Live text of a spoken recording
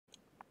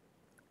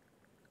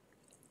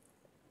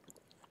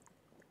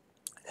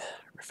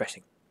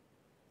refreshing.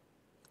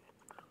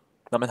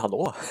 Nej men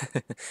hallå!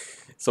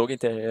 Såg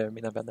inte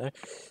mina vänner?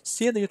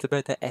 Ser ni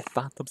youtuber det är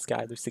Phantom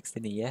Skyler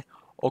 69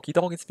 och i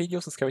dagens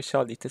video så ska vi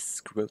köra lite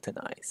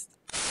Scrutinized.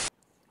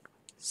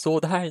 Så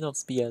det här är något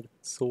spel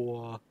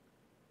som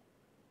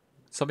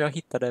jag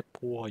hittade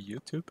på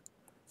YouTube.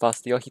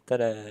 Fast jag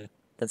hittade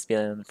den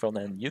spelen från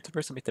en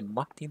youtuber som heter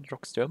Martin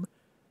Rockström.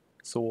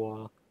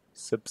 Så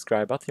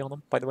subscriba till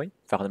honom by the way,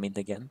 för han är min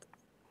legend.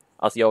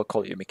 Alltså jag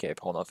kollar ju mycket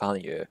på honom för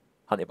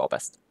han är bara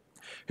bäst.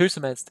 Hur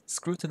som helst,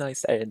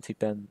 Scrutinized är en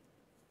typ en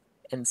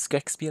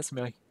skräckspel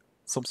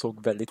som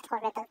såg väldigt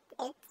horribelt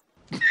ut.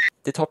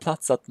 Det tar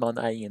plats att man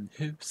är i en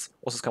hus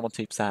och så ska man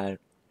typ så här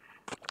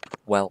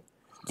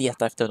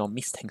leta efter de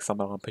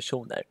misstänksamma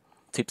personer.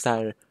 Typ så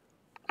här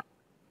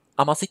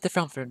man sitter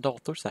framför en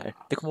dator så här.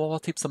 Det kommer att vara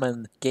typ som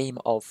en game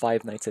of Five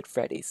Nights at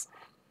Freddy's.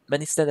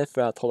 Men istället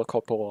för att hålla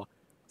koll på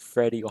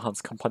Freddy och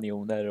hans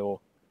kompanjoner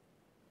och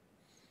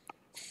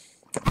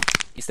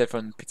istället för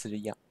en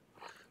pizzeria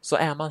så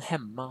är man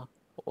hemma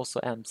och så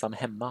ensam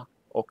hemma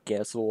och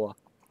så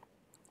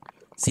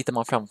sitter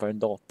man framför en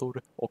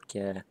dator och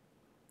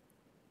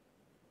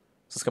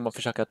så ska man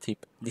försöka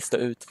typ lista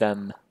ut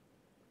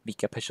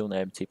vilka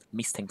personer är typ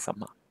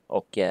misstänksamma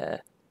och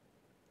där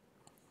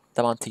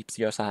man typ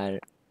gör så här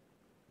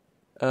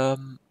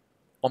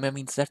om jag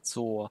minns rätt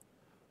så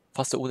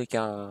fanns det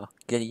olika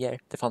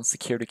grejer. Det fanns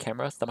security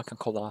cameras där man kan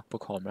kolla på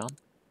kameran.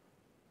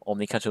 Om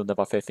ni kanske undrar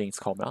varför det finns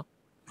kamera.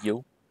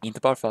 Jo, inte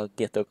bara för att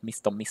leta upp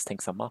de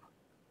misstänksamma.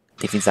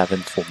 Det finns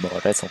även 2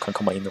 mördare som kan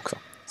komma in också.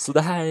 Så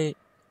det här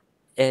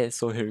är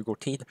så hur det går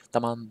till. Där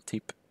man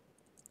typ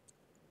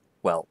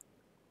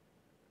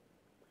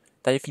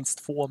där det finns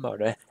 2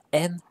 mördare.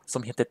 En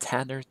som heter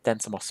Tanner, den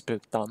som har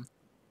sprutan.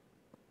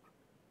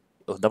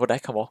 Undrar vad det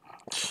kan vara.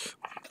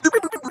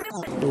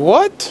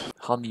 What?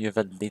 Han är ju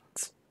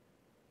väldigt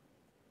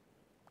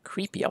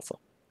creepy alltså.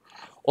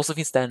 Och så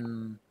finns det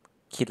en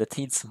kille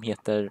till som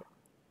heter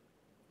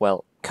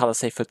kallar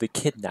sig för the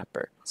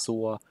kidnappare.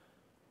 Så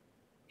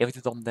jag vet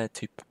inte om det är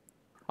typ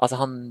alltså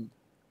han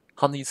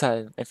är ju så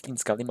här en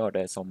flintskallig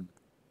mördare som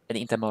eller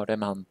inte mördare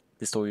men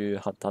det står ju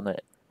att han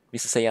är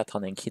vissa säger att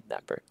han är en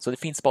kidnappare. Så det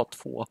finns bara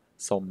 2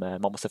 som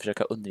man måste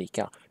försöka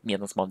undvika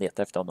medan man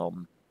letar efter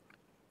någon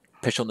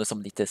personer som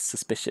är lite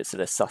suspicious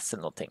eller sus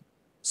eller någonting.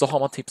 Så har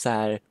man typ så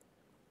här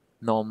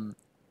någon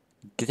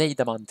grej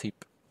där man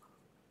typ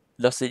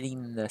löser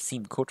in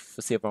simkort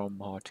för att se vad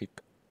de har typ.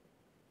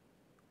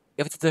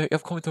 Jag vet inte,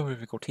 jag kommer inte ihåg hur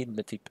det går till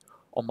med typ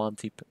om man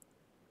typ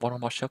vad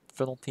de har köpt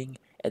för någonting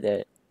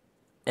eller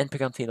en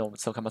program till dem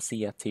så kan man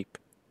se typ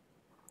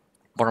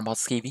vad de har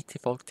skrivit till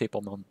folk typ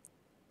om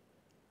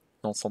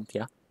någon sånt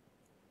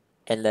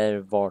eller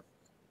vad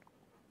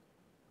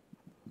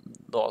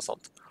något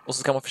sånt. Och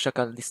så kan man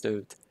försöka lista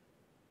ut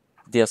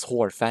deras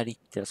hårfärg,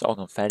 deras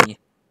ögonfärg.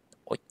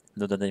 Oj,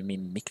 nu nuddade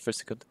min mick för en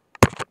sekund.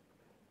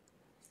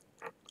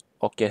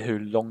 Och hur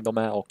lång de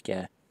är och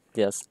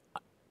deras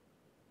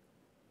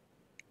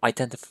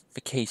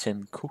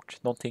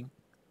identification-kort, någonting.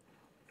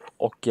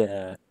 Och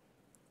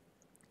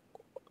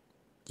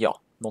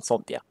något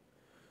sånt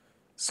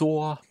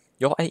Så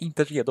jag är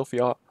inte redo för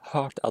jag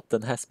har hört att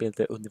den här spelet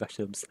är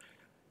universums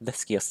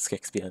läskigaste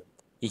skräckspel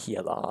i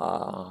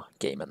hela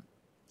gamen.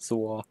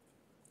 Så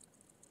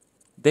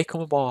det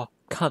kommer vara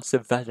kanske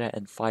värre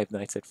än Five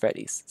Nights at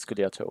Freddy's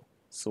skulle jag tro.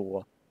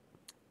 Så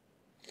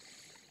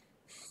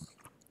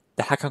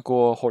det här kan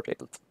gå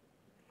horribelt.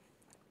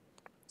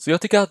 Så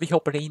jag tycker att vi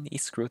hoppar in i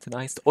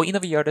Scrutinized. Och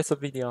innan vi gör det så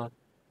vill jag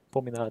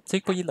påminna,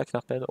 tryck på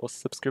gilla-knappen och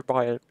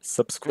subscribe.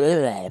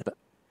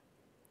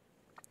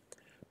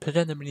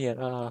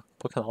 Prenumerera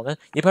på kanalen.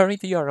 Ni behöver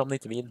inte göra det om ni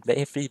inte vill.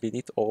 Det är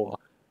frivilligt och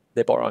det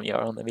är bara att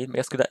göra om ni vill. Men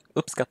jag skulle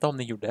uppskatta om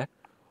ni gjorde det.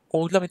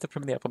 Och glöm inte att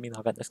prenumerera på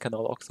Mina vänners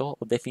kanal också.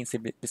 Och det finns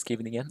i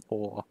beskrivningen.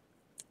 Och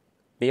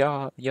vi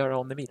gör det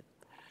om ni vill.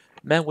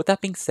 Men with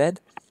that being said,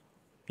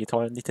 vi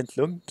tar en liten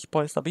klunk på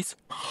en snabbis.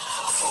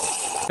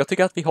 Jag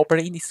tycker att vi hoppar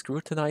in i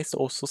Scrutinized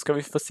och så ska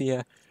vi få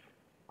se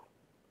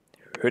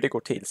hur det går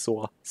till.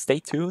 Så stay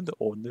tuned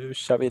och nu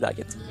kör vi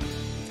läget.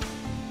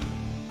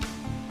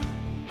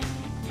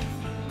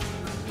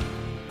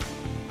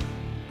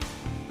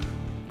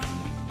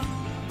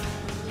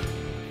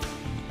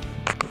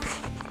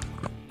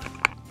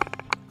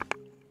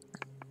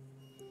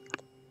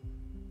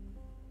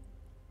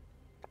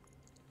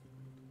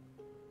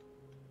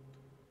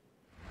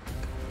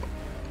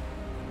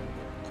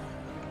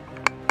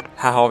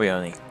 Här har vi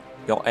hörni.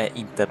 Jag är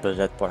inte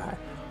beredd på det här.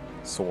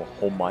 Så,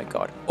 oh my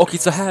god. Okej,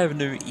 så här är vi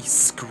nu i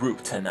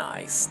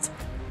Scrutinized.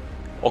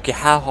 Okej,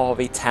 här har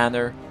vi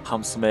Tanner.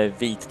 Han som är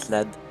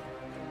vitklädd.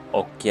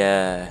 Och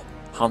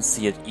han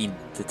ser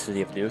inte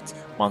trevlig ut.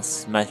 Man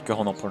märker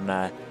honom på den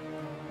här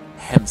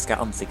hemska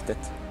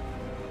ansiktet.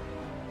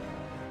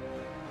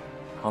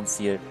 Han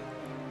ser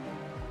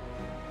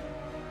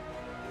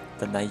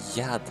den där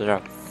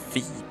jädra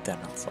viten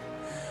alltså.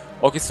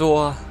 Okej,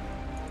 så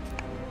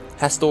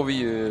här står vi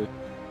ju.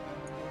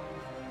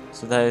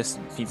 Så där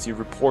finns ju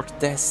report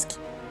desk,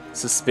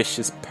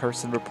 suspicious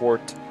person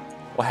report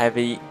och här har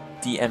vi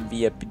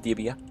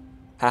DMVDB.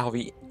 Här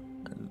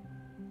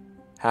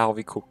här har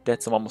vi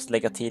kortet som man måste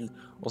lägga till.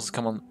 Och så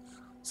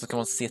kan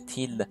man se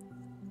till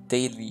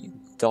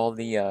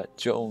Dahlia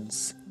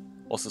Jones.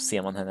 Och så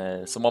ser man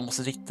henne. Så man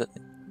måste rikta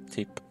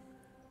typ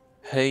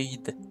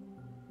höjd,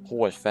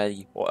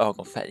 hårfärg och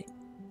ögonfärg.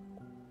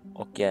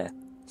 Och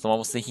så man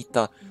måste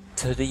hitta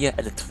 3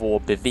 eller 2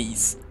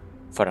 bevis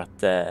för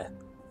att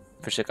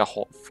försöka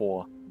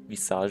få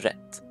vissa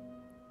rätt.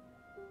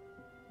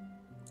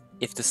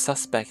 If the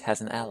suspect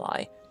has an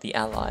ally, the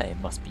ally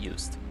must be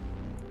used.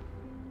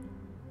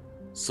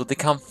 Så det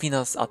kan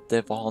finnas att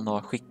det vad han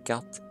har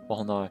skickat, vad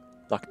han har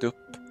lagt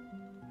upp,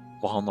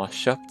 vad han har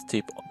köpt,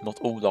 typ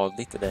något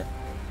olagligt eller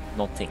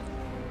någonting.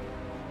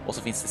 Och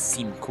så finns det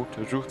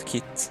simkort,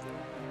 rootkit,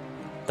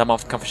 där man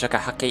kan försöka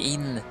hacka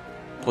in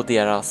på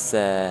deras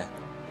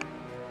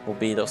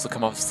mobil och så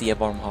kan man se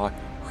vad de har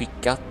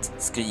skickat,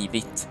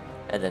 skrivit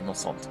eller något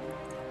sånt.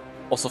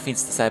 Och så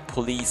finns det så här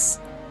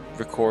police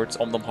records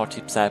om de har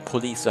typ så här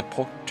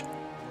polisrapport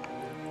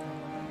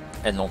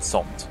eller något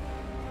sånt.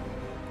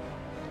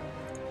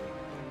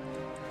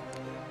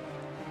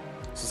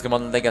 Så ska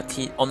man lägga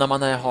till, och när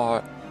man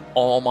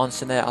om man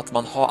känner att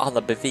man har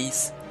alla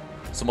bevis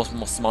så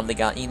måste man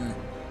lägga in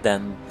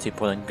den typ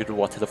på den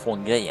grå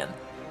telefongrejen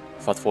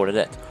för att få det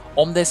rätt.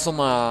 Om det är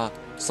såna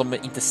som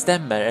inte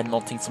stämmer eller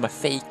någonting som är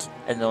fake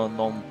eller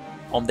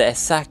om det är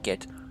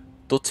säkert,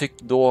 då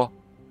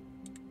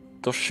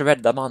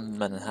shreddar man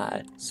med den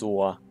här.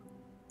 Så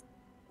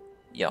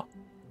ja,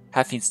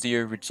 här finns det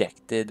ju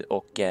rejected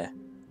och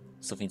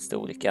så finns det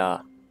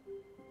olika.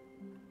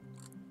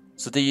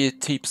 Så det är ju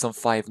typ som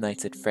Five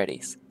Nights at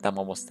Freddy's där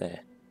man måste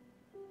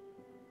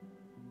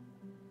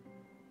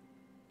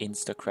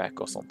instacrack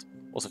och sånt.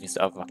 Och så finns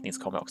det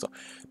övervakningskamera också.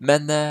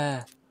 Men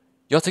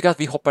jag tycker att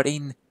vi hoppar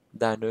in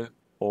där nu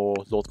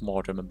och låt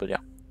mardrömmen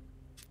börja.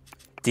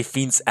 Det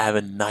finns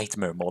även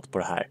Nightmare mode på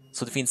det här.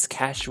 Så det finns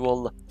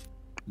Casual,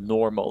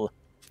 Normal,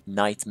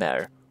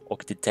 Nightmare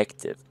och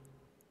Detective.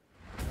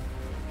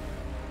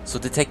 Så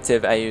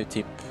Detective är ju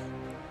typ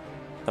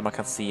där man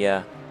kan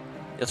se,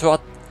 jag tror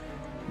att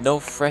no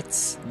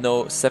threats,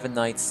 no 7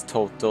 nights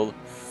total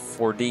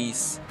for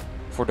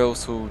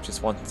those who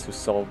just want to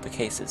solve the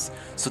cases.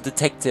 Så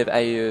Detective är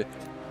ju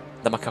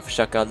där man kan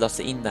försöka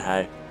lösa in det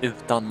här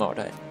utan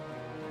mördare.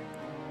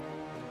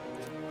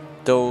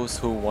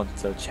 Those who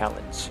want a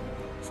challenge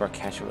for a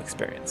casual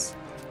experience.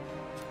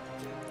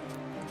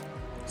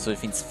 Så det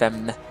finns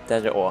 5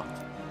 nätter och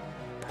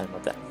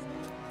permadeath.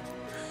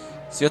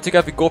 Så jag tycker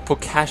att vi går på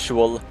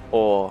casual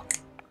och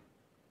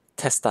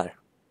testar.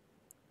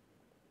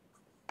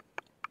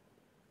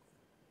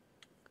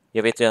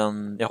 Jag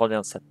har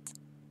redan sett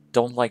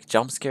don't like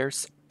jump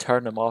scares,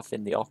 turn them off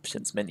in the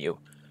options menu.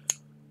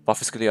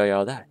 Varför skulle jag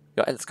göra det?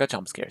 Jag älskar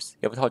jump scares.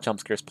 Jag vill ha jump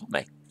scares på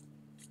mig.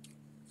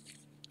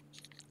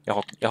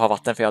 Jag har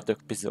vatten för jag har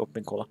druckit upp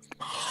min cola.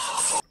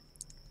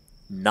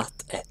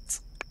 Natt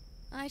 1.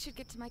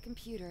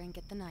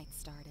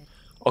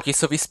 Okej,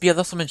 så vi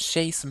spelar som en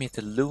tjej som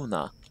heter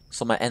Luna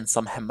som är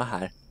ensam hemma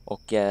här.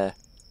 Och det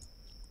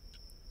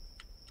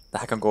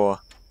här kan gå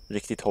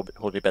riktigt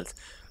horribelt.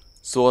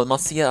 Så man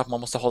ser att man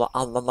måste hålla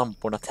alla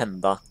lamporna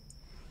tända.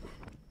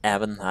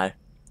 Även den här.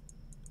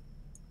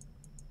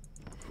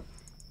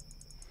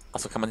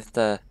 Alltså kan man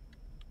inte...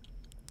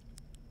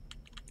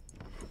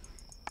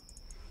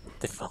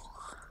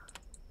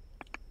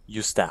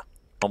 Just det.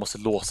 Man måste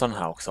låsa den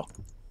här också.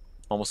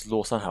 Man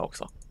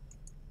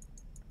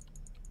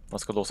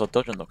ska låsa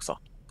dörren också.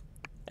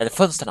 Eller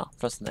fönsterna.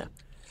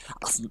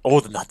 Alltså,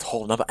 den här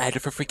tavlan. Vad är det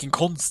för freaking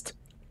konst?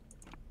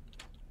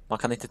 Man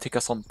kan inte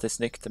tycka sånt är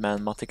snyggt,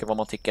 men man tycker vad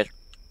man tycker.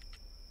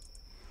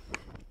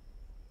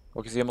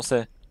 Och så jag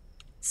måste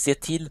se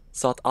till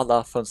så att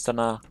alla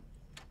fönsterna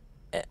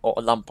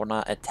och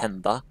lamporna är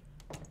tända.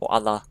 Och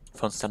alla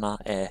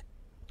fönsterna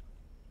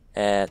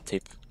är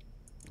typ...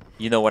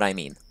 You know what I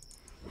mean.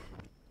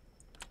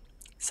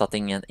 Så att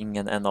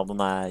ingen en av de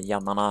här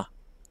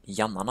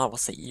jannarna, vad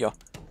säger jag?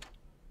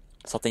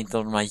 Så att inte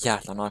de här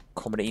jävlarna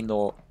kommer in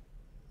och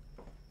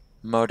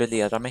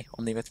mörderar mig,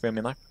 om ni vet vad jag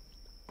menar.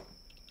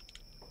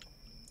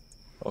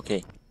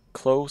 Okej.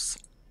 Close.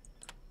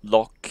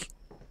 Lock.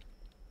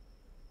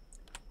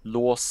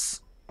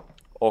 Lås.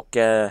 Och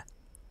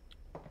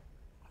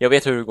jag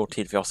vet hur det går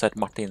till för jag har sett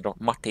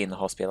Martin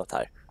har spelat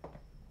här.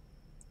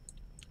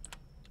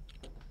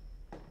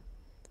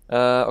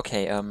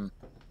 Okej.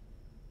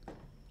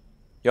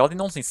 Jag hade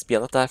någonsin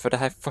spelat det här för det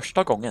här är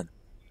första gången.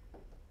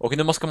 Och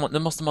nu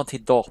måste man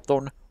till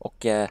datorn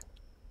och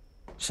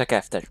checka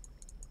efter.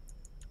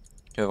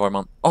 Hur var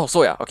man?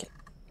 Så ja, okej.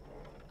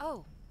 Oh.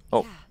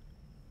 Yeah.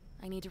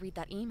 I need to read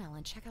that email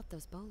and check out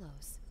those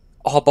bolos.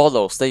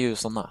 Bolos, det är ju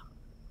såna.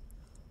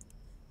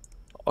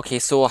 Okej,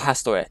 så här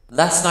står det.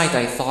 Last night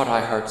I thought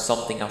I heard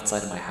something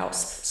outside my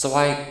house.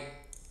 So I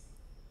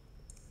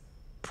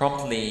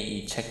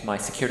promptly checked my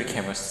security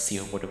cameras to see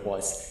what it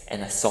was.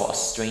 And I saw a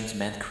strange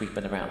man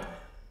creeping around.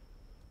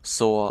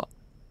 Så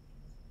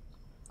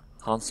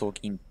han såg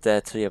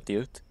inte trevlig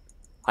ut.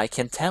 I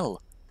can tell.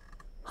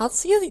 Han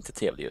ser inte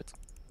trevlig ut.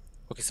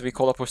 Okej, så vi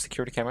kollar på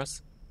security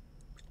cameras.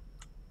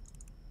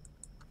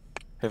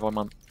 Hur var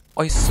man?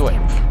 Oj, så är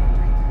Damn det. power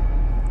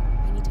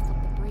breaker. I need to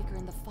flip the breaker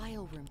in the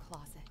file room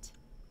closet.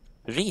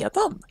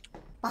 Redan?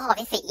 Vad har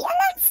vi för el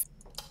ens?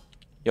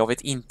 Jag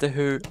vet inte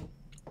hur...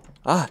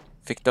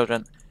 Fick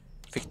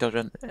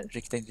dörren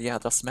riktigt en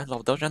jädra smäll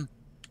av dörren.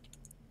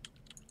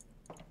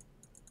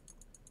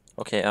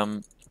 Okej,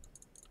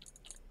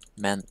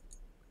 men...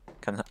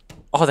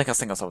 den kan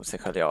stängas av sig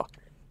själv, jag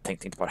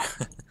tänkte inte på det.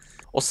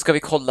 Och så ska vi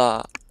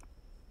kolla...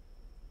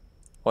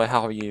 Och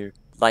här har vi ju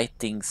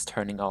lightings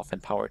turning off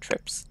and power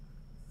trips.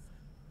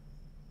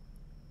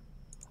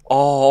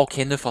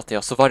 Okej, nu fattar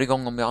jag. Så varje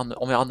gång om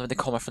jag använder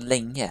kameran för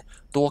länge,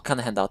 då kan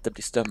det hända att det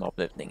blir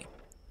strömavbrutning.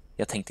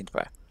 Jag tänkte inte på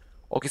det.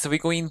 Okej, så vi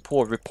går in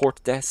på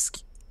report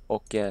desk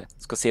och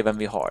ska se vem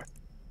vi har.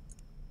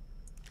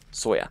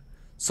 Så ja.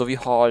 Så vi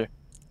har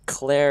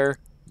Claire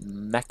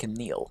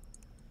McNeil.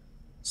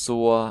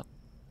 Så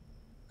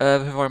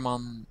hur var det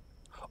man...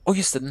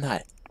 Just det, den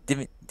här.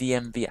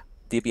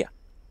 DB.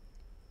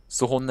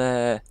 Så hon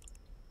är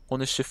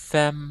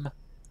 25.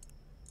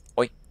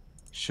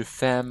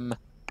 25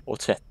 och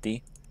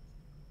 30.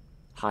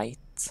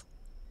 Height.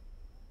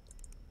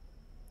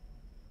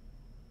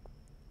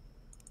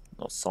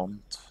 Något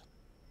sånt.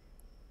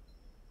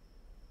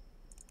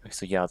 Jag är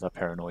så jävla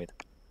paranoid.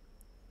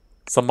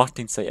 Som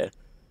Martin säger.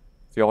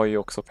 För jag är ju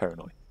också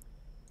paranoid.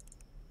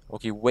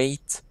 Okej,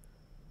 wait.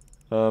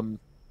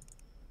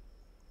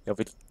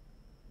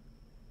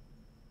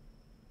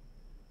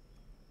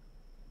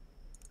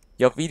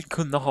 Jag vill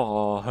kunna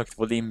ha högt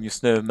volym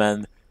just nu,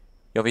 men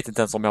jag vet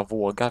inte ens om jag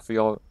vågar, för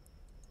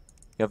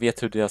jag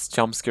vet hur deras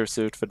jumpscare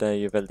ser ut, för det är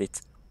ju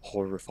väldigt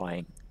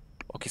horrifying.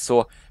 Okej,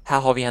 så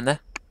här har vi henne.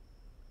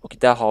 Och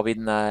där har vi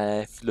den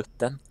här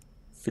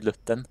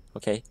filutten.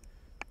 Okej,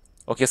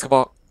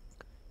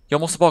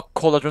 jag måste bara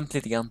kolla runt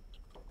lite grann.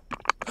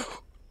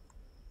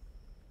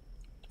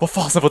 Vad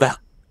fasen var det?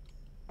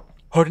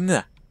 Hörde ni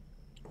det?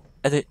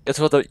 Eller,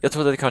 jag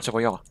trodde det kanske var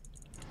jag.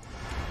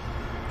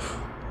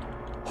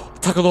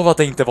 Tack och lov att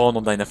det inte var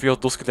någon där inne,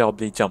 för då skulle jag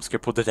bli jumpscare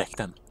på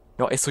direkten.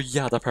 Jag är så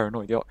jävla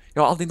paranoid. Jag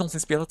har aldrig någonsin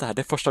spelat det här,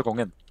 det är första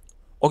gången.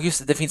 Och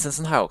just det finns en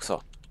sån här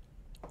också.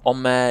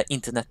 Om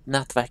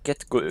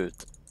nätverket går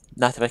ut.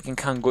 Nätverken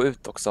kan gå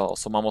ut också,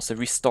 så man måste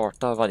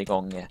restarta varje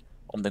gång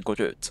om den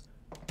går ut.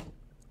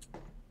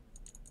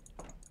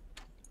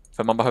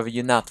 För man behöver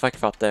ju nätverk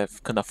för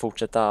att kunna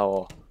fortsätta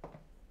och...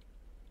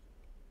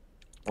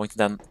 Var inte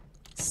den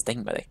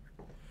stängd med dig?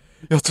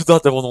 Jag trodde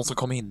att det var någon som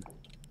kom in.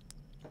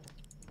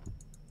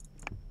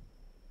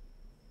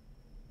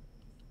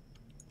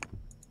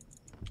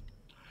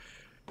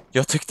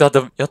 Jag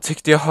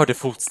tyckte jag hörde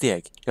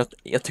fotsteg.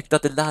 Jag tyckte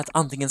att det lät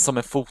antingen som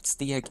en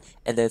fotsteg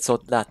eller så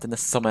lät det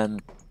nästan som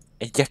en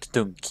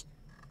hjärtdunk.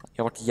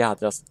 Jag har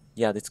varit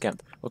jädrigt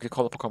skrämd. Okej,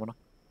 kolla på kameran.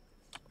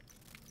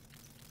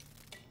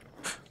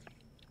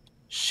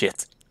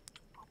 Shit.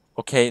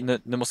 Okej,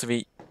 nu måste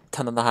vi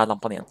tända den här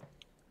lampan igen.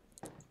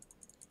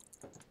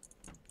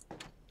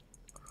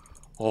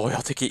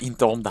 Jag tycker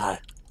inte om det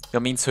här.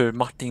 Jag minns hur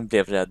Martin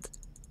blev rädd.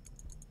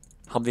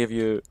 Han blev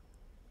ju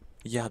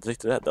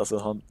jädrigt rädd, alltså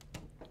han...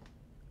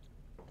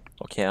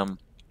 Okej,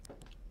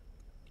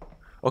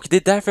 och det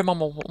är därför man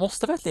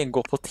måste verkligen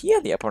gå på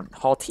Telia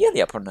ha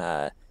Telia på den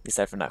här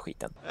istället för den här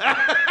skiten.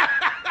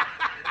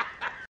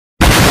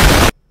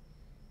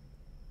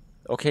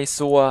 Okej,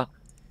 så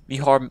vi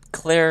har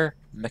Claire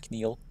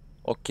McNeil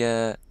och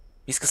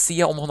vi ska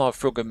se om hon har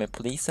frågor med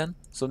polisen.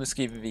 Så nu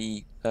skriver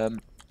vi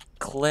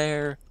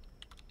Claire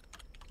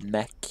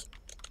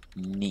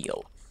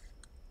McNeil.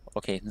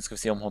 Okej, nu ska vi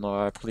se om hon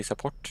har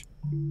polisrapport.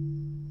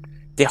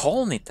 Det har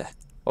hon inte.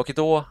 Okej,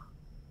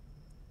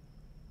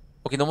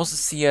 då måste vi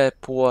se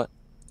på...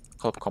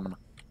 Kolla på kameran.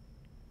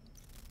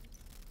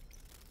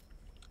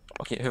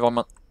 Okej, hur var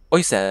man...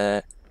 Oj, så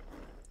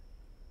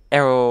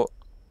arrow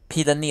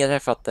pilen nere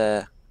för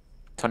att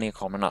ta ner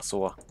kamerorna,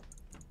 så...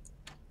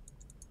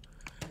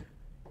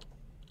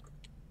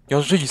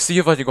 Jag ryser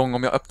ju varje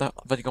gång jag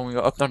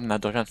öppnar den här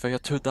dörren, för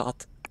jag trodde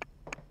att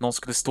någon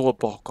skulle stå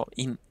bakom,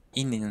 in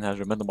i den här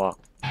rummen och bara...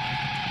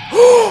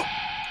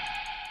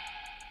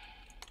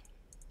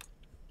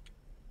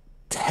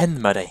 Tänd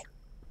med dig!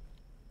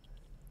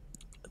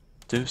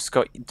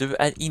 Du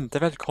är inte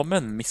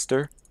välkommen,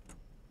 mister.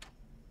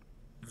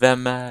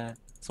 Vem är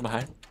som är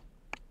här?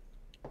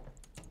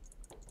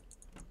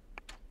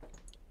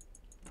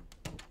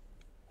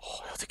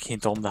 Jag tycker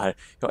inte om det här.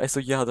 Jag är så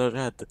jävla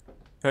rädd.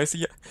 Jag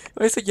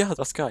är så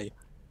jävla sky.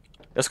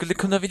 Jag skulle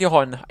kunna vilja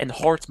ha en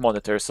heart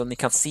monitor så ni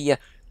kan se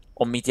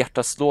om mitt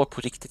hjärta slår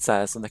på riktigt så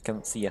här, så ni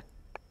kan se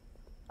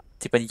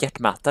typ en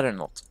hjärtmätare eller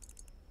något.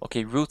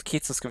 Okej,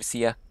 rootkit, så ska vi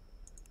se.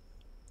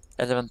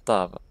 Eller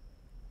vänta.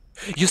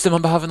 Just det,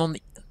 man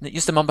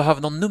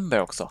behöver någon nummer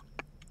också.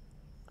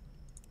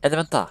 Eller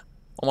vänta.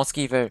 Om man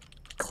skriver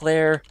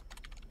Claire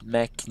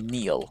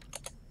McNeil,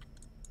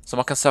 så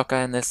man kan söka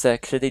hennes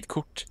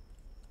kreditkort.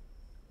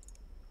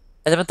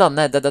 Eller vänta,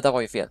 nej, det där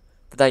var ju fel.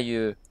 Det där är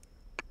ju...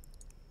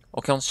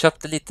 Och hon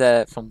köpte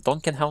lite från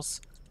Duncan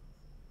House.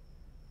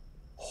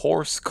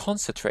 Horse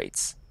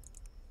concentrates.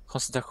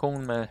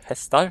 Koncentration med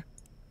hästar.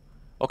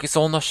 Och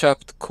så hon har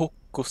köpt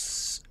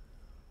kokos...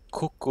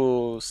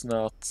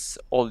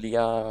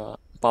 kokosnötsolja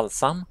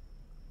balsam.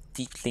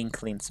 Deep clean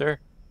cleanser.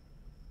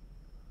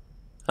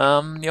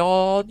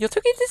 Ja, jag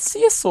tycker inte det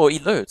ser så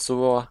illa ut,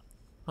 så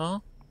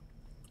ja.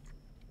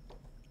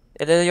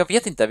 Eller jag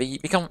vet inte, vi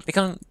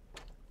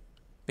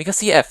kan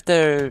se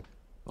efter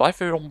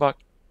varför de bara...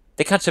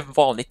 Det kanske är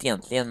vanligt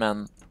egentligen,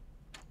 men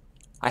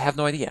I have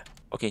no idea.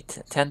 Okej,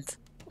 tänt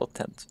och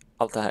tänt.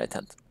 Allt det här är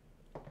tänt.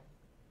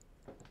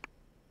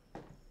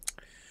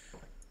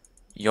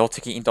 Jag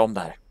tycker inte om det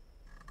här.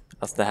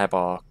 Alltså det här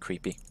var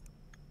creepy.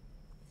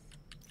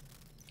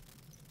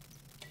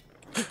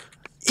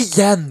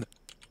 Igen!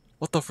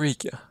 What the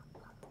freak?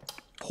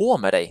 På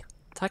med dig.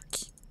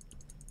 Tack.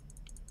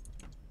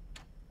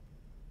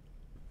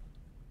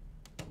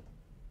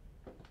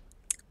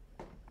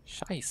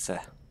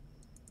 Scheisse.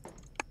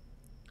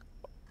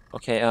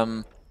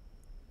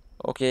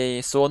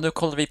 Okej, så nu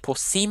kollar vi på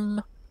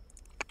Sim.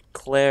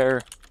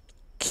 Claire.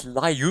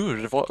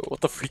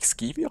 What the freak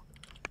skriver jag?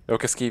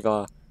 Jag kan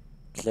skriva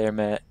Claire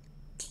med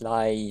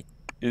Claire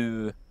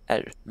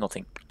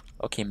någonting.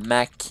 Okej,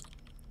 Mac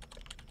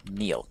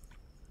Neil.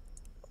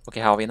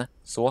 Okej, här har vi henne.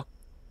 Så.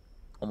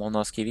 Om hon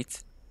har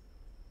skrivit.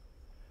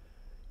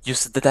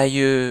 Just det där är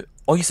ju...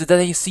 just det där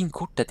är ju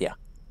synkortet, ja.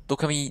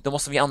 Då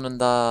måste vi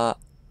använda...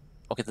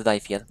 Okej, det där är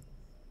fel.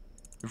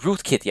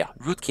 Rootkit, ja.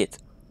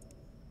 Rootkit.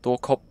 Då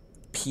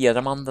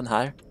kopierar man den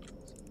här.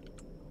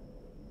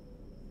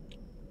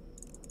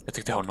 Jag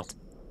tyckte jag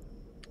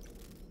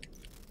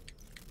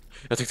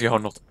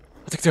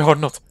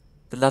hörde något.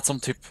 Det lät som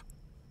typ...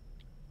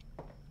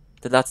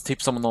 Det lät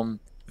typ som någon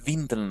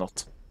vind eller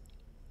något.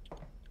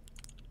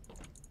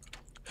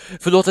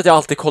 Förlåt att jag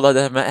alltid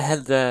kollade, men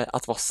hellre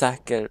att vara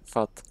säker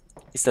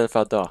istället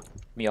för att dö.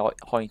 Men jag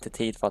har inte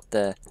tid för att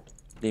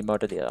bli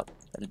mördarad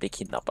eller bli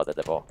kidnappad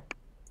eller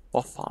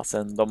vad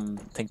fasen de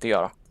tänkte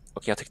göra.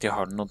 Okej, jag tyckte jag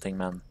hörde någonting,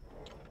 men...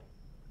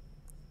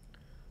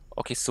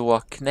 Okej, så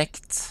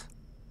knäckt.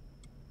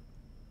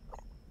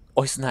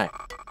 Oj, sån här.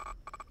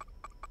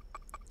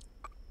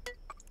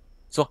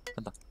 Så,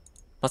 vänta.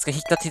 Man ska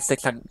hitta tills det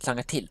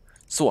klangar till.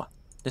 Så,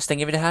 nu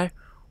stänger vi det här.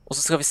 Och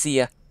så ska vi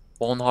se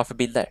vad hon har för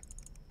bilder.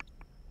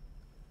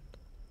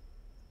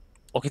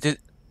 Okej, du...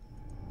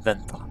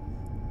 Vänta.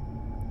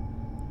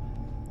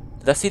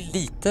 Det där ser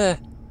lite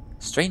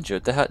strange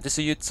ut. Det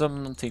ser ut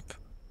som någon typ...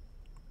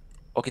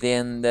 Okej, det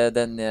är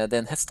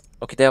en häst.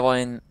 Okej, det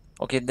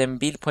är en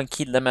bild på en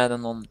kille med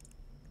någon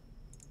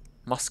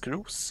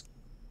maskros.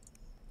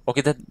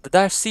 Okej, det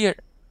där ser...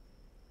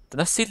 Den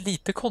där ser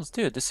lite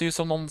konstig ut. Det ser ut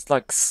som någon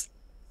slags...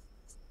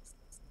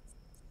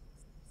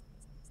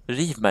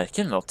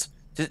 rivmärke eller något.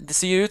 Det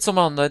ser ju ut som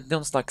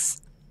någon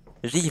slags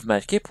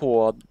rivmärke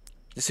på...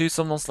 Det ser ut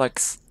som någon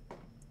slags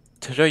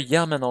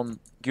tröja med någon...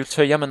 Gul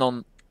tröja med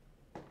någon...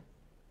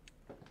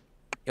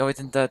 Jag vet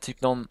inte,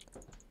 typ någon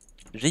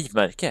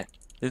rivmärke.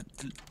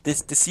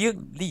 Det ser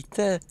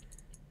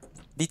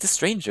lite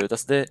strange ut.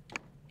 Alltså det...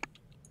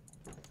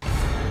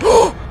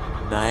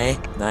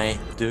 Nej.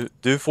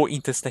 Du får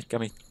inte snäcka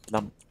mitt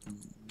lamm.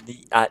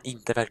 Ni är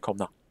inte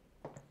välkomna.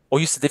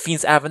 Och just det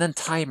finns även en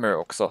timer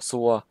också.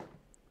 Så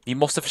vi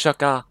måste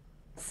försöka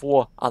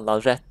få alla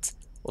rätt.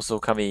 Och så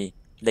kan vi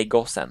lägga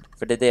oss sen.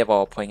 För det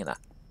var poängen där.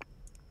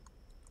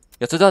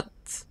 Jag trodde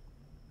att...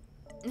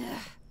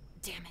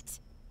 Damn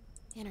it.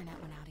 Internet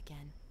went out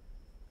again.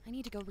 I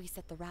need to go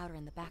reset the router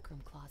in the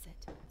backroom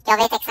closet. Jag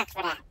vet exakt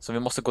vad det är. Så vi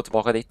måste gå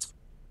tillbaka dit.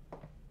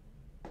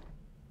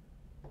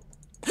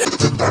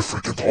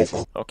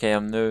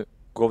 Okej, nu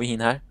går vi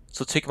in här.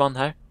 Så trycker man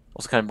här.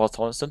 Och så kan det bara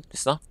ta en stund.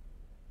 Lyssna.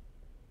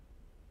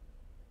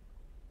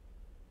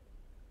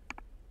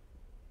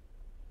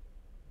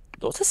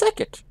 Låter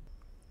säkert.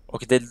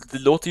 Och det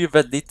låter ju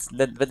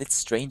väldigt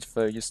strange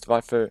för just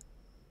varför...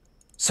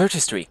 Search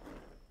history.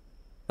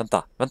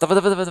 Vänta.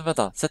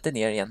 Sätt dig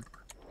ner igen.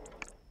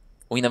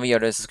 Och innan vi gör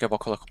det så ska jag bara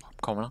kolla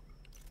på kameran.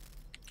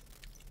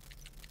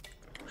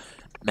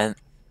 Men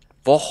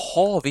vad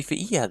har vi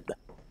för el?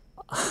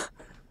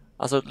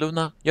 Alltså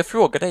Luna, jag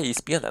frågar dig i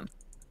spelen.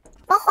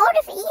 Vad har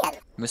du för el?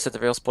 Nu sätter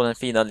vi oss på den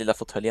fina lilla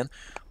fåtöljen.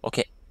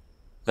 Okej,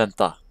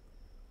 vänta.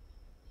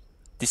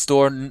 Det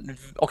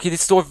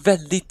står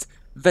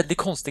väldigt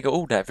konstiga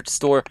ord här. För det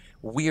står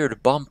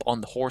weird bump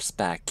on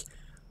horseback.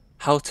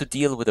 How to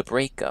deal with a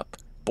breakup.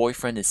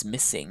 Boyfriend is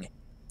missing.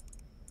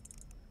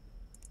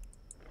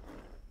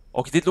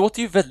 Och det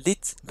låter ju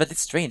väldigt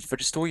strange. För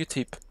det står ju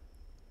typ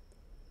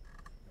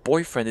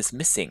boyfriend is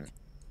missing.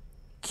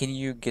 Can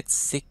you get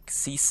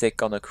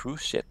seasick on a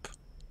cruise ship?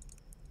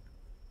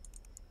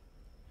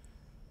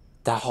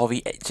 Där har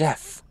vi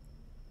Jeff.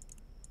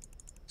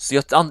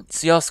 Så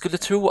jag skulle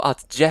tro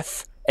att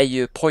Jeff är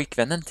ju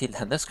pojkvännen till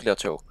henne, skulle jag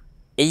tro.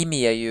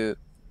 Amy är ju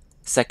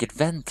säkert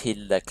vän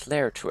till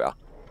Claire, tror jag.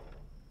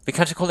 Vi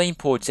kanske kollar in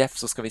på Jeff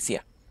så ska vi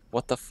se.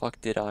 What the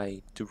fuck did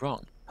I do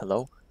wrong?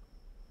 Hello?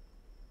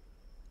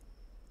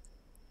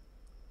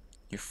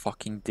 You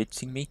fucking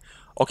ditching me?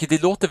 Okej,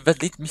 det låter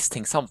väldigt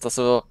misstänksamt.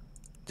 Alltså,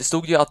 det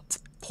stod ju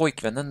att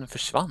pojkvännen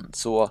försvann,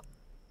 så...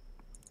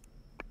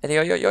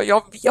 Eller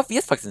jag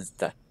vet faktiskt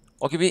inte.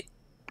 Okej,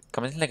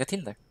 kan man inte lägga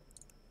till det?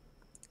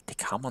 Det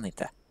kan man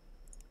inte.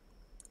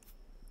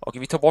 Okej,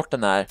 vi tar bort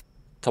den här.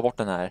 Ta bort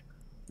den här.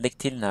 Lägg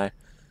till den här.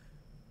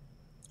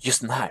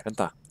 Just den här,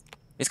 vänta.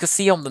 Vi ska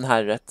se om den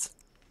här är rätt.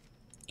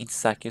 Inte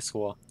säker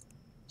så.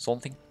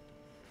 Någonting.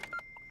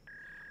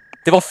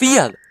 Det var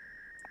fel!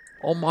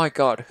 Oh my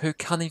god, hur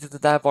kan inte det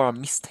där vara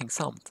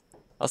misstänksamt?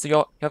 Alltså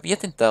jag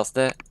vet inte, alltså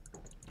det...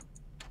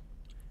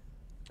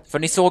 För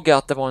ni såg ju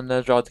att det var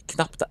en röd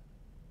knapp där.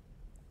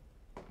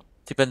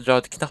 Typ en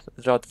röd knapp,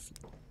 röd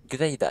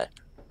grej där.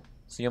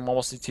 Så man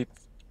måste typ...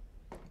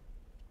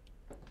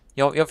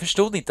 Jag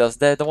förstod inte, alltså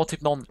det var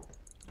typ någon...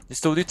 Det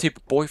stod ju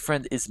typ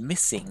boyfriend is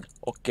missing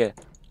och...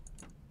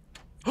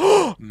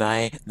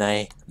 Nej,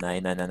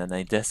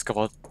 det ska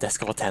vara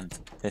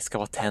tänt. Det ska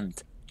vara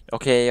tänt.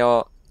 Okej,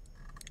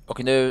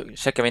 Okej, nu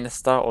checkar vi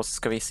nästa och så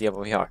ska vi se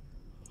vad vi har.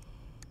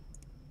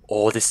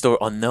 Det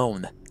står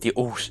unknown. Det är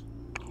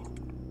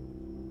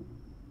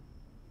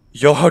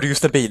Jag hörde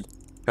just en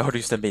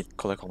bil.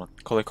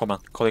 Kolla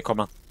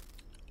kameran.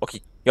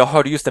 Okej, jag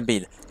hörde just en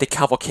bil. Det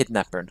kan vara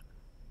kidnappern.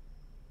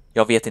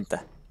 Jag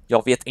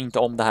vet inte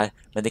om det här,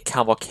 men det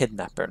kan vara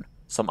kidnappern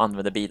som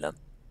använder bilen.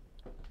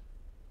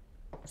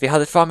 Vi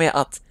hade för mig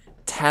att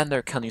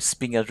Tanner kan ju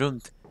springa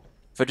runt.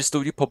 För det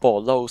stod ju på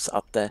Bollows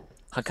att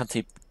han kan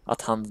typ...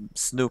 Att han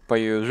snoopar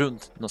ju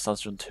runt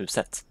någonstans runt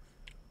huset.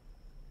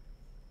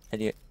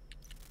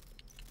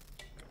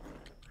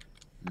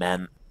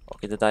 Men...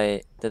 Okej, det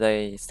där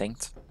är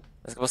stängt.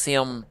 Jag ska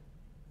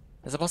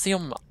bara se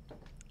om...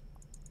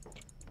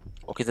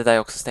 Okej, det där är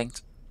också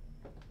stängt.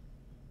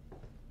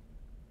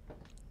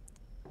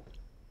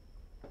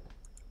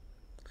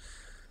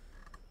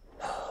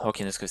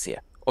 Okej, nu ska vi se.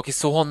 Okej,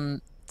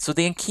 så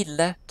det är en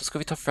kille. Då ska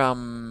vi ta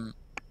fram...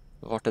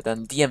 Vart är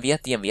den?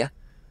 DMV.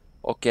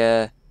 Och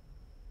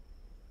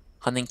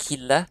han är en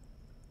kille.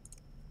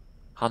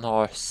 Han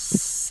har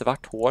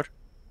svart hår.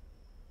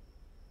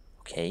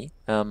 Okej.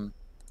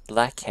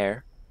 Black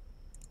hair.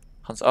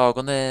 Hans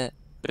ögon är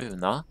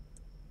bruna.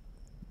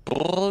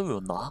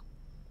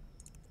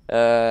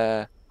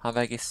 Han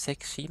väger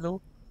 6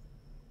 kilo.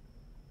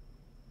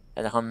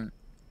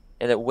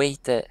 Eller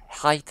weight är...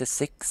 Height är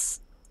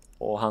 6.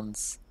 Och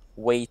hans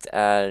weight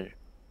är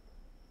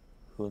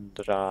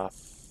 100...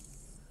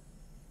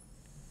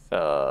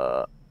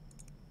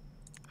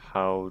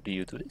 How do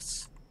you do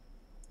this?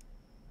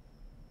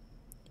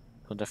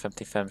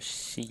 155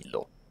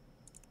 kilo.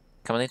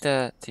 Kan man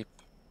inte typ...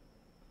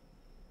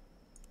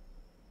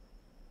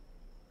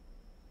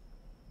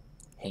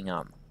 Hang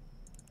on.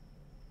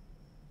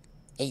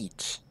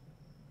 Age.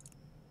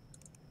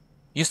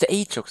 Just det,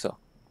 age också.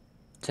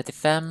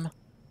 35.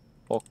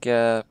 Och...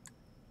 ja,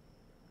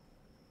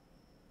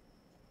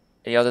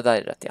 det där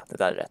är rätt. Ja, det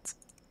där är rätt.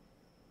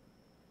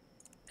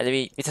 Eller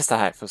vi testar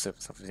här för så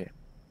får vi se.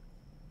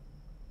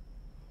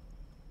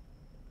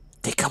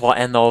 Det kan vara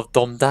en av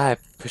de där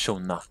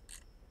personerna.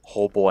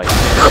 Oh boy.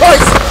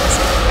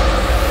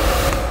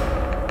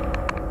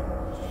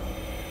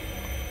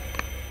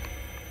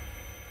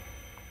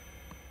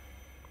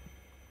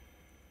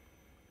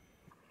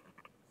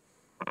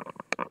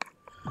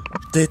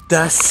 Det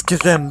där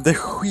skrämde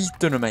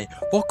skiten ur mig.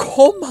 Var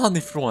kom han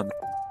ifrån?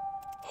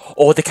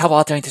 Det kan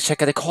vara att jag inte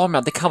checkade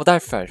kameran. Det kan vara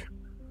därför.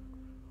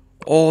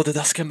 Det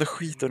där skrämde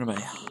skiten ur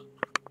mig.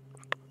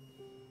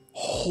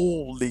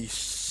 Holy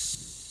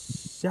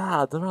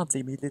jädrar,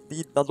 i min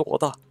lilla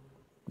låda.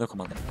 Nu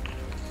kommer han.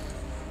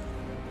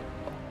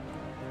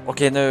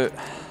 Okej, nu...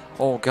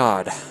 Oh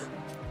god.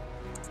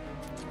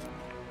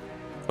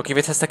 Okej,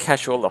 vi testar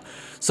casual då.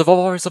 Så vad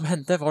var det som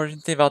hände? Var det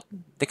inte att...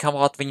 Det kan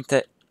vara att vi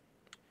inte...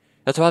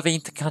 Jag tror att vi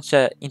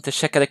kanske inte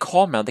checkade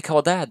kameran. Det kan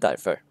vara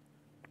därför.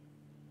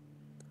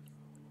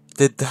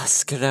 Det där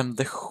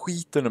skrämde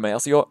skiten ur mig.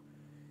 Alltså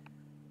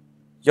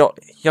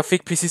jag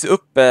fick precis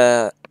upp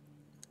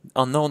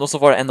unknown och så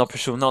var det en av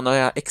personerna. Och när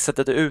jag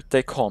exitade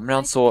ut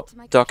kameran så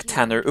dök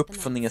Tanner upp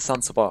från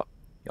ingenstans och bara...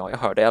 Ja, jag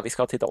hörde. Ja, vi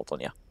ska till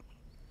datorn, ja.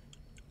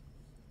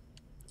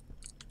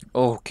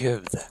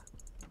 Gud.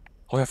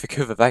 Jag fick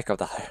huvudvärk av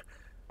det här.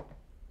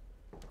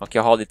 Och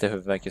jag har lite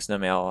huvudvärk just nu,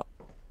 men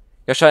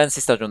jag kör en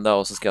sista runda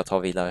och så ska jag ta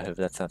och vila i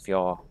huvudet sen, för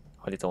jag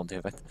har lite ont i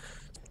huvudet.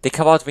 Det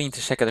kan vara att vi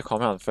inte checkade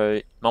kameran,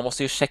 för man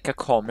måste ju checka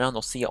kameran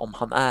och se om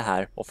han är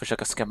här och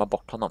försöka skrämma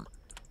bort honom.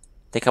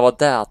 Det kan vara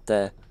det att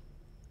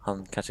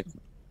han kanske...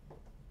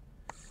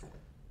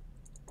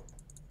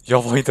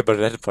 Jag var inte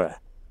beredd på det.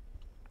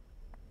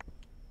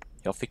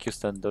 Jag fick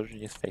just en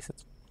dörr i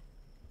facet.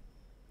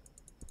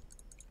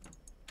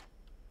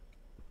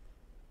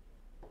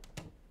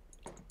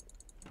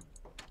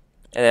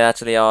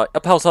 Actually,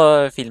 jag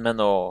pausar filmen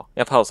och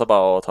jag pausar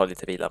bara och tar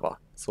lite vila bara.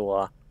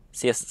 Så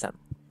ses sen.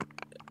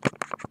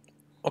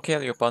 Okej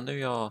allihopa, nu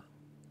är jag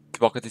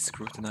tillbaka till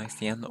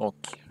Scrutinized igen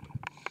och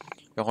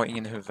jag har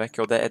ingen huvudvärk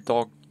och det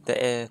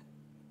är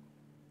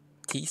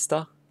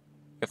tisdag.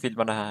 Jag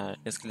filmar det här.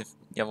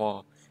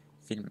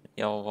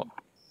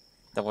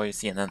 Det var ju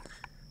scenen.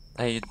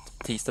 Det här är ju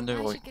tisdag nu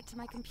och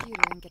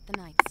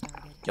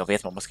jag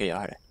vet vad man ska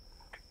göra det.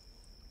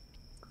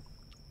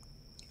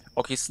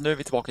 Okej, så nu är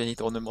vi tillbaka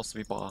hit och nu måste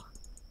vi bara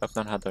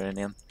öppna den här dörren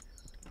igen.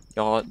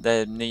 Ja, det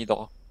är en ny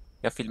dag.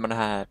 Jag filmar det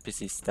här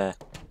precis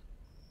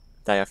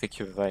där jag fick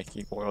huvudvärk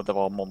igår och det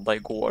var måndag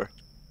igår.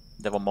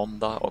 Det var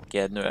måndag och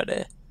nu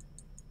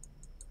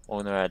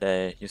är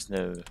det just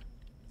nu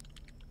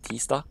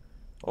tisdag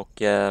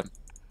och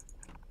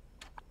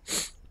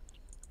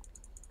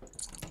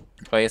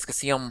jag ska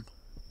se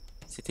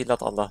till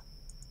att alla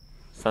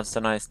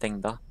fönstren är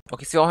stängda.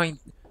 Okej, så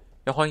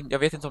jag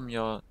vet inte om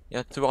jag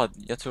tror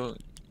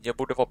jag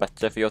borde vara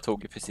bättre för jag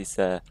tog precis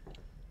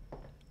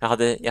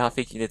jag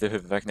fick lite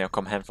huvudvärk när jag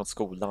kom hem från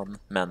skolan,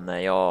 men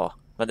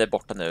det är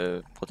borta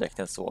nu på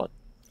direkten så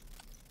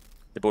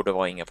det borde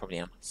vara inga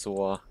problem.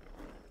 Så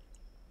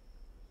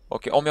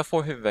okej, om jag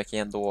får huvudvärk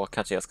igen då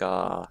kanske jag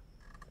ska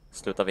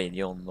sluta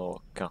videon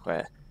och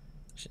kanske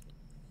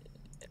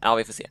ja,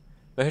 vi får se.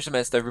 Men hur som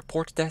helst,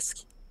 report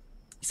desk.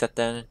 Vi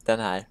sätter den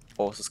här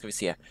och så ska vi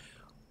se.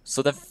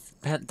 Så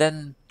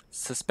den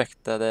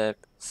suspektade,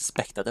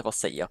 vad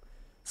säger jag?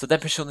 Så den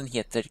personen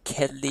heter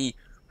Kelly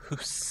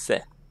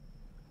Husse.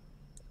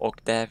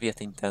 Och det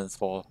vet inte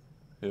ens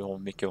hur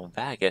mycket hon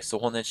väger. Så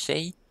hon är en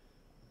tjej.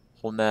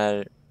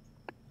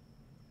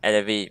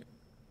 Eller vi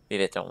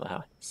vet ju om det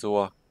här.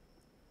 Så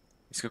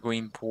vi ska gå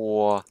in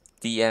på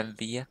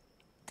DB.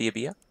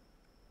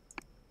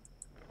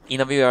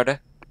 Innan vi gör det,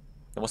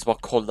 jag måste bara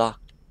kolla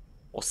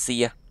och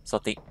se så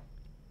att det...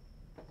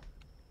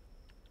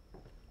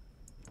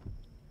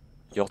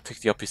 Jag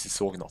tyckte jag precis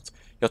såg något.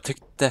 Jag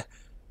tyckte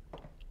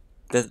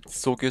det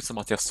såg ut som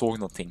att jag såg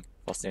någonting,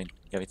 fast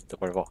jag vet inte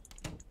vad det var.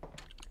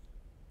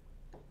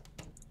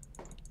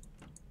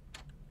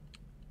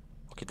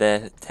 Okej, det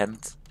är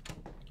tänt.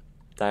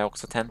 Det är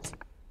också tänt.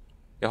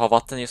 Jag har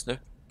vatten just nu.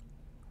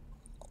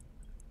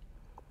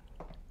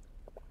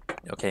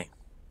 Okej.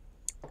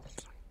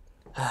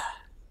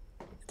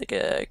 Jag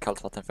tycker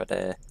kallt vatten för det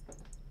är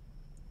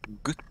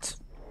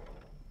gott.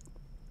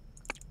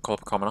 Kolla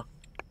på kameran.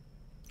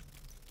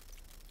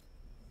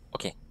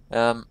 Okej.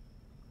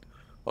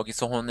 Okej,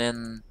 så hon är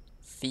en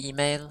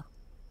female.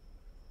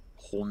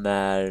 Hon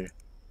är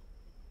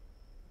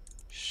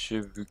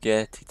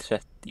 20 till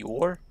 30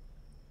 år.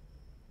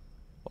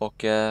 Och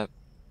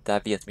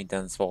där vet vi inte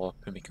ens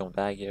hur mycket hon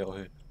väger och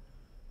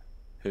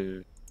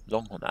hur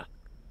lång hon är.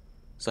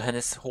 Så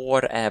hennes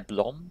hår är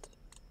blond.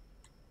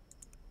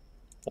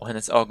 Och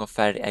hennes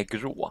ögonfärg är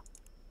grå.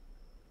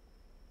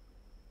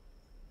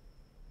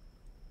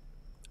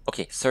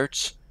 Okej,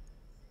 search.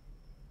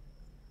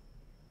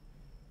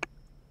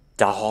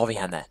 Där har vi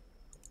henne.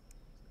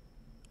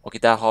 Och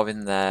där har vi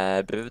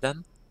den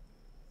bruden.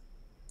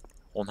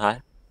 Hon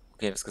här.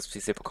 Okej, vi ska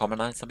se på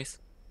kameran, Samis.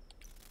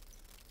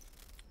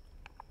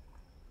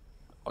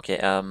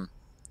 Okej,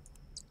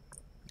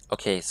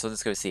 så nu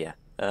ska vi se.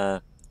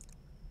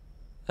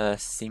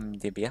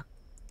 SimDB.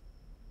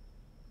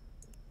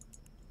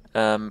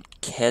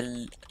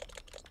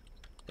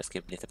 Jag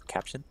skrev lite på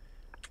caption.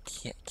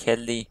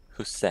 Kelly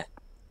Husse.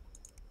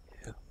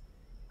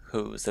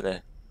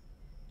 Eller...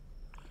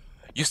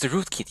 Just det,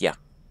 rootkit, ja.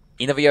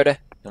 Innan vi gör det,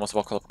 jag måste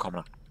bara kolla på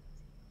kameran.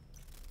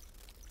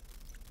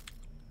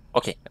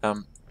 Okej,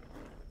 jag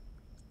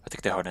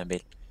tyckte jag hörde en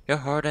bil. Jag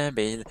hörde en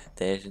bil.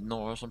 Det är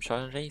några som kör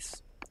en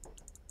race.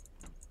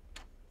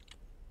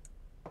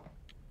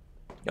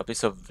 Jag blir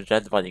så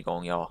rädd varje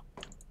gång jag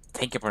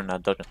tänker på den här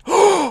dörren.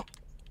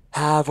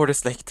 Här var det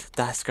släckt.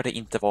 Där ska det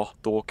inte vara.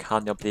 Då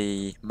kan jag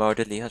bli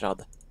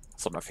mördarlerad.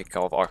 Som jag fick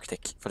av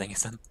Arctic för länge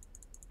sedan.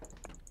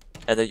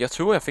 Eller jag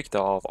tror jag fick det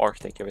av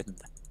Arctic, jag vet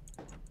inte.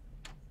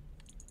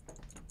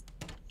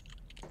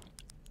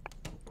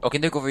 Okej,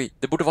 nu går vi.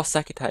 Det borde vara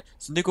säkert här.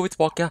 Så nu går vi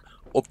tillbaka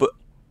och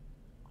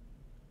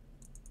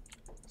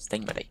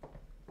stäng med dig.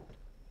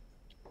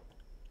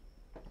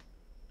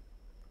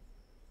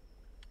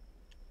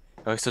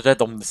 Jag är så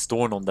rädd om det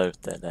står någon där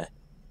ute eller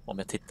om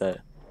jag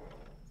tittar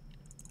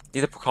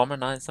på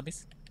kameran,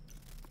 Samis.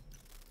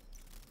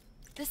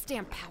 This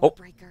damn power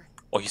breaker.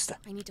 Just det.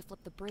 I need to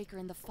flip the breaker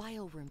in the file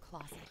room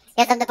closet.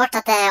 Jag glömde bort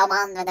att om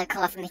man använder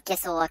kameran för mycket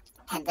så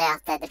händer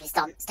det att det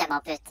blir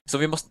strömavbrott. Så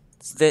vi måste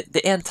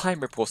det är en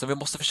timer på så vi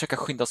måste försöka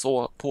skynda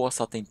så på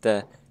så att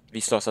inte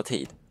vi slösar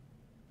tid.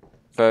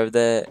 För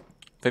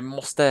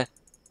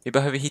vi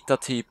behöver hitta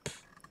typ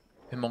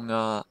hur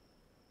många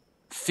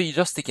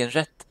 4 stycken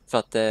rätt för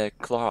att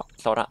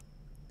klara.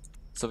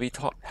 Så vi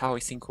tar här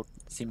i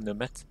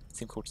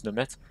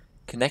simkortsnumret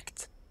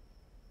connect.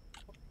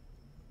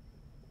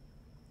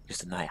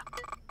 Just det, nej.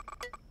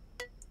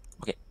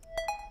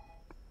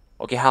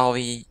 Okej, här har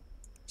vi.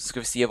 Så ska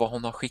vi se vad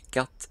hon har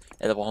skickat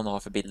eller vad hon har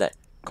för bilder.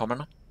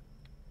 Kamerorna.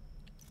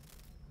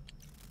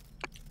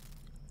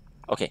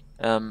 Okej.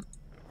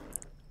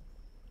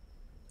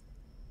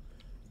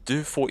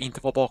 Du får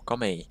inte vara bakom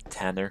mig,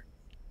 Tanner.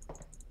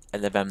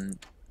 Eller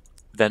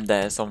vem det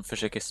är som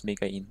försöker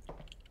smyga in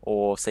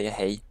och säga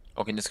hej.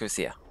 Okej, nu ska vi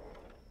se.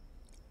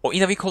 Och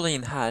innan vi kollar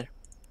in här,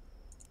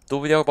 då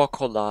vill jag bara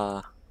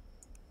kolla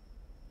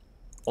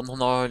om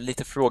hon har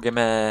lite frågor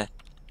med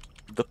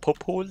the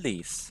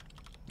police.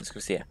 Nu ska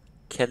vi se.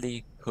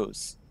 Kelly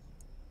Huss.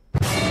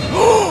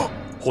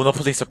 Hon har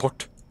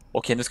polisrapport.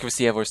 Okej, nu ska vi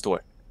se vad det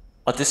står.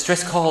 A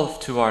distress call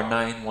to our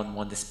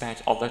 911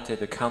 dispatch alerted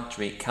the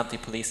county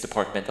police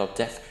department of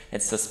death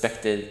and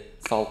suspected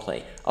foul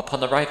play.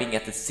 Upon arriving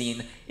at the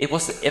scene, it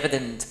was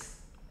evident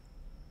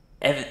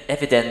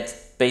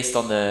based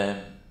on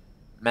the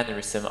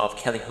mannerism of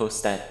Kelly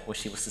Host that when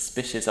she was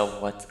suspicious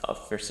of what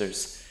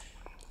officers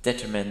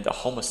determined a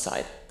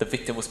homicide, the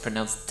victim was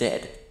pronounced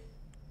dead.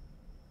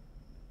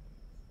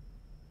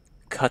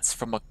 Cuts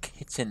from a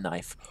kitchen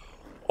knife.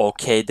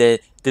 Okej,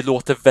 det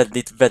låter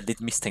väldigt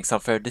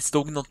misstänksamt, för det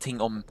stod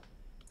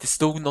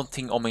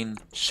någonting om en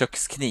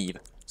kökskniv.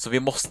 Så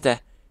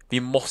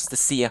vi måste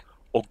se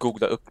och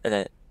googla upp,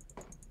 eller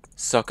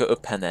söka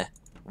upp henne,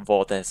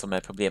 vad det är som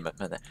är problemet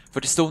med henne.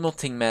 För det stod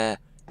någonting med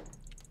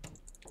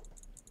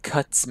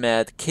cuts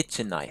med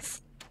kitchen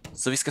knife.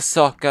 Så vi ska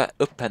söka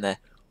upp henne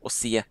och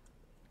se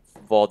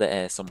vad det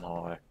är som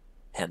har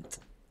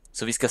hänt.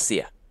 Så vi ska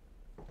se.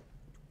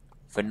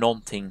 För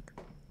någonting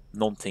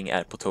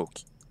är på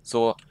tok.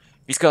 Så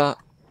vi ska...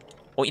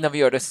 Och innan vi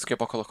gör det så ska jag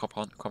bara kolla på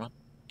kameran.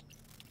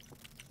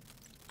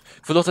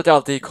 Förlåt att jag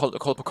alltid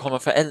kollar på kameran,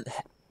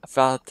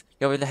 för att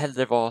jag vill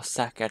hellre vara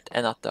säkert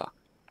än att dö.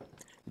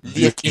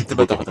 Lek inte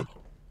med döden.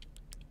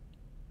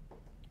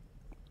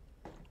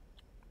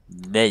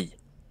 Nej.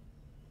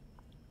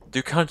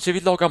 Du kanske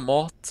vill laga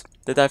mat.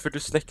 Det är därför du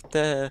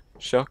släckte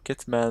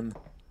köket, men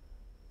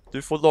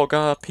du får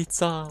laga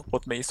pizza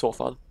åt mig i så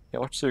fall. Jag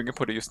har varit sugen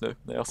på det just nu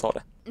när jag sa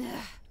det.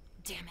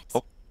 Damn it.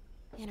 Oh.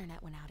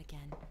 Internet went out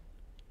again.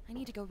 I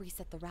need to go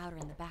reset the router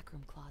in the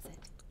backroom closet.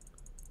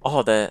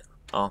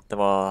 Det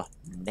var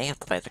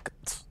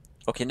nätverket.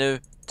 Okej,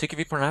 nu trycker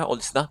vi på den här och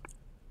lyssna.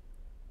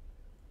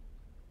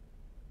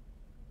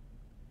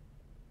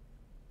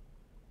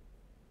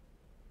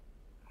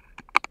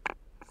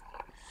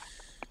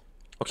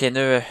 Okej,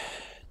 nu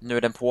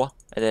är den på.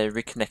 Eller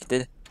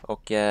reconnected.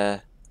 Och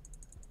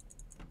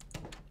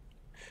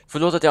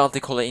förlåt att jag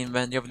alltid kollar in,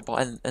 men jag vill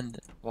bara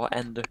vara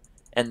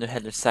ännu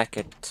hellre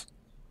säkert.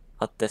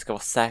 Att det ska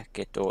vara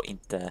säkert och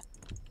inte...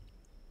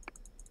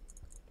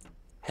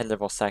 Hellre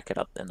vara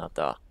säkert än att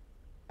dö.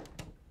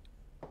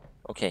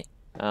 Okej.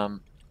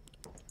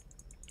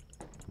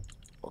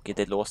 Okej,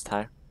 det är låst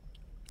här.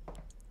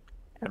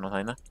 Är det någon här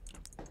inne?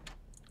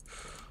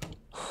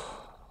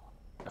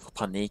 Jag får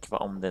panik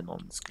om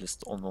någon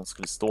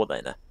skulle stå där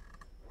inne.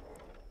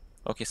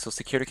 Okej, så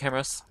security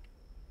cameras.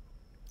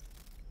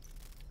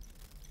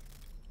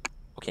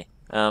 Okej.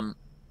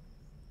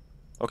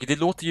 Okej, det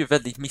låter ju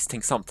väldigt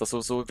misstänksamt.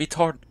 Alltså, så vi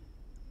tar...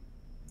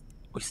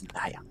 Oj, så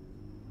där ja.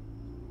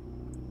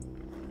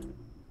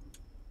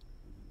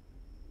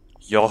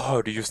 Jag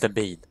hörde just en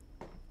bil.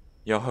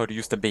 Jag hörde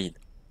just en bil.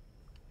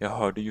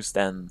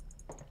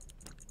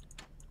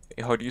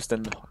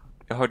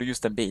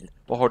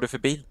 Vad har du för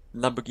bil?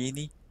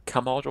 Lamborghini?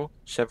 Camaro?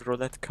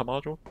 Chevrolet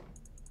Camaro?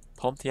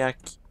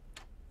 Pontiac?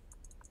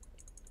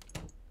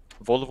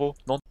 Volvo?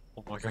 Någon?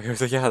 Oh my god, jag är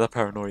så jävla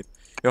paranoid.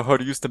 Jag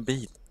hörde just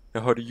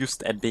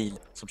en bil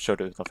som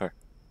körde utanför.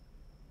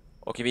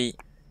 Okej,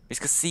 vi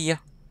ska se.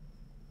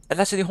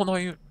 Eller så hon har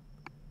ju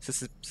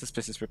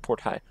suspicious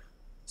report här.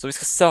 Så vi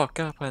ska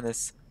söka på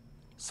hennes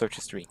search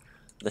history.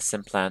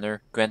 Lesson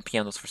planner, grand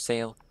pianos for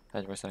sale.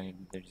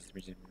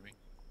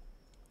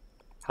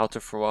 How to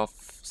throw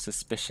off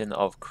suspicion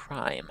of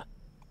crime.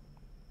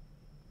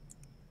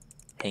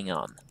 Hang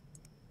on.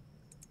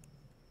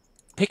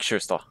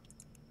 Pictures då.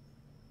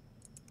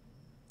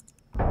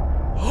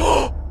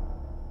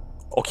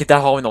 Okej, där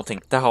har vi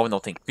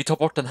någonting. Vi tar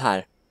bort den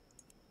här.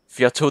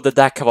 För jag tror det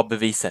där kan vara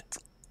beviset.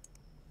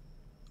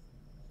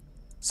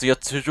 Så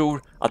jag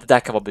tror att det där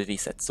kan vara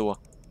beviset. Så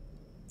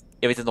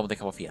jag vet inte om det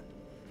kan vara fel.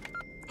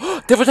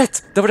 Det var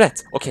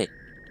rätt!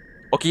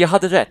 Okej, jag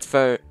hade rätt.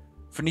 För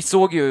ni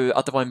såg ju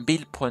att det var en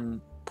bild på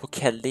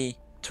Kelly.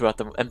 Tror jag att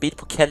det var en bild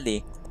på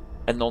Kelly.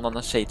 Eller någon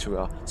annan tjej, tror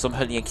jag. Som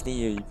höll i en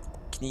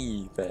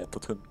kniv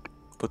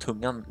på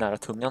tungan, nära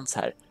tungan så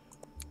här.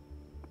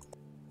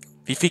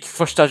 Vi fick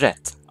första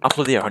rätt.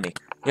 Applådera, hörni.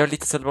 Jag har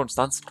lite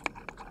cellbromsdans.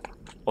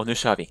 Och nu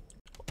kör vi.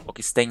 Och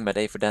stäng med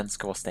dig, för den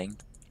ska vara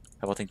stängd.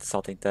 Jag bara tänkte så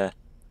att inte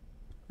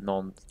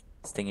någon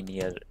stänger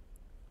ner.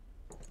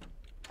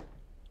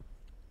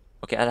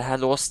 Okej, är det här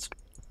låst?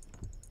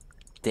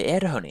 Det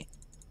är det, hörni.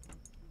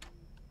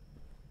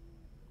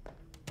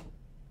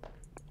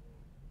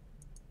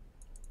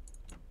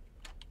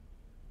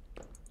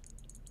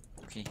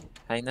 Okej,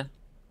 här inne.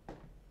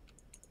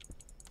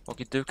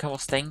 Okej, du kan vara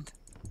stängd.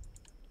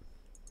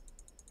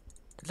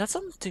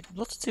 Det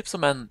låter typ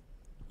som en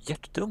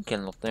hjärtdunk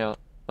eller något när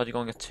varje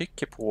gång jag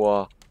trycker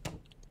på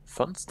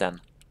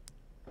fönstren.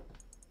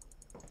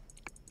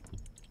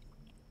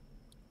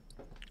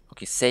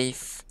 Okej,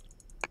 safe.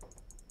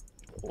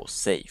 Och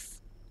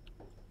safe.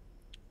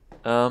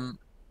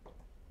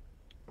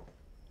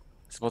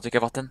 Ska bara dricka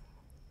vatten.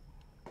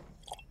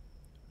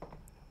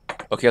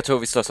 Okej, jag tror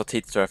vi slösar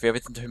tid, tror jag. För jag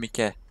vet inte hur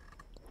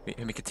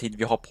mycket tid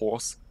vi har på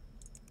oss.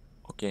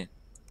 Okej.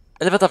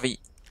 Eller vänta, vi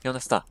har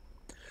nästa.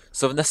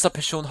 Så nästa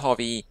person har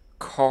vi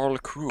Carl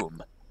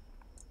Kroom.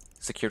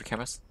 Security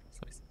cameras.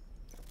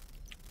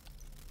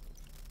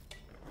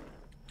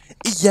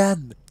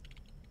 Igen!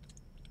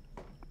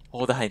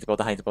 Åh, det här är inte bra,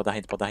 det här är inte bra, det här är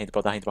inte bra, det här är inte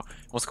bra, det här är inte bra.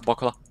 Jag måste bara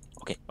kolla.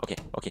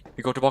 Okej.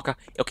 Vi går tillbaka.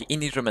 Okej,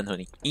 in i rummen,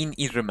 hörni. In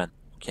i rummen.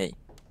 Okej.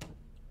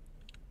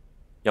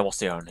 Jag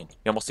måste göra någonting.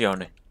 Jag måste göra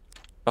nu.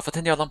 Varför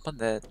tänder jag lampan?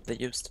 Det är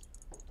ljust.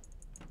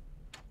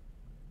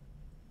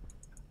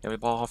 Jag vill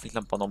bara ha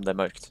ficklampan om det är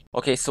mörkt.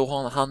 Okej,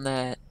 så han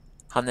är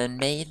en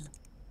male.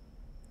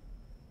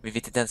 Vi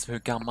vet inte ens hur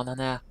gammal han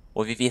är.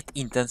 Och vi vet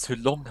inte ens hur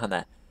lång han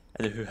är.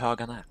 Eller hur hög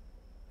han är.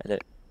 Eller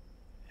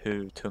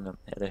hur tung han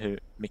är. Eller hur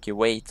mycket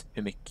weight.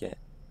 Hur mycket...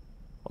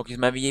 Okej,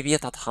 men vi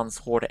vet att hans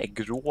hår är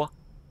grå.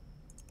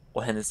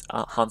 Och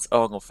hans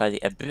ögonfärg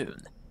är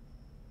brun.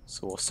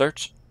 Så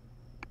search.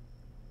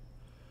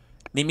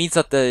 Ni minns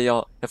att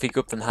jag fick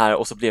upp den här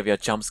och så blev jag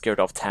jumpscared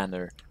av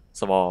Tanner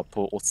som var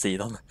på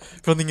åtsidan.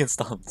 Från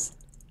ingenstans.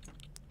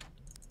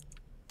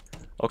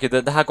 Okej,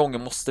 den här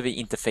gången måste vi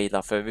inte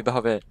faila för vi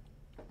behöver...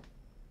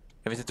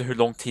 Jag vet inte hur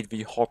lång tid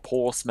vi har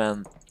på oss,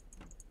 men...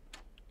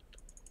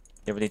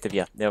 Jag vill inte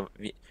veta...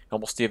 Jag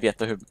måste ju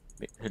veta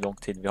hur lång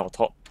tid vi har att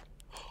ta.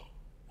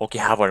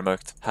 Okej, här var det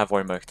mörkt. Här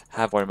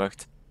var det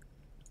mörkt.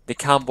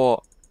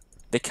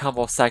 Det kan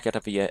vara säkert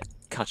att vi är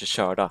kanske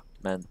körda,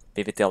 men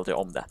vi vet aldrig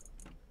om det.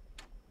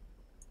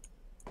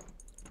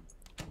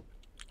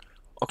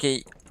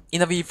 Okej,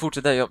 innan vi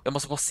fortsätter, jag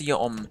måste bara se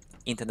om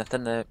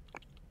interneten är...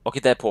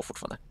 Okej, det är på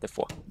fortfarande. Det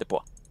är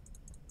på.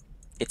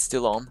 It's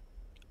still on.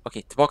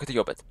 Okej, tillbaka till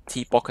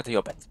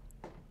jobbet.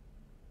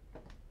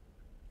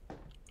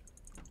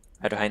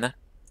 Är du här inne?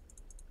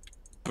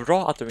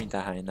 Bra att du inte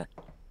är här inne.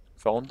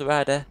 För om du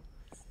är det,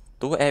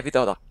 då är vi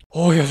döda.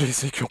 Åh, jag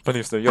ryser i kroppen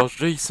just nu. Jag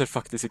ryser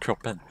faktiskt i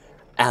kroppen.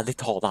 Ärligt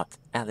talat.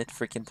 Ärligt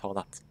freaking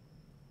talat.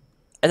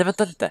 Eller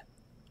vänta lite.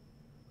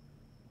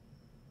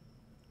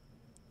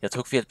 Jag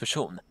tog fel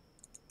person.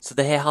 Så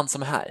det är han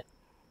som är här.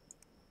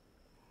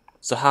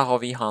 Så här har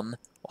vi han.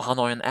 Och han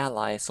har en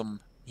ally som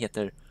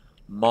heter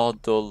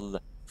Model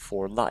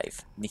for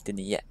Life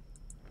 99.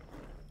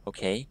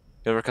 Okej.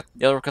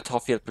 Jag råkar ta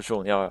fel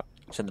person. Jag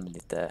känner mig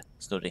lite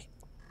snurrig.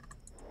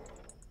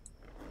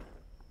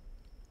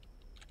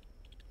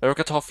 Jag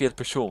råkar ta fel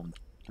person.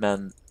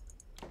 Men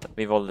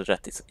vi valde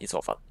rätt i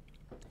så fall.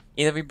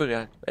 Innan vi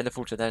börjar, eller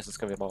fortsätter här, så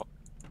ska vi bara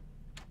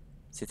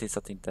se till så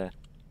att inte...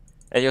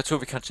 Jag tror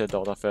vi kanske är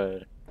döda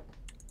för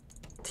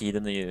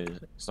tiden är ju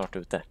snart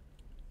ute.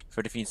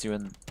 För det finns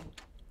ju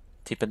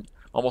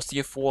man måste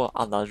ju få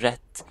alla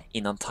rätt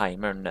innan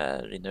timern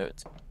rinner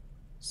ut.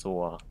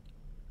 Så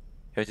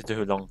jag vet inte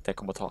hur långt det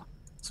kommer att ta.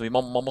 Så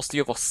man måste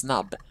ju vara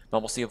snabb.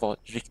 Man måste ju vara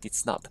riktigt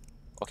snabb.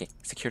 Okej,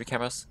 security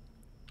cameras.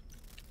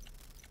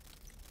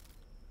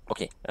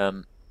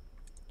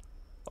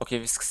 Okej,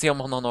 vi ska se om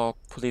han har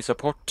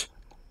polisrapport.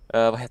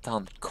 Vad heter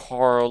han?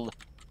 Carl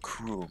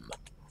Kroom.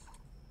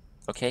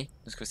 Okej,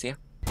 nu ska vi se.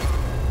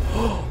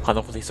 Han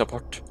har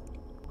polisrapport.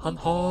 Han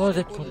har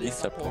en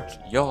polisrapport.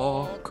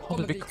 Jag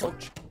kommer bli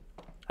kort.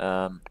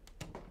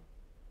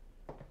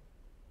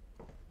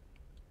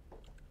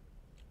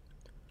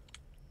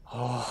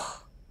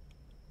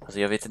 Alltså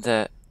jag vet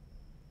inte.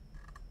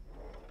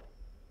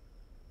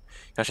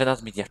 Jag känner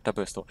att mitt hjärta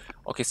börjar stå.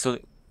 Okej,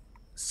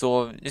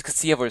 så vi ska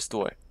se vad det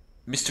står.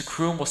 Mr.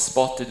 Kroom was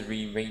spotted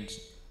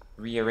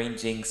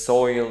rearranging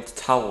soiled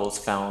towels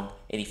found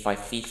 85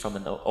 feet from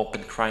an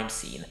open crime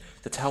scene.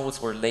 The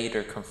towels were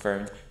later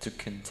confirmed to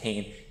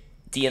contain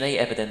DNA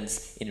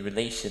evidence in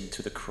relation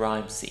to the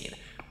crime scene.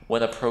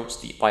 When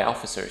approached by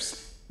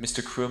officers,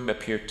 Mr. Kroom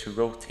appeared to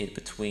rotate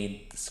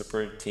between the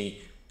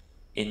sobriety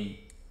in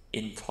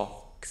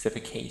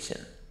intoxication.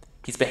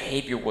 His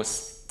behavior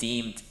was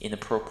deemed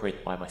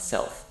inappropriate by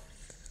myself.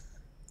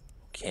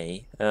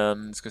 Okej,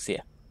 ska vi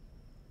se.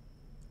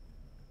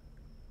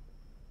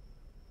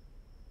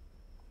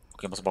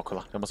 Jag måste bara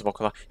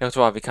kolla. Jag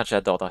tror att vi kanske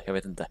är döda, jag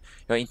vet inte.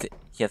 Jag är inte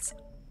helt...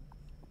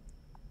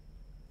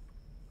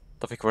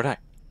 Då fick vi det där.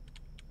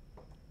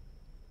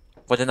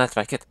 Var det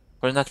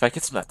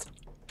nätverket som lät?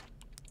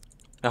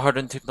 Jag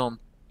hörde typ någon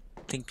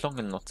pling-plong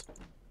eller något.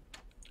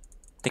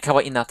 Det kan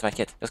vara i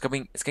nätverket. Jag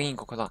ska in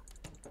och kolla.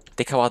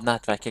 Det kan vara att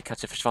nätverket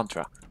kanske försvann,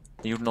 tror jag.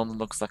 Det gjorde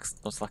någon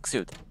slags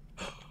ljud.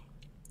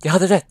 Jag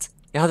hade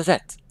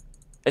rätt.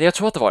 Eller jag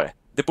tror att det var det.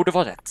 Det borde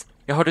vara rätt.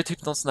 Jag hörde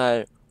typ någon sån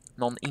här...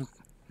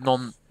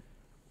 Någon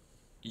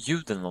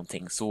ljud eller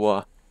någonting.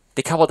 Så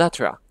det kan vara det,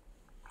 tror jag.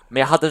 Men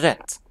jag hade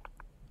rätt.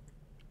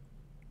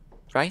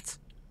 Right?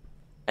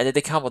 Eller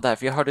det kan vara där.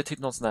 För jag hörde typ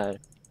någon sån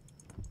här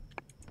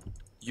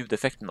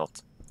ljudeffekt eller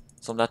något.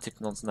 Som där typ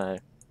någon sån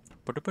här...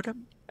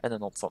 Eller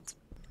något sånt.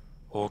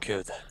 Åh,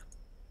 gud.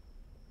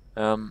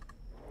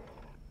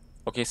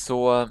 Okej,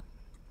 så...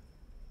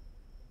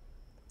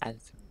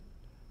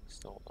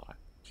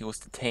 He was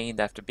detained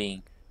after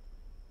being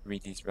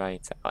read his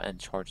rights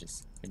and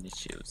charges in his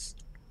shoes.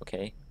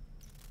 Okej.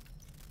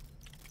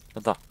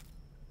 Vänta.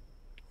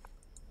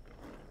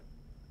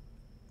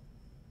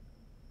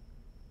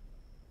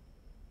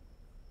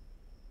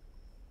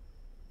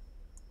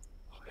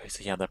 Jag är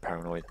så jävla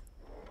paranoid.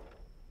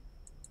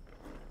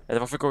 Eller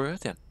varför går jag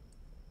ut igen?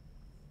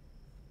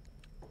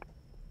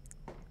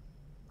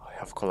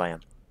 Jag får kolla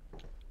igen.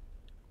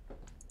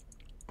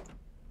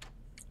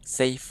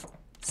 Safe.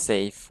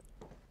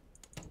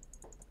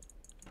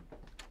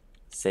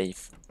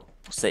 safe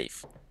och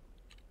safe.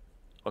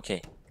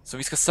 Okej, så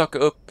vi ska söka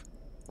upp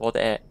vad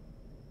det är.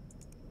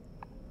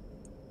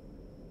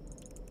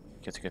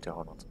 Jag tycker att jag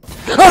har något.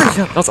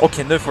 Alltså,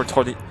 okej, nu får du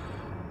ta det.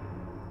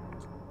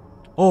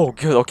 Åh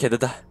gud, okej, det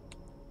där.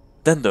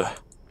 Den du.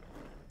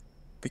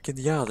 Vilken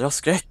jädra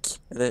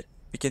skräck. Eller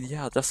vilken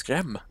jädra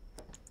skräm.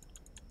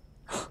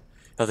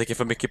 Jag tänker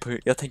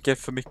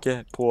för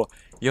mycket på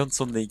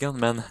Jönssonligan,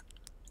 men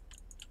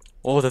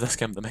det där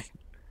skrämde mig.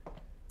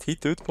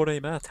 Titta ut på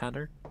dig med,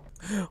 Tanner.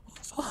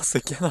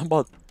 Fasiken, han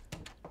bara...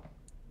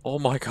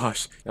 Oh my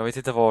gosh, jag vet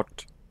inte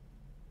vart...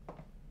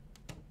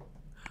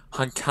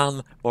 Han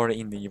kan vara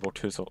inne i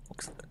vårt hus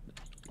också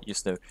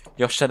just nu.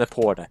 Jag känner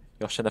på det.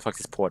 Jag känner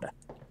faktiskt på det.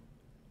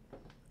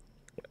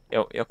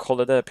 Jag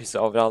kollade precis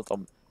överallt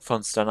om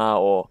fönstren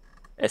och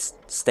är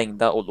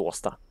stängda och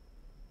låsta.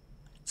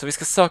 Så vi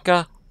ska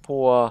söka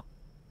på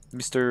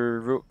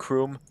Mr.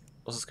 Krum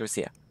och så ska vi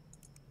se.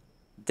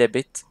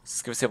 Debit, så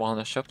ska vi se vad han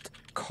har köpt.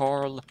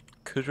 Carl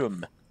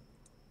Krum.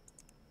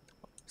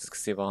 Så ska vi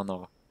se vad han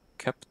har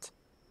köpt.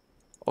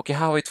 Okej,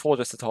 här har vi 2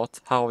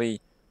 resultat. Här har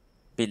vi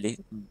billigt.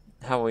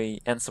 Här har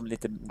vi en som är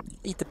lite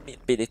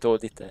billigt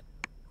och lite.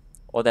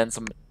 Och den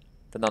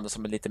andra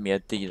som är lite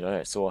mer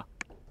dyrare. Så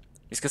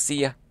vi ska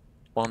se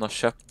vad han har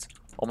köpt.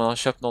 Om han har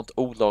köpt något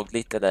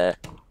olagligt eller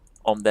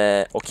om det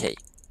är okej.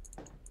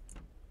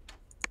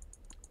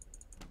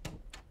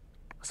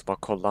 Jag ska bara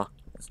kolla.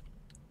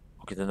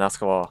 Okej, den där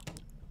ska vara...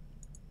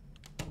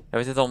 Jag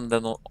vet inte om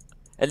den...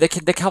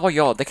 Eller det kan vara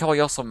jag. Det kan vara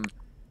jag som...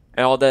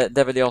 Ja, det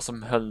är väl jag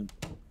som höll...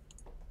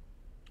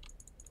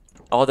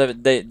 Ja,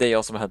 det är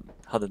jag som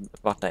hade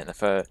varit där inne.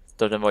 För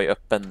dörren var ju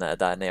öppen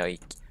där när jag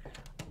gick.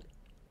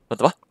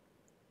 Vänta, va?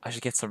 I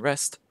should get some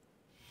rest.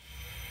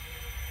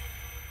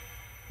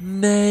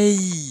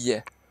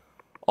 Nej!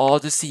 Ja,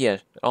 du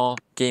ser. Ja,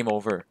 game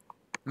over.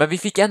 Men vi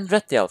fick en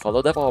rätt i alla fall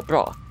och det var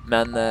bra.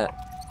 Men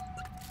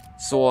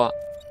så,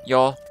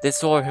 ja, det är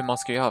så hur man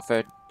ska göra.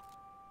 För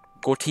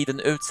går tiden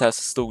ut så här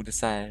så stod det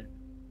så här: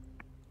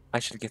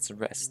 I should get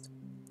some rest.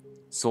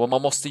 Så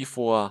man måste ju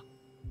få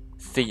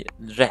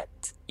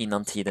rätt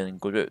innan tiden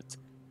går ut.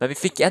 Men vi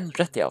fick en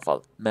rätt i alla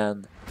fall.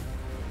 Men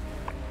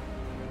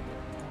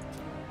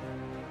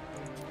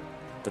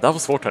det där var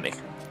svårt, hörni.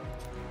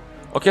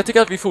 Och jag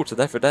tycker att vi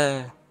fortsätter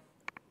för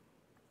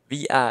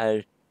vi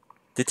är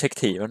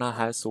detektiverna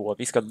här, så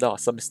vi ska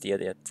lösa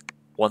mysteriet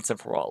once and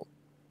for all.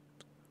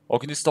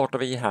 Och nu startar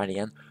vi här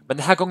igen. Men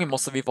den här gången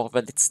måste vi vara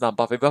väldigt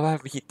snabba. Vi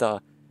behöver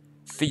hitta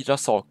 4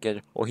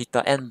 saker och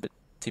hitta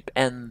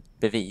en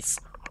bevis.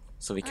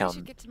 Så vi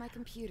kan...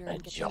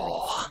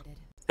 Ja!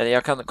 Eller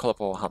jag kan kolla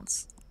på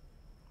hans.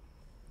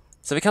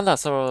 Så vi kan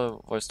läsa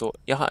vad det står.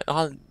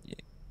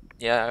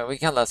 Vi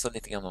kan läsa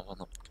lite grann om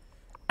honom.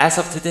 As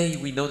of today,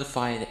 we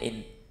notified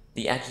in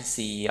the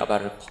agency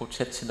about a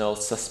potential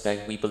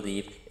suspect we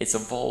believe is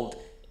involved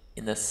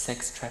in a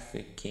sex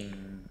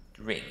trafficking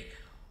ring.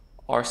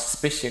 Our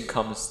suspicion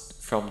comes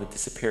from the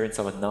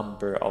disappearance of a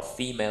number of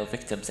female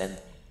victims and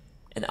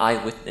an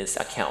eyewitness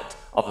account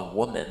of a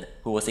woman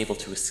who was able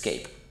to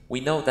escape. We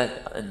know that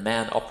a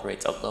man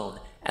operates alone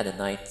at a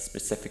night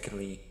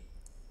specifically.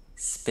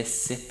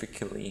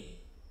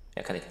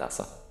 Jag kan inte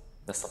läsa.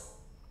 Nästan.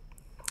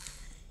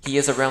 He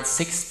is around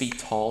 6 feet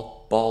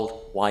tall, bald,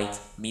 white,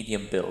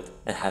 medium build,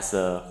 and has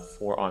a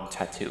forearm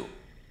tattoo.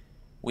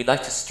 We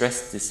like to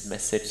stress this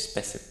message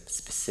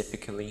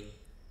specifically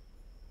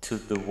to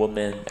the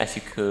woman, as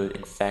he could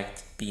in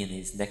fact be in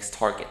his next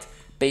target,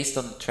 based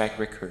on the track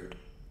record,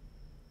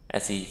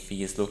 as if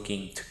he is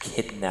looking to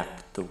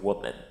kidnap the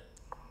woman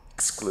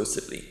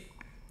exclusively.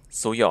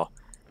 Så ja,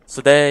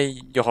 så det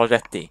jag har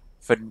rätt i.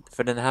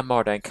 För den här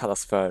mördaren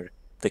kallas för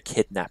the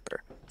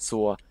kidnapper.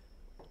 Så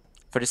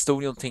för det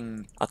stod ju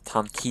någonting att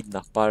han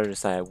kidnappar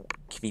så här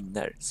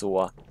kvinnor,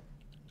 så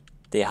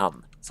det är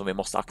han som vi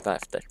måste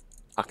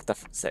akta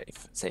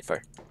sig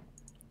för.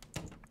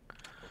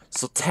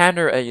 Så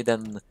Tanner är ju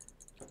den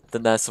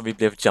där som vi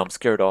blev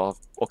jumpscared av,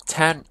 och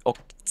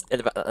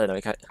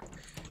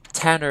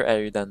Tanner är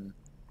ju den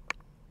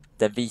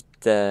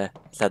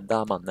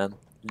vitklädda mannen,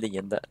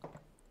 leende,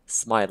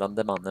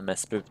 smilande mannen med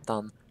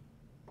sprutan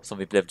som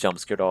vi blev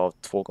jumpscared av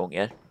 2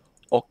 gånger.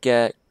 Och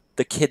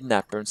the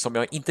kidnapper, som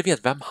jag inte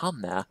vet vem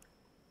han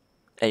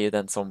är ju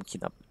den som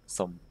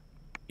som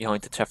vi har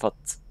inte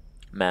träffat,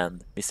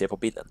 men vi ser på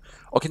bilden.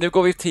 Och nu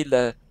går vi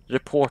till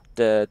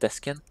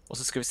reportdesken och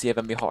så ska vi se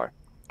vem vi har.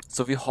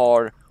 Så vi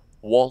har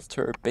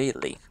Walter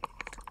Bailey.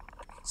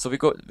 Så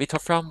vi tar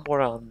fram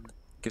våran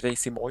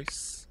Gracie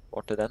Moise.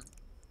 Vart är den?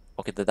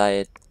 Och det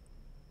där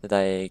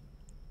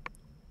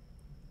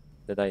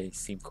är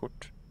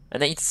simkort.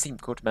 Nej, inte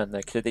simkort,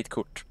 men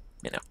kreditkort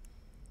menar jag.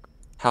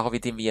 Här har vi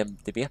din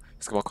VMDB. Jag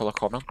ska bara kolla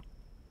kameran.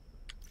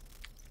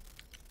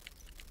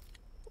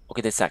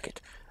 Okej, det är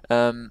säkert.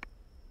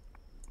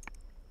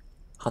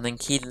 Han är en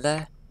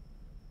kille.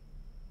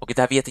 Och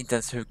där vet inte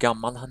ens hur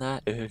gammal han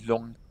är, hur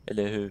lång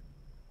eller hur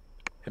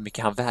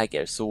mycket han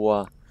väger.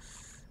 Så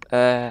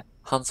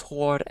hans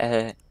hår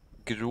är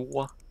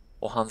grå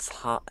och hans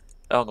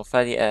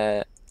ögonfärg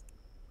är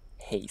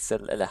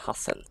hazel eller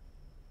hassel.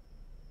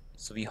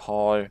 Så vi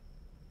har...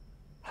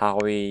 Här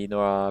har vi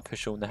några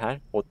personer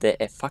här. Och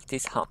det är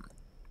faktiskt han.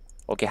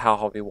 Okej, här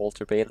har vi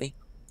Walter Bailey.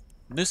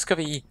 Nu ska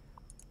vi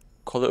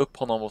kolla upp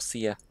honom och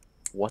se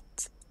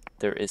what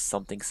there is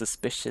something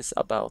suspicious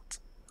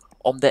about.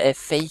 Om det är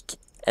fake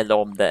eller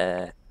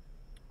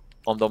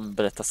om de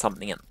berättar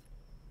sanningen.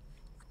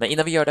 Men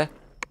innan vi gör det,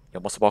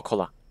 jag måste bara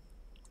kolla.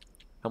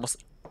 Jag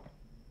måste...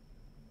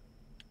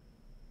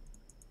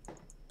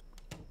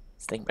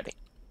 Stäng med det.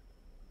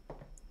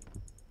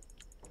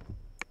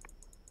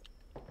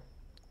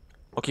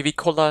 Okej, vi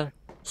kollar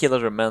hela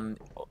rummen.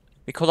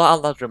 Vi kollar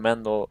alla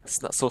rummen och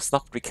så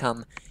snabbt vi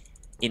kan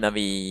innan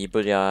vi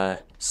börjar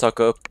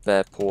söka upp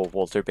på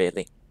Walter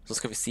Bailey. Så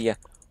ska vi se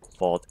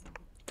vad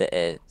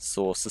det är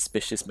så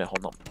suspicious med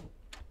honom.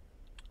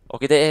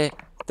 Okej,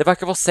 det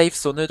verkar vara safe,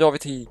 så nu drar vi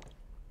till...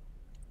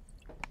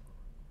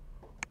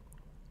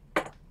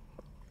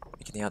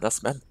 Vilken jävla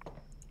smäll.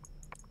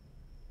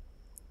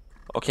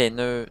 Okej,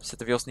 nu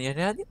sätter vi oss ner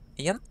här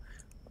igen.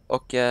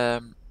 Och...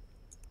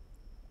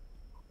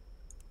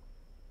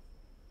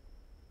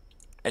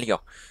 Eller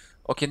ja.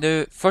 Okej,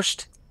 nu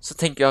först så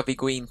tänker jag att vi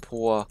går in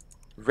på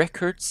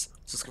records.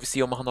 Så ska vi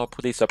se om han har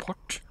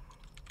polisrapport.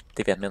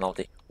 Det vet man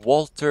alltid.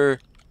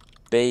 Walter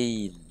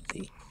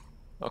Bailey.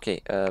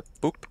 Okej,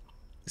 boop.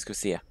 Nu ska vi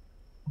se.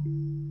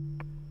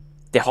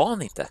 Det har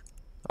han inte.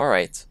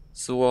 Alright,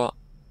 så...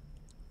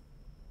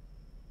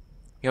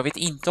 Jag vet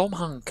inte om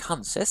han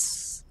kanske...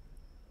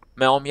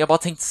 Men om jag bara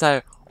tänkte så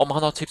här, om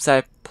han har typ så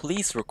här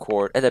police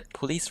record eller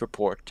police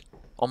report,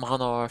 om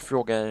han har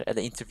frågor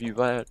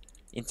eller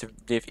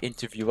blivit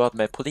intervjuad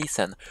med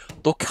polisen,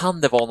 då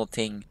kan det vara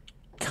någonting,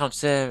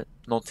 kanske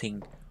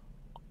någonting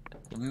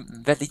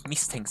väldigt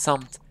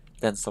misstänksamt,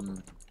 den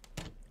som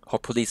har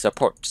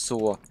polisrapport.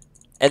 Så,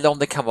 eller om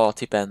det kan vara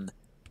typ en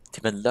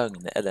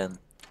lögn eller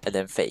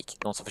en fake,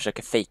 någon som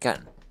försöker fejka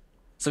den.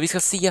 Så vi ska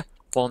se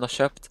vad han har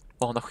köpt,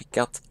 vad han har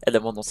skickat eller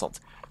vad något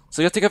sånt.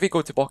 Så jag tycker att vi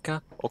går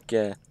tillbaka och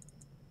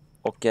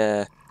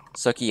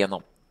söker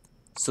igenom.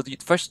 Så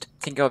först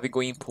tänker jag att vi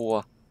går in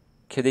på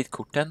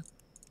kreditkorten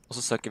och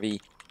så söker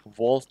vi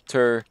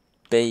Walter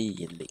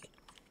Bailey.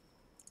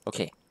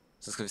 Okej,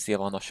 så ska vi se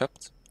vad han har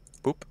köpt.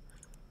 Boop.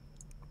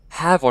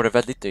 Här var det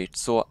väldigt dyrt,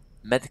 så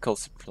medical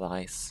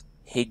supplies,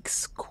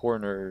 Higgs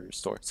Corner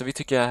Store. Så vi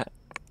tycker...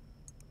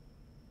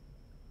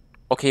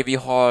 Okej, vi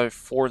har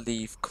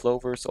 4-leaf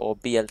clovers och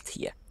BLT.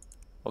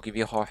 Okej,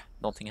 vi har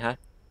någonting här.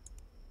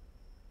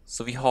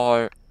 Så vi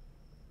har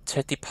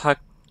 30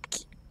 pack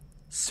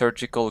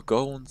surgical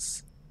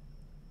gowns,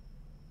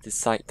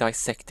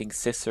 dissecting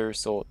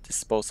scissors och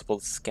disposable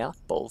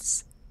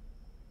scalpels.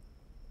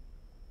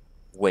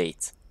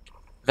 Wait.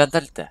 Vänta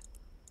lite.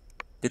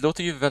 Det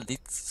låter ju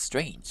väldigt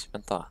strange.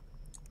 Vänta.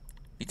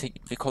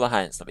 Vi kollar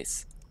här en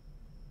snabbis.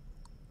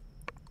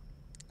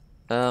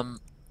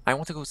 I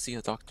want to go see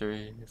a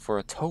doctor for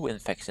a toe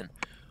infection.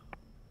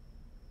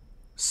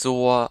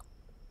 Så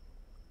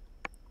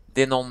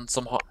det är någon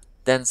som har...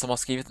 Den som har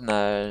skrivit den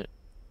här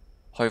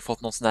har ju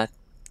fått någon sån här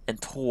en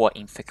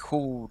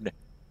tåinfektion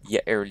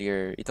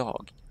earlier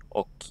idag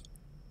och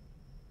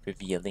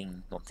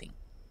revealing någonting.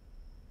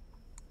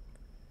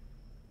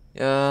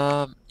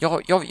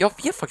 Jag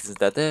vet faktiskt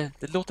inte.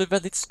 Det låter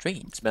väldigt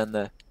strange,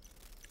 men...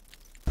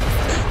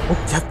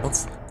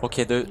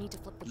 Okej, du...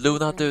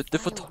 Luna, du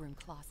får ta...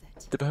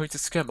 Du behöver inte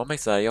skrämma mig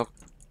så här.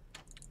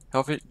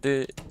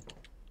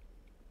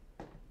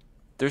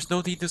 There's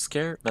no need to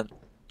scare, men...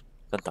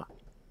 Vänta.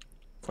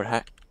 För det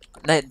här...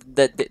 Nej,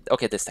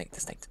 okej, det är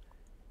stängt.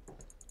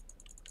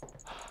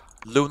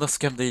 Luna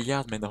skrämde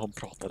ihjäl mig när hon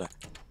pratade.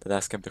 Det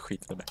där skrämde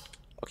skiten med.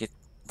 Okej,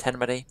 tänd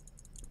med dig.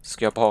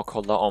 Ska jag bara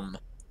kolla om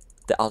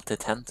det alltid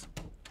är tänt.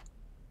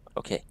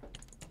 Okej.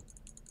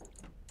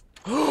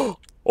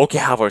 Okej,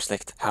 här var det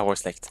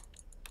släckt.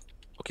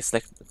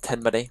 Okej,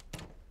 tänd med dig.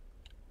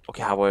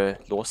 Okej, här var det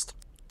låst.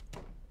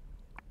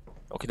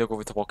 Okej, då går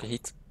vi tillbaka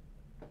hit.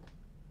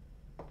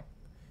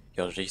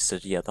 Jag ryser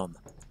redan.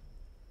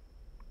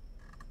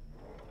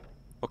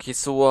 Okej,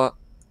 så...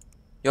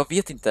 Jag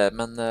vet inte,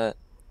 men...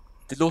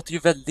 Det låter ju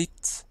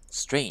väldigt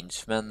strange,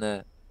 men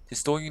det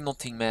står ju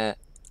någonting med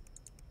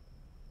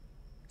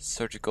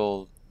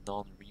surgical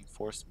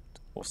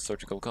non-reinforcement och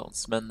surgical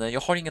guns, men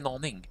jag har ingen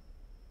aning.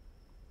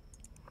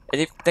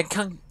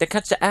 Den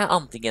kanske är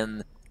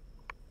antingen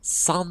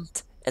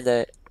sant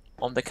eller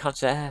om det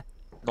kanske är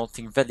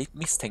någonting väldigt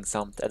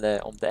misstänksamt,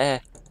 eller om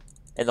det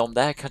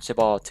är kanske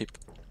bara typ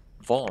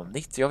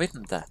vanligt. Jag vet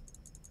inte.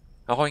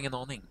 Jag har ingen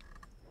aning.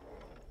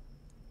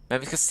 Men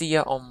vi ska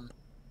se om...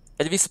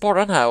 Eller vi sparar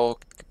den här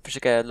och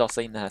försöker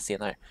lösa in det här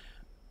senare.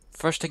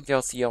 Först tänkte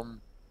jag se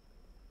om...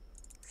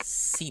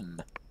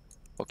 Sim.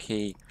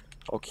 Okej,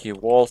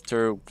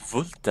 Walter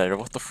Wulter.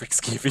 What the frick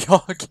skriver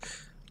jag?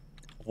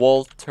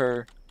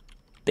 Walter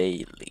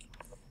Bailey.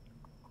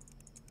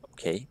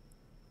 Okej.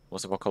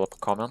 Måste bara kolla på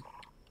kameran.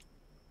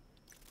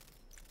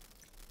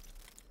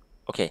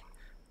 Okej.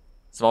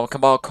 Så man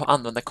kan bara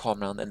använda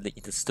kameran en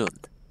liten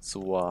stund.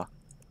 Så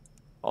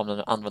om man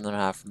använder den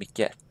här för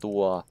mycket,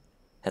 då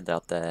händer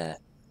att det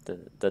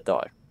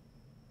dör.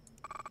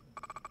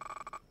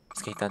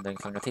 Ska hitta en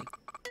klanga till.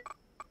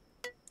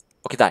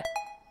 Okej, där.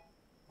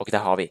 Okej, där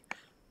har vi.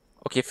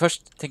 Okej,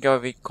 först tänker jag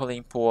att vi kollar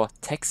in på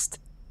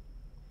text.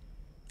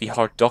 Vi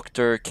har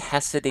Dr.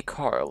 Cassidy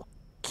Carl,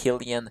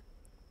 Killian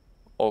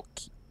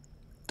och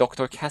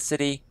Dr.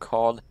 Cassidy,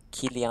 Carl,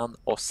 Killian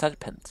och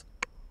Serpent.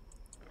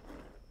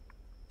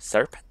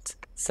 Serpent?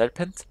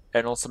 Serpent? Är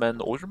det någon som är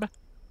en orm?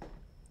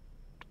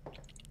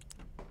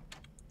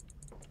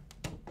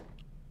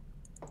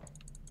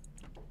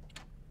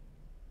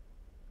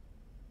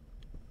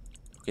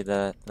 Okej,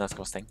 den här ska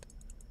vara stängd.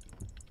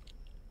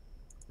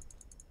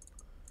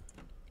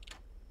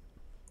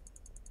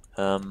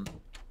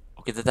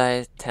 Okej, det där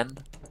är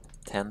tänd.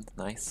 Tänd,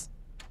 nice.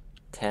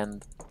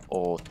 Tänd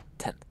och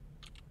tänd.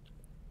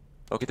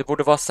 Okej, det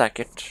borde vara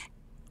säkert.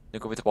 Nu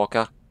går vi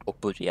tillbaka och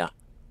börja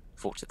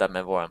fortsätta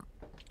med våran.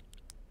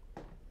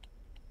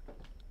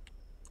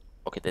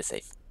 Okej, det är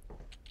safe.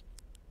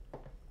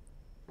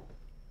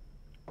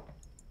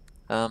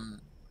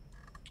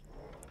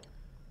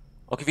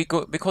 Okej,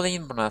 vi kollar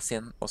in på den här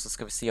scenen och så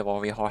ska vi se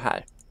vad vi har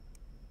här.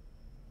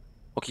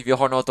 Okej, vi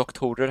har några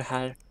doktorer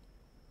här.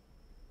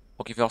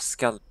 Okej,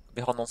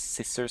 vi har någon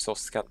scissors och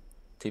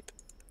typ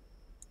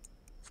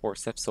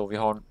forceps, och vi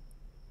har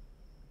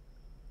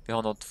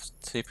någon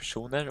tre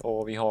personer,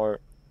 och vi har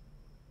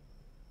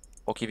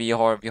vi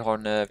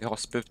har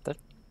sprutor.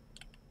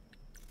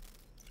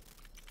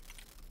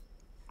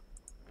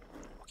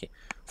 Okej.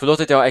 Förlåt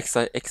att jag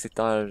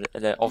exitar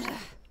eller av.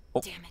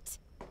 Oh. Damn it.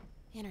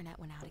 Internet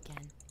went out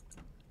again.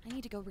 I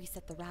need to go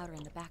reset the router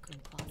in the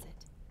backroom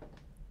closet.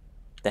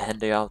 Det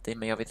händer ju alltid,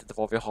 men jag vet inte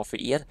vad vi har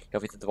för el. Jag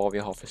vet inte vad vi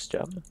har för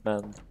ström,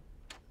 men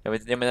jag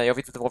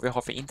vet inte vad vi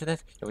har för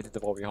internet. Jag vet inte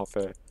vad vi har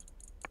för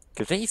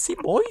crazy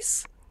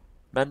boys.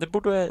 Men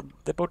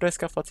det borde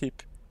skaffa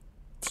typ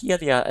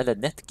Telia eller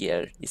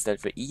Netgear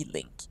istället för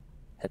E-Link,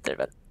 heter det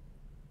väl.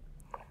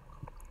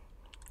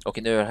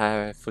 Okej, nu är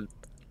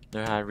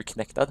det här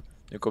reconnectad.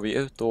 Nu går vi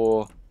ut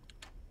och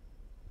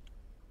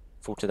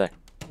fortsätter.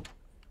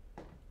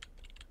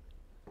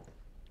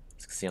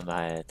 Ska se om det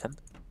här är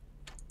tänd.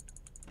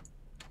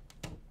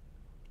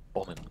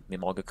 Min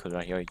mage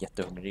kurrar. Jag är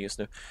jättehungrig just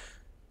nu.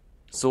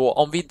 Så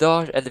om vi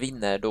dör eller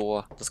vinner,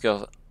 då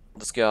ska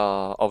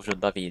jag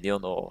avrunda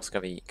videon och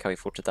kan vi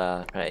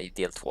fortsätta här i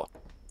del 2.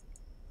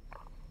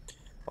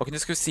 Och nu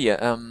ska vi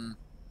se.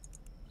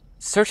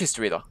 Search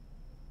history då.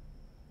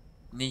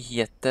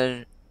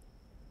 Nyheter.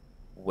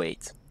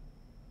 Wait.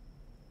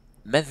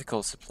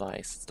 Medical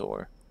supplies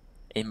store.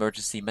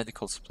 Emergency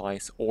medical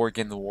supplies.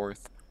 Organ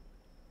worth.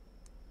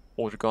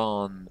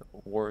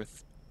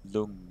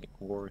 Lung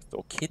worth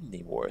och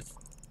kidney worth.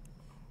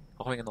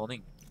 Jag har ingen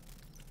aning.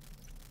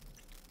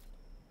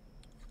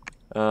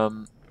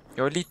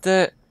 Jag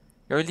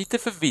är lite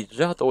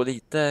förvirrad och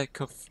lite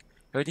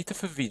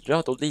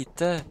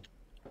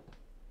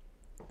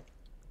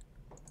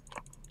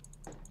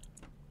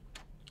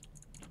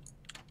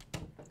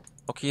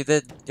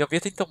Okej, jag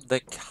vet inte om det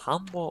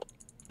kan vara.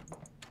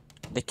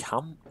 Det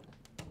kan.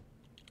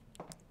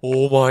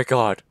 Oh my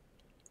god.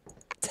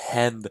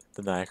 Tänd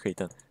den här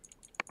skiten.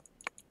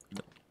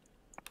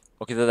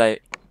 Okej, det där.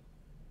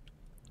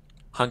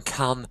 Han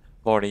kan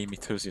vara i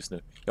mitt hus just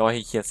nu. Jag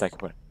är helt säker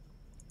på det.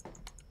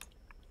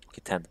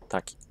 Okej, tänd.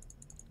 Tack.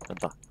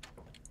 Vänta.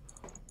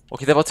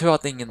 Okej, det var tur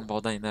att ingen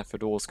var där inne, för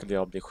då skulle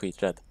jag bli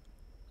skiträdd.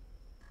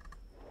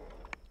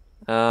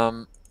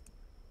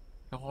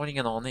 Jag har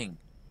ingen aning.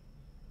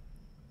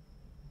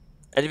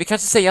 Eller vi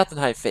kanske säger att den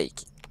här är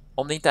fake.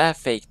 Om det inte är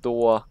fake,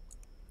 då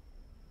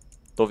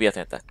vet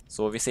jag inte.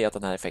 Så vi säger att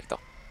den här är fake då.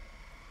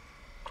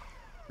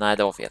 Nej,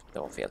 det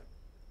var fel.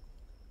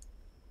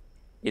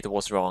 It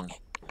was wrong.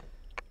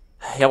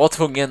 Jag var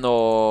tvungen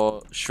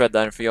att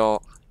shredda den, för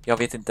jag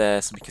vet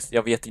inte så mycket.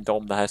 Jag vet inte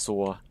om det här,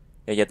 så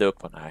jag ger upp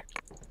på den här.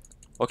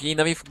 Och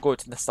innan vi går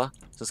till nästa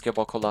så ska jag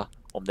bara kolla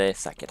om det är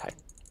säkert här.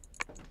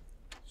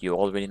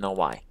 You already know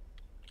why.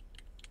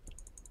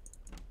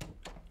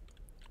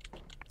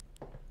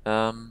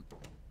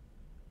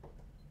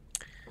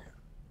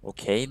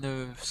 Okej,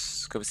 nu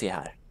ska vi se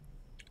här.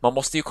 Man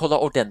måste ju kolla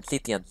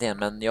ordentligt egentligen,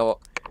 men jag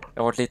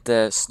har varit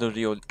lite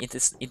snurrig och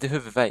inte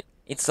huvudvärk.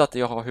 Inte så att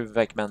jag har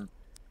huvudvärk, men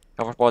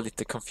jag har varit bara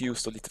lite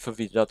confused och lite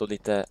förvirrad och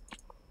lite.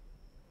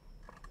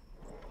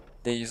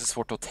 Det är ju så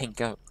svårt att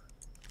tänka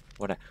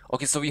vad det är.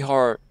 Okej, så vi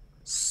har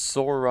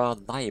Sora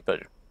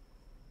Liber.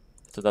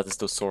 Jag trodde att det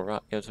stod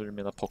Sora. Jag tror du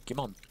menar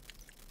Pokémon.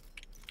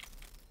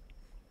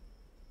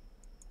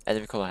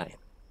 Eller vi kollar här.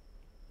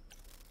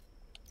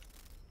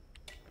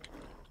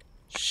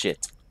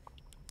 Shit.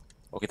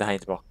 Okej, det här är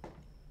inte bra.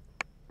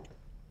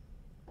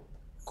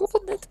 Gå på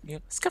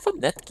Netgear. Skaffa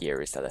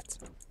Netgear istället.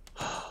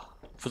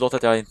 Förlåt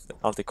att jag inte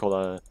alltid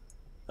kollar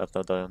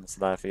öppna dörren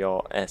sådär, för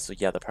jag är så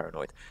jävla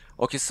paranoid.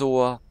 Okej,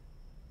 så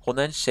hon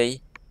är en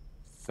tjej.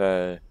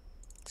 För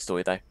det står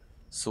ju där.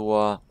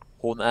 Så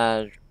hon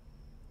är.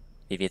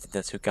 Vi vet inte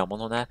ens hur gammal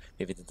hon är.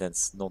 Vi vet inte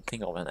ens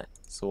någonting om henne.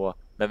 Så,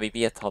 men vi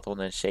vet att hon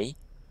är en tjej.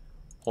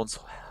 Hons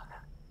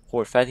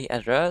hårfärg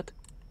är röd.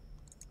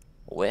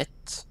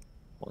 Wet.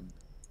 Hon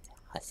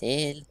har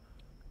sel.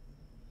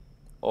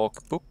 Och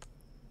boop.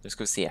 Nu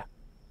ska vi se.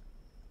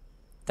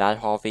 Där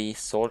har vi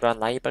Sora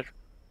Liber.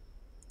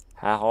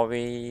 Här har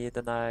vi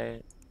den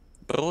här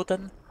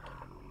brodern.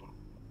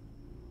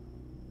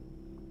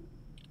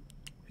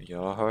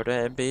 Jag hörde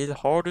en bil.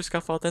 Har du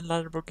skaffat en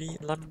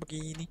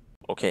Lamborghini?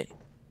 Okej.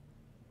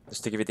 Nu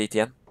sticker vi dit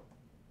igen.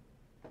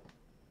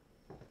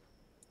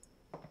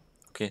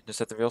 Okej, nu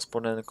sätter vi oss på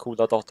den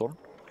coola datorn.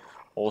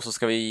 Och så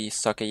ska vi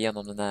söka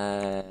igenom den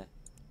här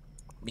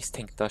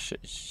misstänkta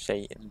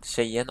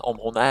tjejen. Om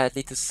hon är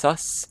lite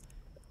sus.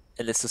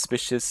 Eller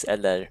suspicious.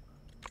 Eller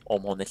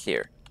om hon är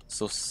clear.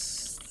 Så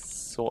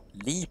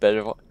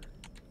Liber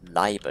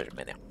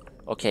menar jag.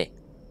 Okej.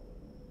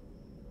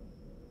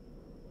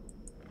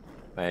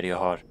 Vad är det jag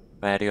har?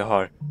 Vad är det jag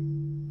har?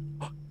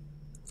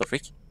 The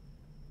freak?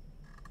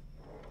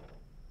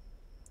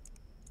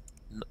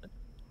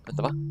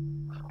 Vänta, va?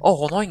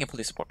 Hon har ingen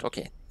polisrapport.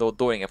 Okej, då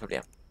är det inga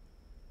problem.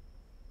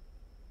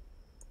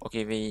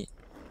 Okej,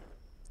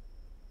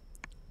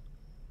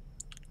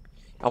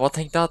 jag bara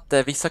tänkte att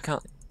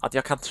att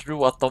jag kan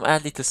tro att de är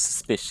lite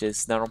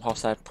suspicious när de har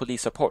så här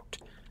polisrapport.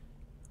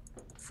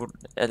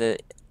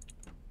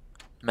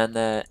 Men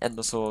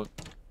ändå så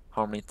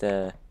har de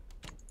inte...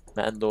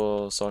 Men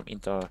ändå så har de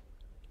inte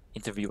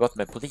intervjuat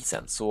med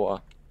polisen.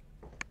 Så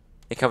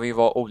det kan ju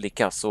vara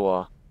olika.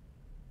 Så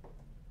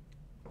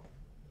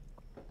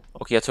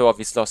okej, jag tror att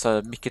vi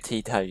slösar mycket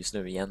tid här just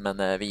nu igen.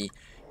 Men vi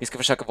ska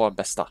försöka vara den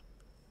bästa.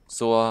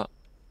 Så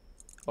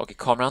okej,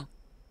 kameran.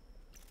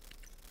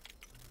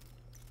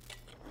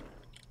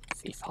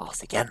 Fy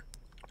fasiken.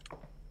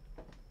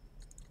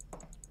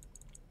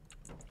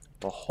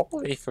 Vad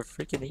har vi för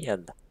freaking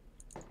el?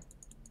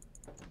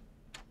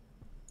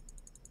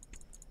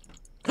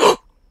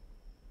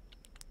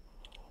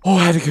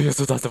 Herregud, jag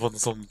trodde att det var någon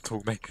som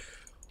tog mig.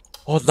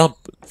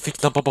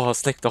 Ficklampan bara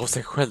släckte av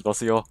sig själv.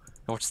 Alltså jag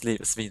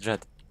varit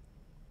svinrädd.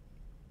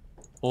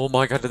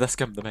 Oh my god, det där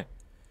skrämde mig.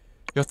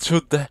 Jag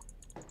trodde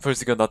för en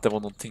sekund att det var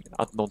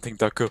någonting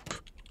dök upp.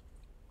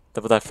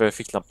 Det var därför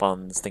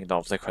ficklampan stängde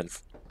av sig själv.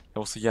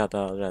 Jag var så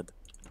jävla rädd.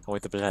 Jag var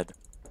inte beredd.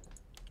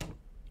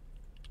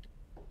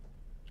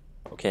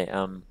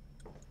 Okej,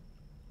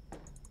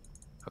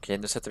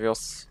 nu sätter vi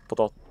oss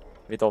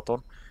vid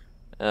datorn.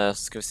 Så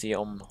ska vi se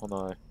om hon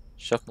har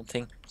köpt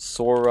någonting.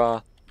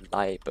 Sora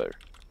Liber.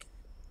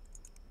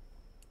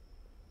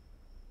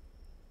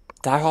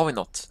 Där har vi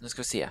något. Nu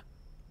ska vi se.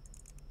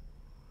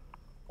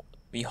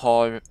 Vi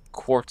har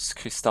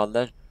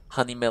quartzkristaller,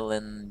 honey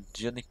melon,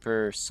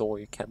 juniper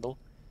soy candle,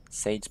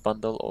 sage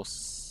bundle och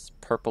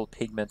purple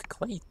pigment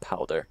clay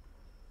powder.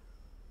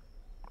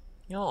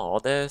 Ja,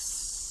 det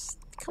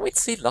kan vi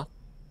inte se illa.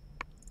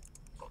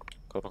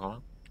 Kolla på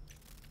kameran.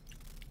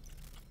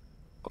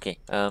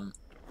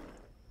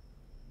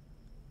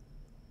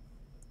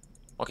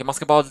 Okej, man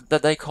ska bara... Det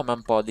där kommer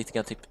bara lite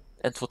grann typ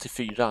 1, 2 till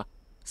 4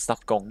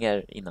 snabbt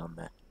gånger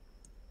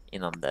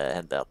innan det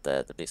hände att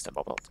det blir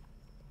stämbabblat.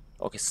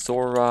 Okej,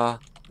 Sora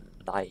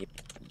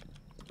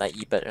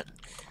Liber.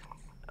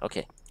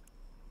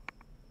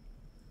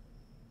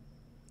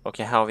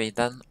 Okej, här har vi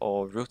den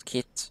och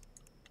rootkit.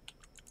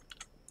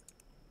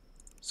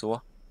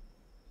 Så.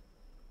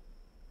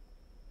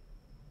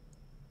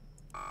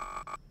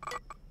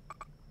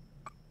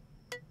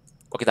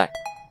 Okej, där.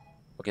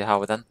 Okej, här har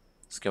vi den.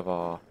 Ska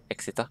vara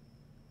exita.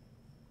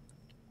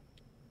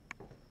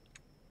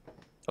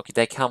 Okej,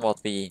 det kan vara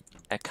att vi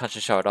är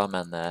kanske körda,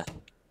 men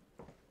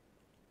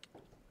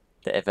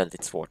det är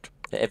väldigt svårt.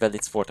 Det är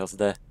väldigt svårt, alltså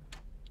det är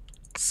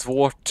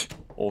svårt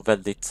och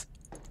väldigt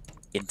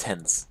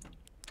intens.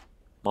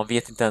 Man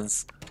vet inte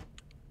ens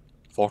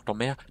vart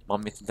de är.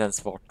 Man vet inte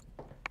ens vart.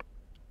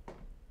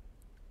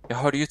 Jag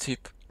hörde ju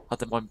typ att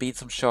det var en bil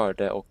som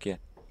körde och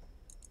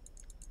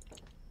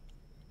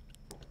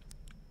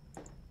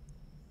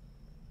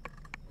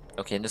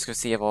okej, nu ska vi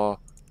se vad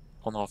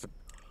hon har för...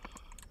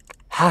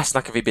 Här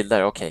snackar vi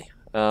bilder, okej.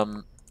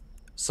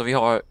 Så vi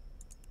har...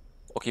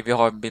 Okej, vi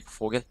har en bild på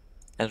fågel.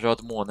 En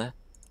röd måne.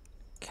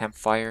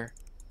 Campfire.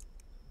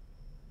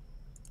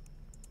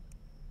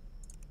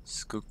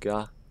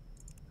 Skugga.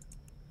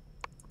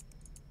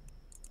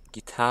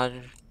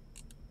 Gitarr.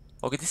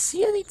 Okej, det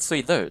ser inte så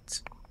illa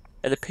ut.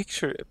 Eller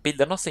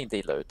bilderna ser inte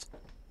illa ut.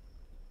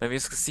 Men vi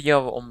ska se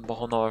om vad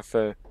hon har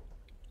för...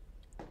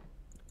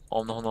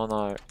 Om hon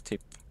har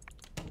typ...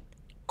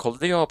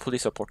 Kollade jag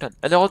polisrapporten?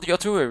 Eller ja, jag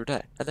tror jag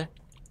gjorde det.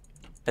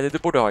 Eller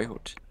det borde jag ha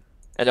gjort.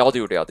 Eller ja, det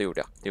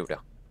gjorde jag.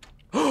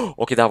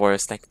 Okej, där var det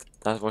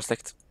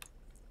släckt.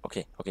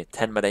 Okej,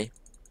 10 med dig.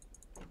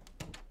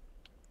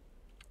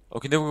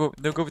 Okej,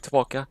 nu går vi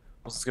tillbaka.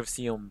 Och så ska vi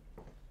se om...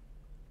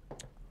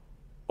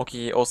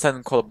 Okej, och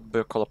sen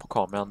kolla på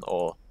kameran.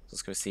 Och så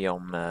ska vi se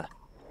om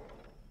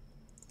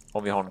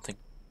vi har någonting.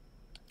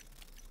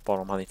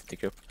 Bara om han inte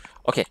dyker upp.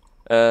 Okej,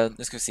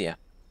 nu ska vi se.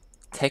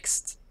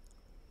 Text.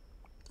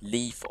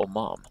 Leaf och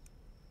mom.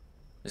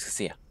 Nu ska vi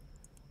se.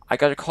 I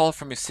got a call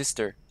from your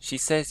sister. She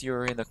says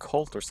you're in a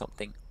cult or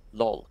something.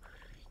 Lol.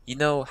 You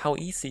know how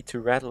easy to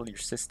rattle your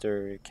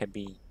sister can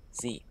be.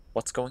 Z,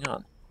 what's going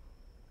on?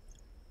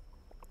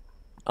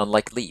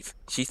 Unlike Leaf,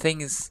 she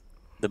thinks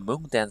the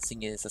moon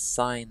dancing is a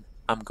sign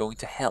I'm going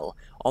to hell.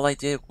 All I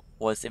did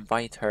was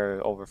invite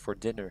her over for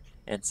dinner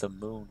and some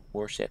moon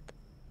worship.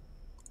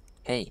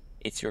 Hey,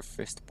 it's your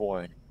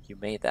firstborn. You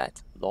made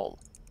that. Lol.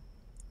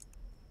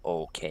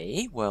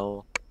 Okay,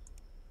 well...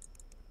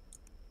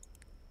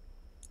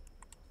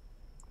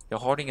 Jag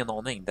har ingen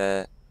aning.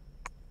 Jag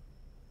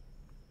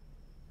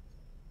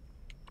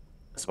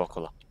ska bara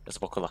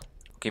kolla.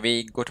 Okej,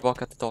 vi går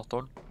tillbaka till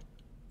datorn.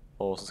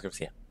 Och så ska vi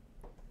se.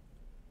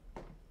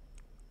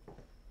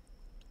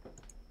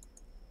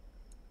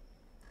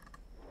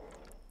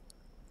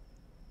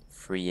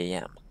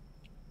 AM.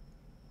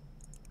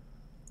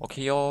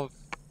 Okej, jag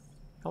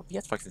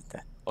vet faktiskt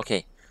inte.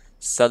 Okej.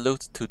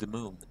 Salute to the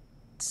moon.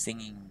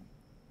 Singing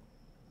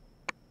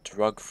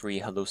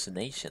drug-free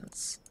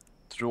hallucinations.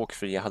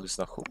 Drogfria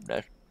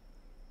hallucinationer.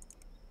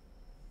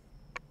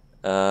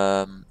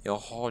 Jag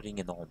har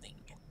ingen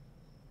aning.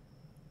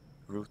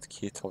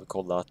 Rootkit har vi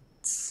kollat.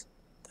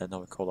 Den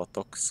har vi kollat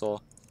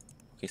också.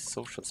 Okej,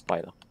 social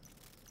spy då.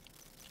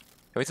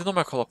 Jag vet inte om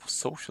jag kollar på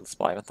social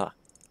spy. Vänta.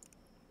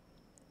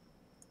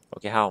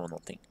 Okej, här har vi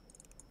någonting.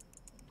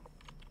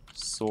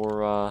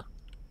 Sora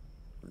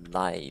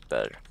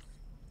Liber.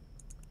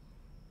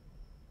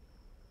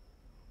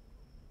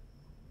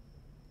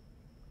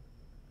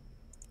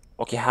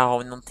 Okej, här har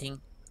vi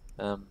någonting.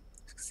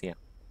 Ska se.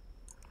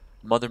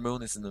 Mother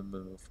Moon is in the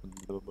moon.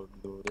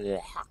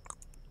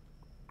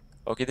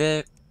 Okej,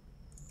 det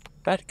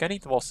verkar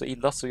inte vara så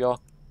illa, så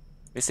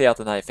vi säger att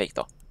den här är fake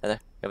då. Eller?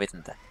 Jag vet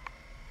inte.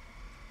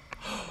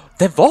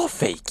 Den var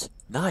fake!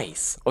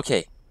 Nice!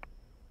 Okej.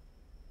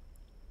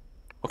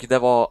 Okej, det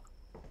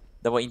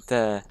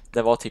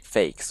var typ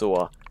fake,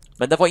 så...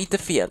 Men det var inte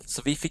fel,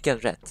 så vi fick en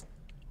rätt.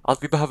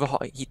 Allt vi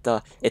behöver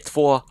hitta är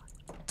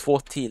två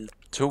till,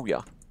 tror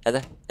jag.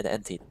 Eller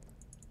en till.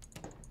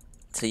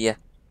 3,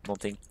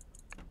 någonting.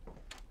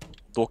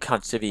 Då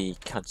kanske vi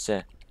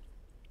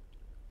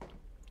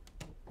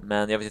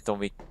Men jag vet inte om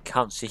vi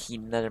kanske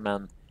hinner,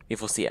 men vi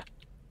får se.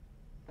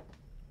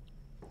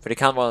 För det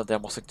kan vara att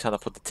jag måste träna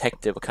på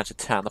detective och kanske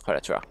träna på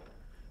det, tror jag.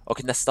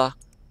 Och nästa.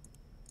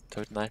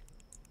 Ta ut den här.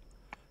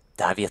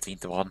 Där vet vi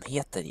inte vad han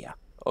heter, ja.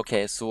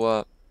 Okej,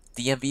 så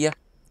DB.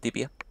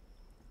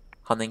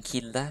 Han är en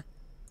kille.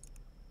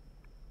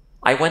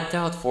 I went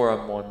out for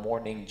a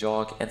morning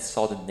jog and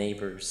saw the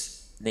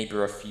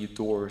neighbor a few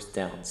doors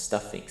down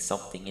stuffing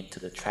something into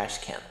the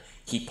trash can.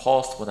 He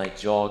paused when I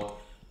jogged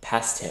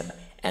past him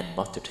and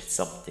muttered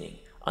something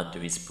under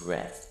his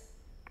breath.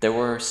 There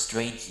were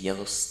strange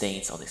yellow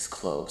stains on his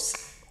clothes,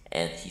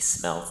 and he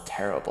smelled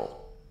terrible.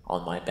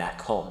 On my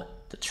back home,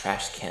 the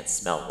trash can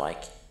smelled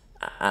like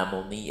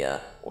ammonia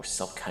or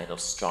some kind of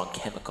strong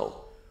chemical.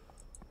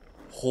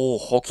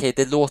 Okej,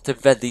 det låter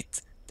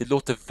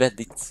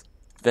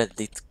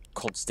väldigt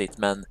konstigt,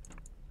 men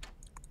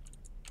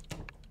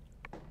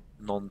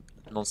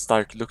någon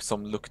stark lukt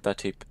som luktar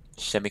typ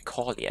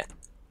kemikalie.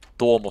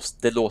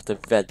 Det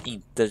låter väl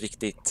inte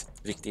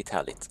riktigt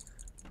härligt.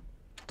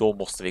 Då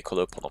måste vi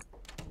kolla upp honom.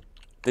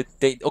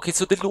 Okej,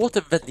 så det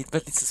låter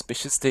väldigt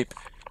suspicious typ.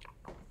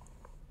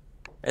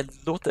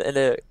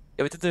 Eller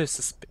jag vet inte,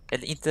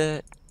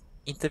 eller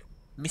inte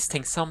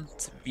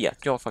misstänksamt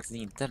vet jag faktiskt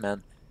inte,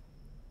 men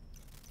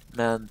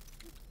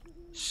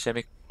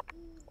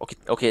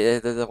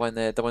Okej, det var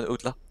en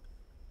uggla.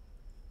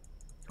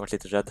 Jag var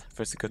lite rädd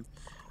för en sekund.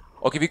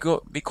 Okej,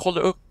 vi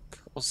kollar upp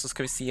och så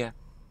ska vi se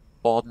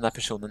vad den här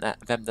personen är,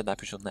 vem den här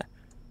personen är.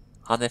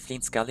 Han är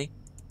flintskallig.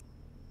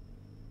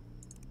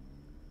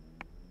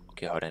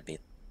 Okej, jag hörde en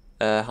bil.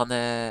 Han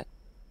är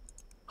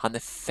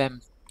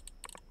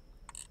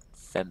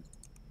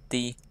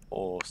 50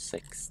 och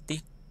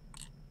 60.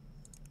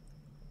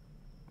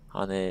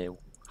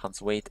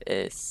 Hans weight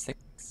är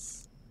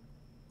 6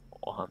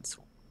 och hans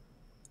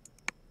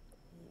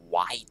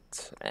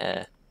white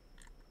är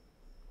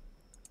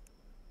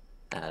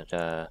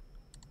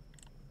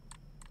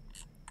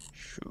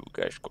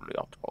 20 skulle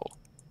jag tro.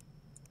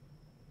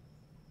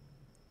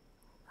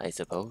 I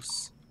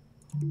suppose.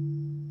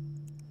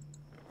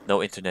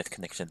 No internet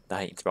connection. Det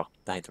här är inte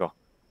bra.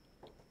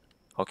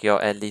 Och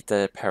jag är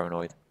lite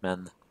paranoid,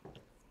 men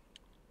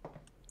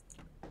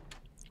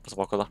måste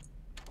bara kolla.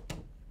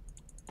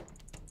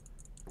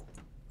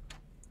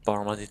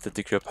 Bara man inte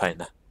dyker upp här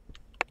inne.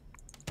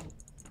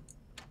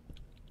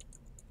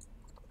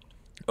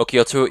 Okej,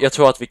 jag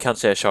tror att vi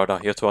kanske är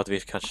körda. Jag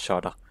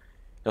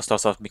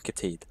har haft mycket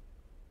tid.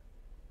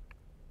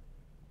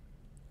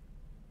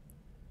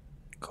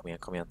 Kom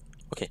igen.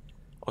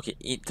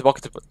 Okej,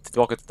 tillbaka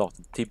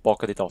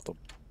till datorn.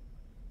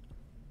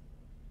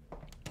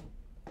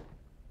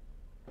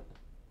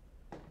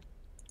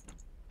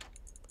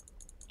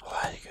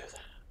 Herregud.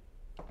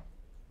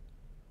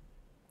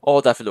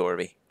 Där förlorar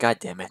vi. God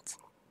damn it.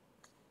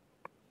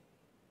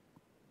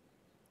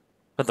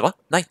 Vänta, va?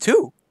 Night 2!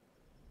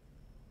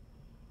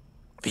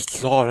 Vi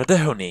klarade,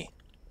 hörni.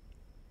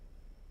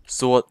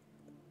 Så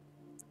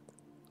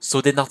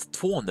det är natt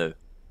 2 nu.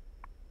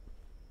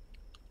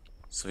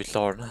 Så vi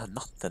klarar den här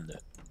natten nu.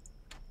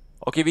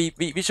 Okej,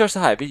 vi kör så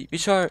här.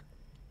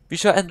 Vi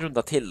kör en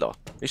runda till då.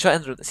 Vi kör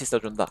en sista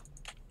runda.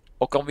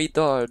 Och om vi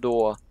dör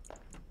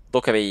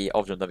då kan vi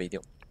avrunda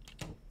videon.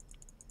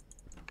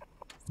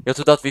 Jag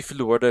trodde att vi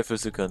förlorade för en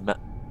sekund, men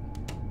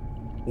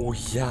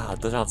Åh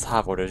jädrans,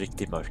 här var det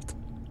riktigt mörkt.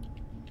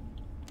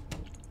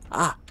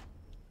 Ah!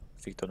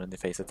 Fick du den i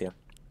facet igen.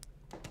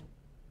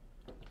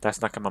 Där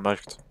snackar man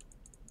mörkt.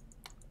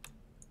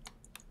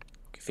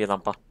 Okej, fel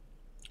lampa.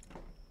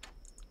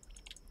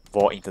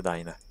 Var inte där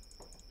inne.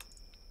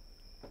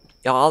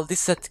 Jag har aldrig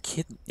sett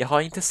jag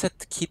har inte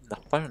sett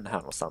kidnapparen här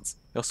någonstans.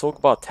 Jag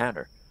såg bara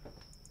Tanner.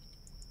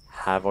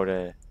 Här var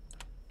det...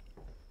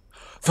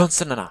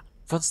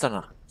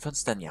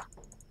 Fönstren, ja.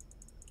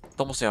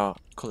 De måste jag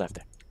kolla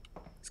efter.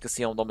 Ska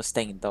se om de är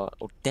stängda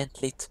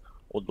ordentligt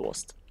och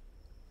låst.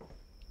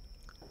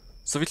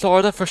 Så vi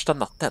klarade den första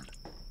natten.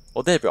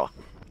 Och det är bra.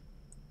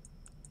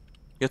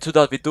 Jag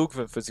trodde att vi dog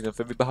för en sekund,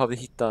 för vi behövde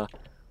hitta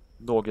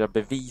några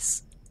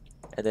bevis.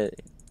 Eller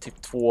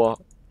typ två,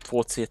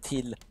 tre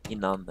till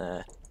innan...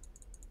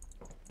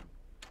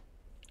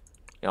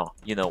 ja,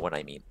 you know what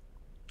I mean.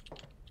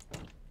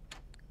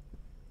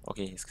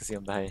 Okej, ska se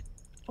om det här är...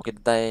 Okej,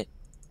 det där är...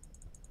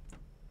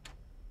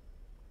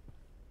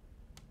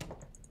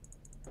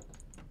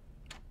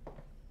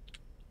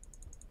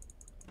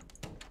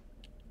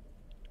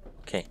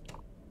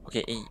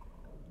 Okej, i...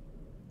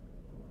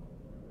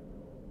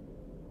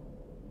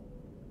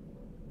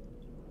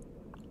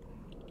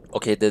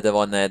 Okej, det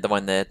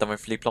var en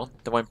flygplan.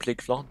 Det var en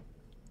flygplan.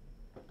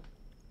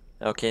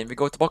 Okej, vi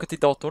går tillbaka till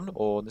datorn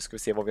och nu ska vi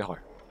se vad vi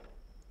har.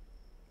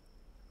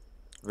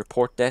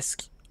 Report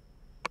desk.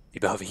 Vi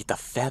behöver hitta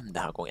 5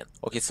 den här gången.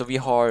 Okej, så vi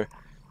har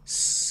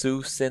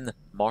Susan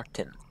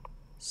Martin.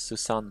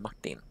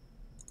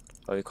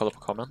 Har vi kollat på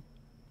kameran?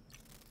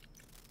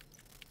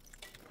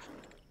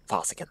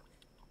 Fasiken.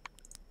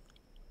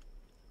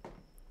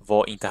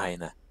 Var inte här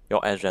inne.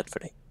 Jag är rädd för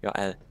dig.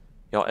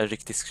 Jag är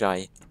riktigt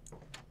skraj.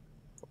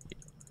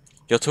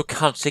 Jag tror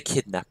kanske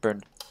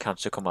kidnappern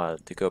kanske kommer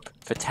att dyka upp.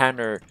 För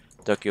Tanner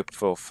dök upp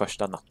för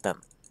första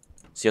natten.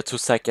 Så jag tror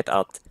säkert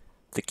att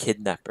the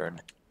kidnappern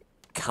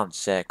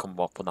kanske kommer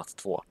vara på natt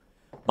 2.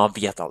 Man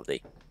vet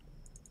aldrig.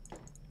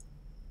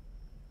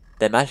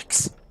 Det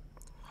märks.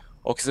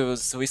 Och så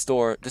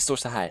det står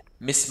så här.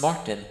 Miss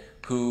Martin,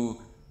 who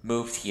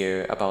moved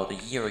here about a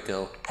year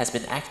ago, has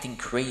been acting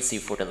crazy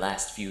for the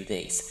last few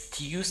days.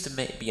 She used to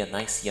be a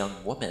nice young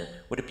woman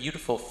with a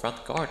beautiful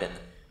front garden,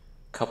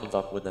 coupled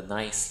up with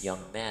a nice young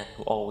man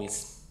who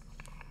always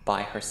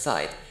by her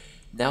side.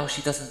 Now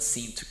she doesn't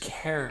seem to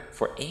care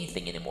for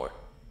anything anymore,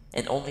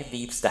 and only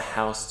leaves the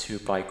house to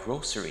buy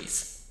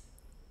groceries.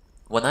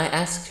 When I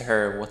asked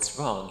her what's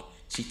wrong,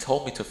 she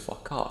told me to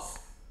fuck off.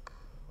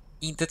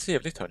 Inte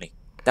trevligt, hörni.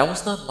 That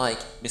was not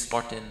like Miss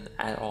Martin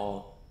at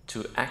all to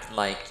act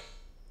like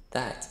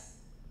that.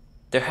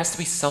 There has to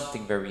be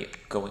something very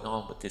going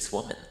on with this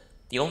woman.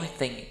 The only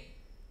thing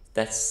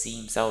that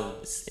seems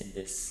out in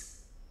this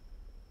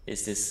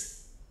is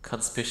this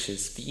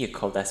conspicuous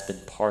vehicle that's been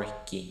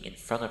parking in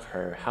front of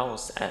her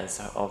house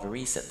as of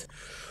recent.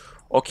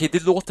 Okej,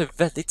 det låter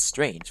väldigt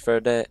strange,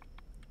 för det...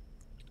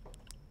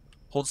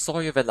 Hon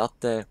sa ju väl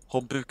att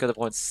hon brukade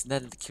vara en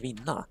snäll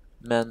kvinna,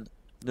 men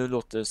nu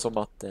låter det som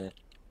att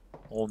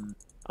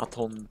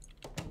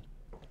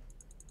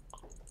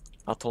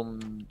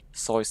hon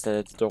sa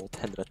istället dra åt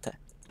helvete.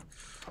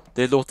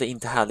 Det låter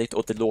inte härligt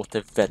och det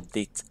låter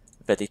väldigt,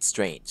 väldigt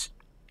strange.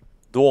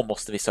 Då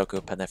måste vi söka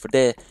upp henne,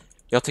 för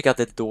jag tycker att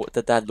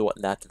det där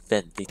lät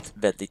väldigt,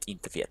 väldigt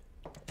inte fel.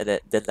 Eller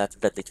det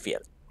lät väldigt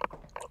fel.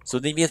 Så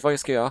ni vet vad jag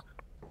ska göra.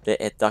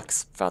 Det är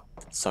dags för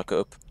att söka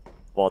upp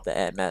vad det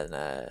är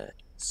med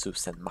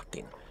Susan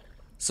Martin.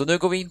 Så nu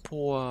går vi in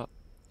på...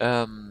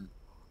 jag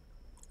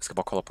ska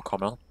bara kolla på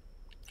kameran.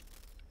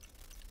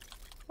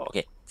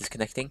 Okej,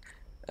 disconnecting.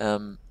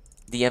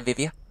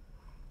 DMVV.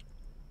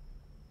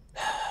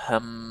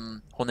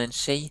 Hon är en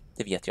tjej,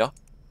 det vet jag.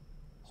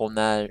 Hon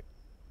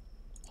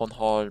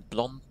har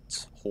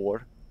blont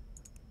hår.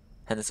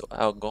 Hennes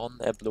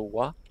ögon är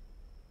blåa.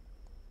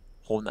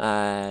 Hon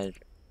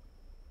är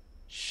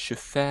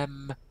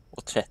 25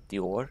 och 30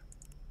 år.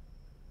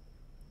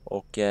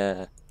 Och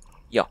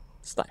ja,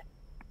 sådär.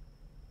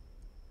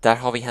 Där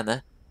har vi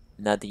henne,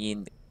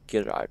 Nadine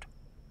Gerard.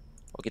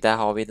 Och där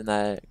har vi den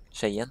här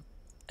tjejen,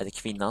 eller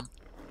kvinnan.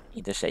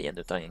 Inte tjejen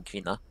utan en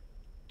kvinna.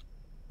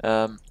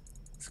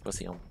 Ska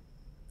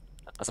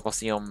bara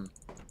se om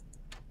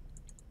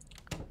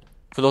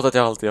förlåt att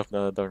jag alltid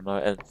öppnar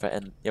dörrarna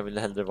för jag vill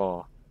hellre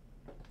vara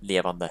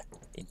levande,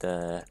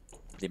 inte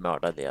bli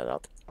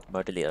mördarlerad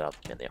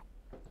menar jag.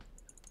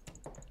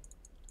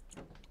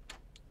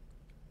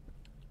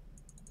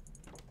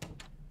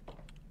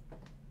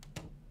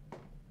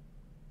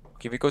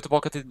 Okej, vi går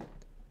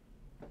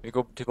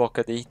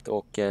tillbaka dit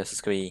och så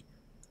ska vi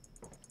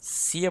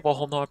se vad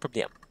hon har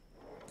problem.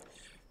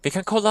 Vi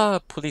kan kolla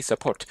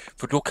polisrapport,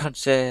 för då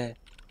kanske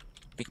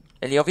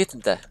eller jag vet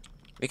inte.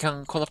 Vi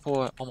kan kolla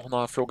på om hon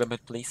har frågat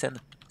med polisen.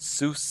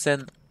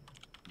 Susan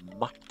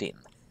Martin.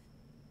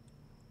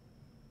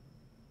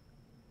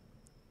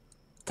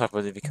 Tack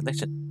vare the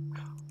connection.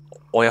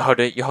 Och jag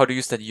hörde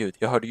just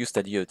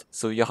en ljud.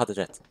 Så jag hade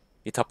rätt.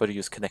 Vi tappade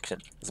just connection.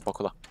 Jag ska bara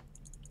kolla.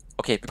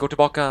 Okej, vi går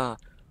tillbaka.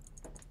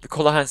 Vi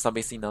kollar här en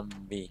snabbis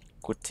innan vi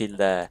går till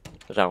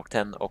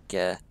routern och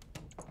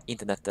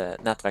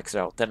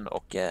nätverksroutern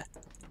och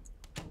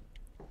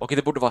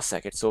det borde vara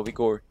säkert, så vi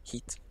går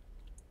hit.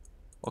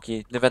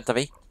 Okej, nu väntar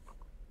vi.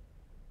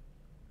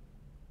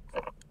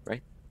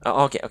 Right?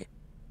 Okej.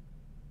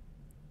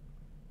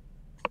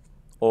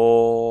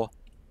 Och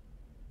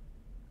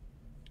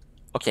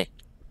okej.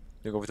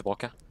 Nu går vi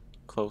tillbaka.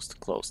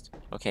 Closed.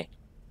 Okej.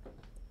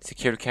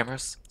 Security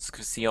cameras. Ska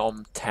vi se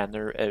om Tanner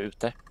är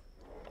ute.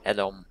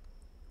 Eller om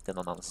det är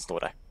någon annan som står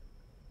där.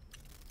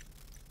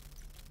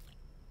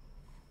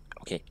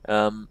 Okej.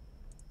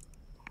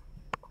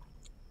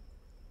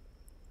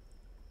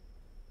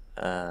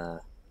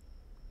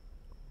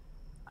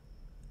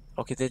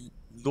 Okej, det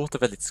låter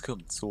väldigt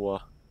skumt,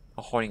 så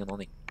jag har ingen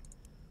aning.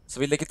 Så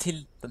vi lägger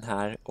till den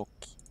här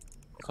och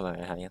kollar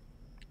det här igen.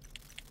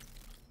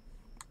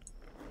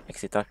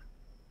 Exitar.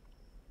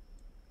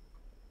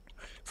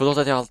 Förlåt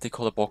att jag alltid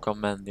kollar bakom,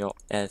 men jag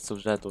är så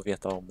rädd att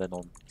veta om det är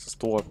någon som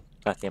står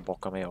verkligen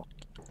bakom mig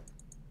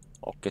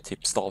och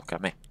typ stalkar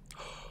mig.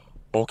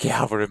 Okej,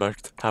 här var det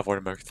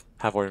mörkt.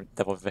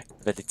 Det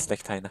var väldigt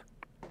släckt här inne.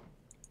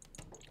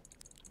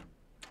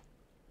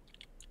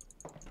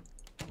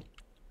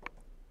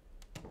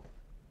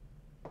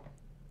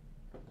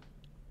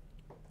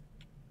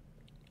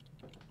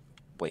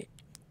 Wait.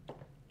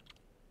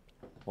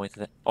 Var inte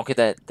det? Okej,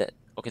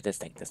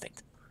 det är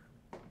stängt.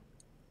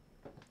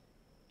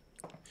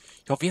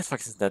 Jag vet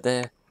faktiskt inte, det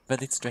är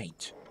väldigt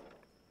strange.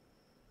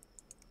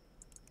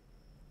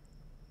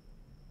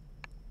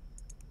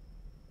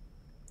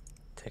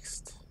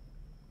 Text.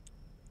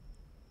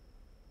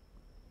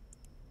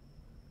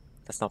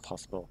 That's not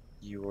possible.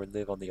 You will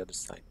live on the other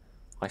side.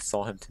 I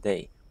saw him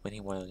today when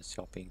he went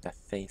shopping. That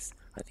face,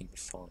 I think he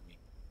saw me.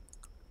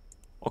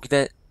 Och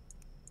det...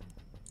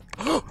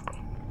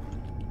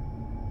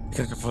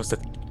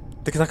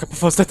 Det knackar på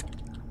fönstret!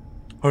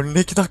 Hörde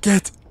ni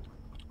knacket?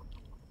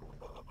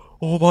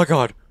 Oh my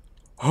god!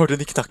 Hörde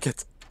ni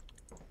knacket?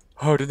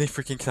 Hörde ni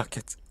freaking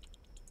knacket?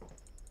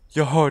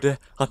 Jag hörde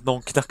att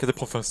någon knackade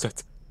på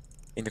fönstret.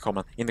 In i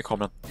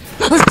kameran.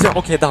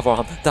 Okej, där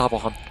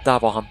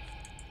var han.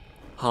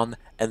 Han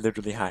är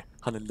literally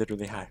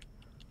här.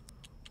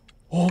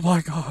 Oh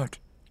my god!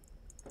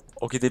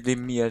 Okej, det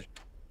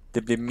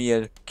blir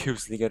mer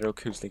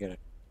kusligare.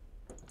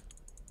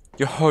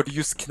 Jag hörde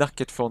just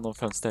knacket från någon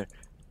fönster.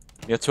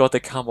 Men jag tror att det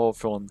kan vara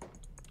från...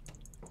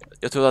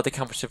 Jag tror att det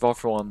kanske var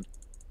från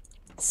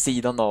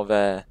sidan av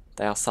där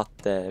jag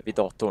satt vid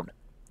datorn.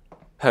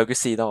 Höger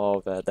sida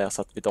av där jag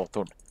satt vid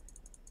datorn.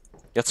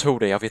 Jag tror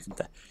det, jag vet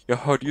inte. Jag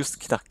hörde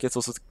just knacket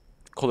och så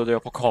kollade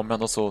jag på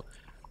kameran och så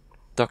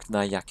dök den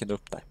här jacken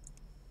upp där.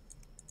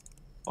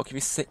 Och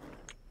vi ser...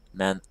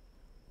 Men...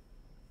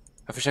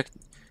 Jag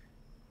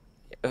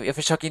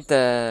försöker inte...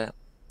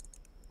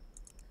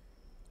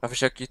 Jag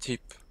försöker ju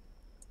typ...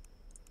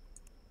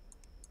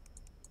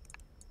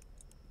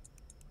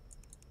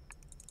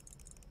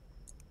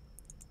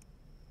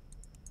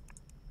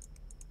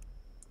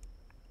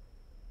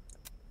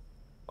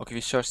 Okej,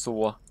 vi kör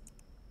så.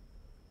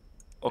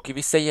 Okej,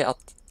 vi säger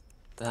att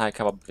det här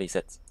kan vara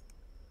beviset.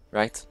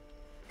 Right?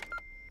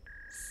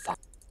 Fuck.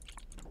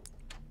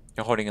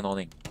 Jag har ingen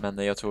aning, men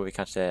jag tror vi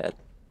kanske...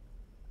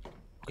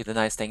 Okej, den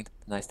här är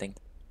stängd.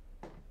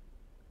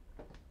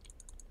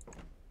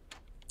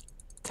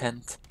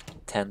 Tänt.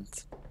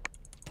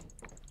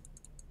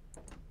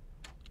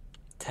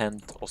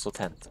 Tänt och så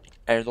tänt.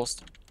 Är det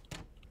låst?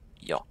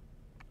 Ja.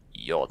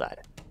 Ja,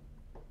 där.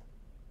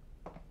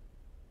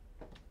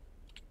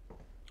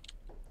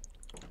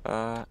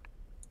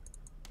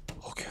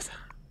 Gud.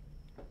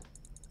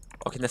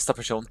 Okej, nästa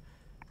person.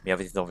 Men jag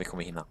vet inte om vi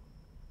kommer hinna.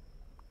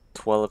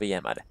 12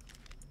 AM är det.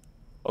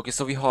 Okej,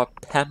 så vi har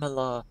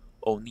Pamela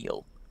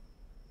O'Neill.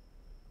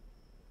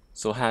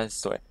 Så här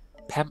står det.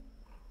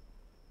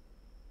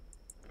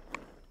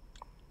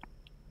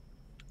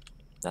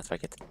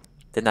 Nätverket.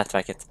 Det är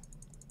nätverket.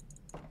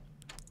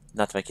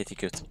 Nätverket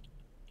gick ut.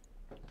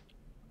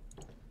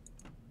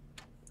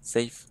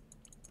 Safe.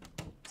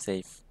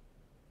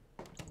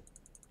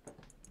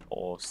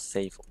 Och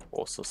safe.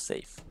 Och så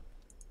safe.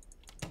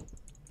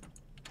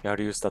 Jag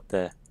hörde just att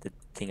det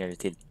tingade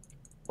till.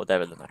 Och det är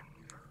väl den här.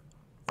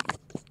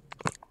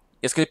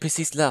 Jag skulle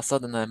precis läsa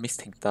den här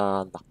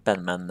misstänkta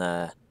lappen, men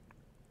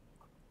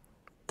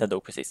den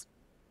dog precis.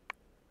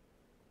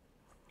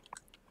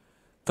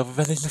 Det var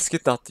väldigt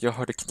läskigt att jag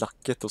hörde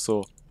knacket och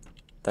så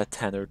där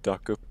Tanner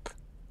dök upp.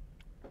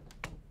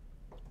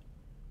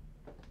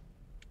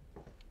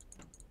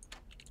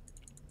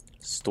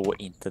 Stå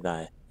inte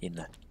där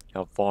inne.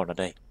 Jag varnar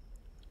dig.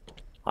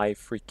 I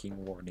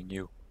freaking warning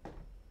you.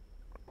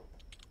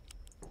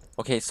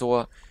 Okej,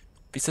 så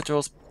vi sätter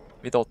oss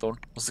vid datorn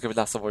och så ska vi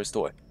läsa vad det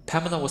står.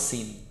 Pamela was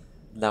seen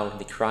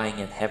loudly crying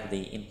and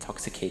heavily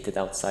intoxicated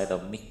outside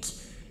of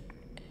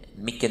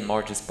Mick and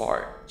Marge's bar.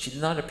 She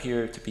did not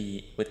appear to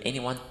be with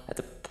anyone at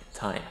the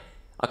time.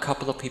 A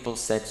couple of people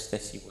said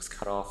that she was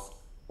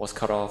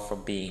cut off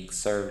from being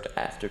served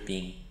after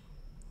being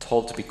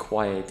told to be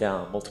quiet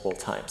down multiple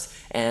times,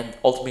 and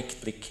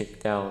ultimately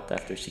kicked out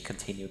after she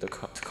continued to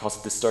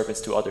cause disturbance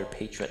to other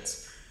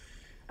patrons.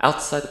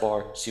 Outside the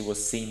bar, she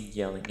was seen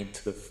yelling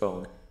into the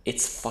phone,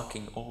 It's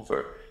fucking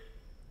over.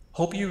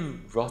 Hope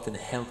you rot in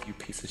hell, you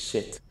piece of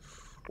shit.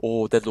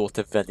 Och det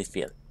låter väldigt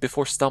fel.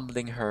 Before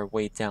stumbling her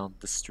way down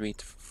the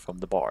street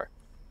from the bar.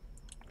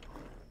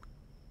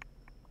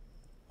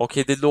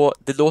 Okej,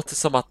 det låter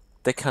som att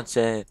det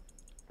kanske...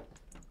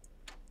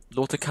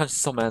 Låter kanske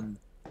som en...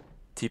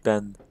 Typ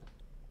en...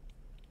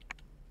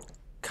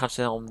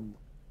 Kanske om...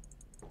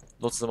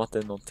 Låter som att det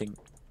är någonting...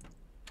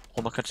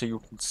 Hon har kanske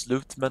gjort ett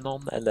slut med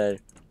någon,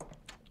 eller...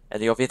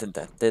 Eller jag vet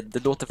inte.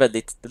 Det låter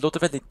väldigt... Det låter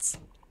väldigt...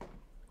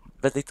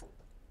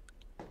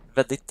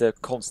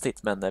 Väldigt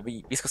konstigt, men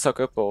vi ska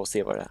söka upp och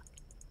se vad det är.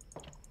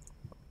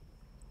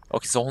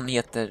 Och så hon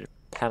heter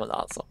Pamela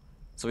alltså.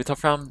 Så vi tar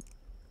fram...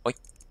 Oj.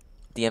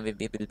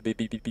 DMV.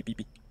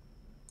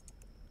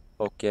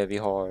 Och vi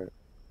har...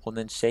 Hon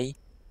är en tjej.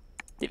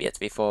 Det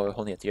vet vi, för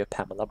hon heter ju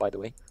Pamela, by the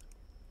way.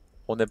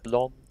 Hon är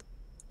blond.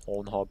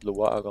 Hon har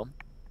blåa ögon.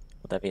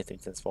 Och där vet vi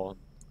inte ens vad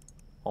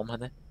om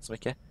henne så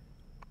mycket.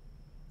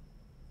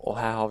 Och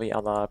här har vi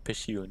alla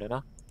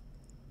personerna.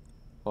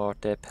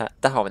 Vart är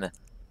där har vi henne.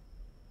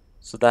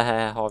 Så där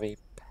här har vi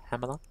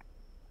Pamela.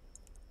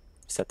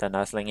 Vi sätter den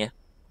där så länge.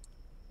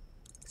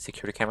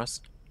 Security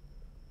cameras.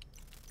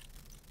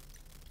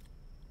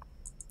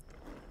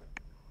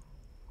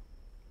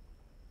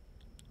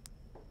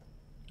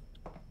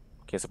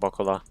 Okej, så bara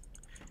kolla.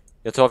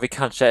 Jag tror att vi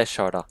kanske är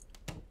körda.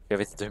 Jag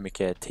vet inte hur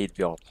mycket tid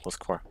vi har på oss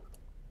kvar.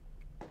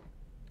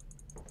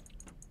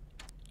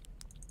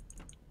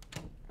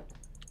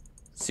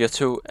 Så jag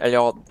tror, eller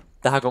ja,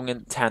 den här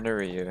gången Tanner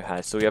är ju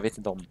här, så jag vet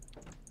inte om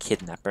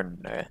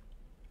kidnapparen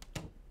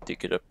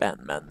dyker upp än,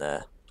 men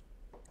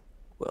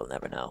we'll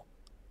never know.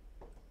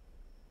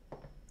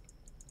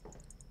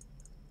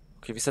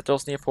 Okej, vi sätter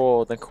oss ner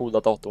på den coola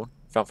datorn,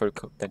 framför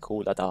den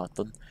coola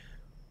datorn.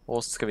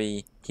 Och så ska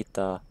vi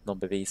hitta någon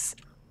bevis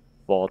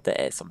vad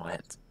det är som har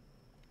hänt.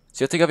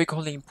 Så jag tycker att vi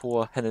kollar in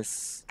på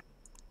hennes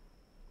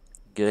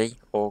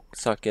grej och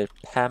söker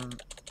Pam.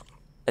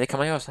 Eller kan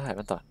man göra så här?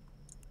 Vänta.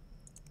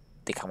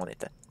 Det kan man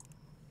inte.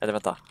 Eller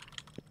vänta.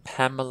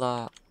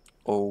 Pamela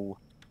O'Neill.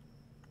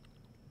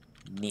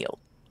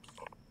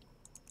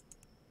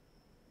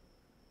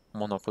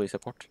 Om hon har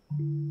polisrapport.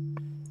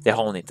 Det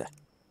har hon inte.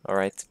 All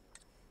right.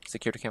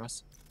 Security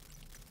cameras.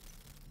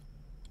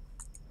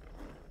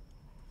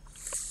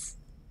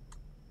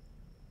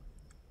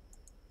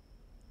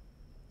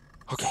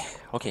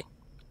 Okej,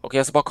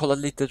 jag ska bara kolla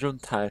lite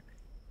runt här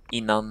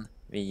innan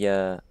vi...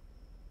 Jag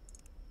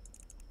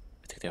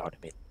tyckte jag hörde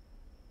en bil.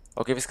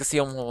 Okej, vi ska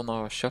se om hon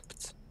har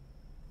köpt...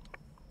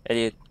 Är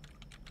det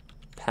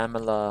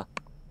Pamela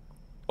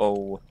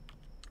O'Neill?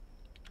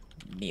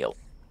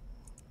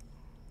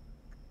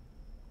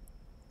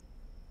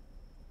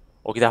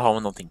 Och där har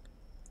hon någonting.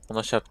 Hon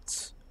har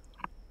köpt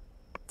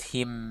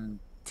Tim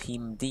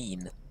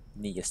Dean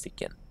 9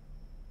 stycken.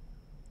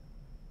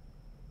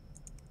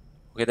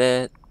 Okej,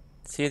 det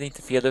ser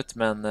inte fel ut,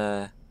 men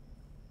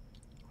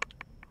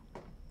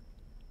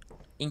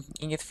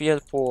inget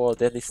fel på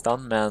den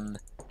listan, men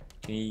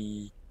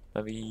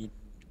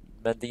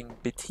din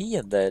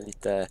beteende är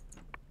lite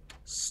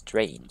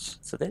strange.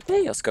 Så det är det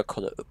jag ska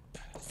kolla upp.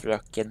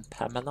 Fröken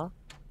Pamela.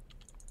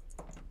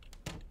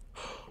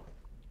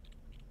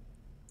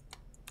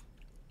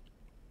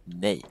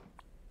 Nej.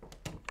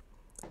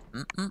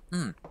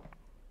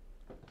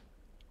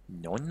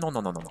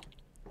 No.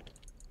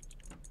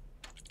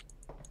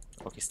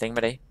 Okej, stäng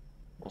med dig.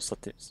 Och så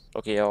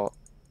okej, jag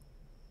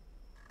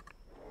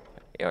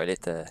är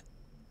lite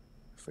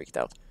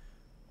freaked out.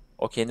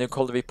 Okej, nu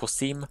kollar vi på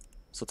sim.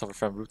 Så tar vi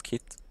fram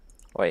rootkit.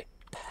 Oj,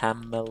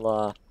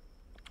 Pamela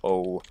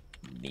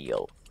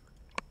O'Neill.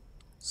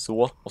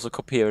 Så, och så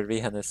kopierar vi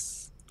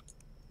hennes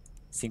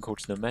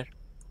simkortsnummer.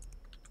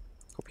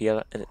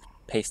 Kopierar, eller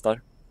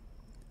pastar.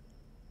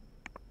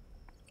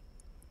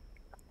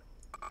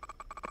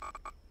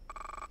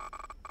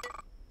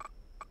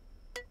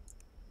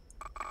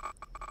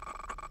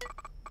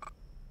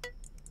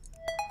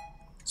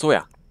 Så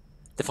ja.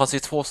 Det fanns ju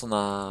 2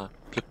 sådana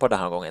pluppar den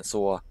här gången,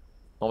 så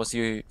man måste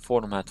ju få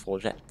de här 2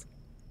 rätt.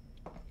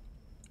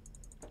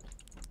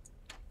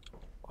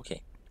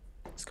 Okej.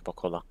 Jag ska bara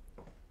kolla.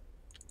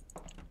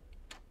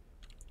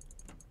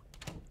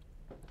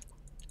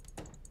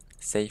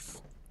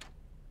 Safe.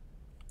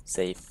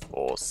 Safe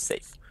och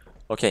safe.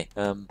 Okej,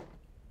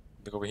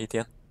 nu går vi hit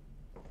igen.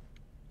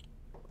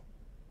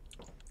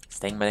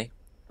 Stäng med dig.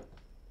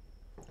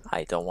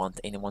 I don't want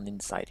anyone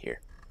inside here.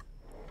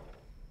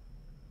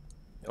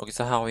 Och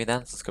så här har vi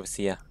den, så ska vi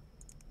se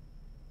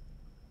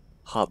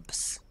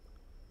hubs.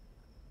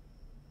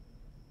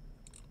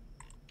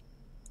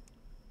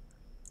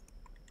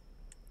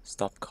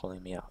 Stop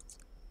calling me out.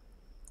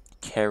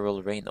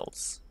 Carol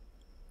Reynolds.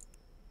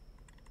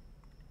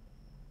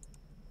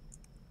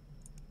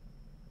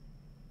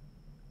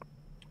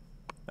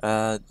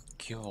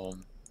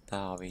 Glöm, där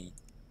har vi.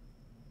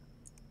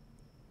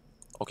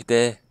 Och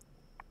det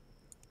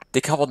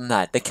kan vara den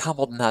här. Det kan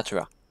vara den här, tror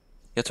jag.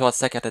 Jag tror att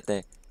säkert att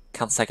det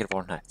kan säkert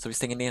vara den här. Så vi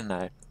stänger ner den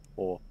här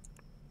och...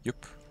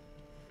 Jupp.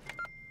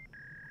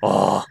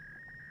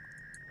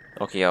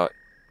 Okej,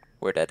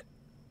 we're dead.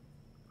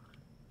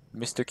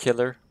 Mr.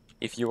 Killer,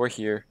 if you are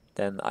here,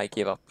 then I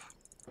give up.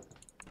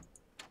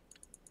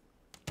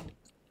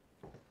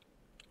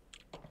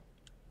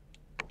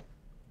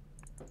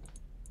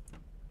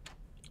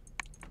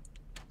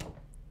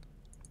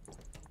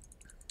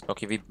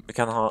 Okej, vi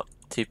kan ha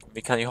typ,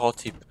 vi kan ju ha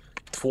typ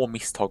 2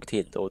 misstag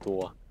till och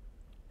då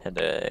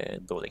händer det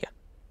dåliga.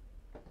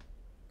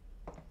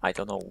 I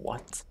don't know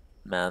what,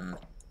 men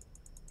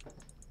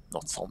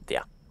något sånt,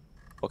 ja.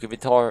 Okej, vi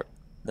tar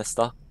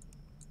nästa.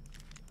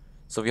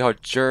 Så vi har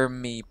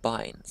Jeremy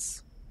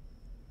Bynes.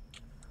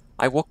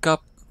 I woke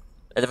up...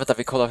 Eller vänta,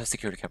 vi kollar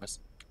security cameras.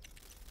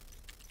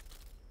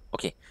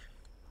 Okej.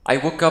 I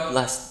woke up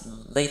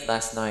late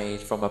last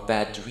night from a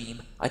bad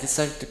dream. I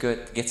decided to go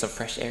get some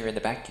fresh air in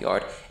the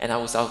backyard, and I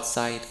was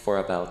outside for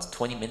about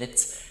 20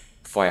 minutes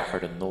before I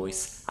heard a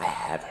noise I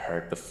have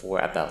heard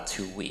before about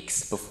 2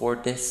 weeks before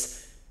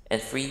this,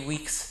 and 3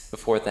 weeks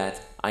before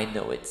that. I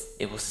know it.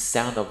 It was the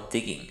sound of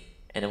digging,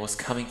 and it was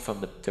coming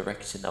from the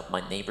direction of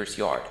my neighbor's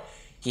yard.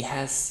 He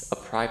has a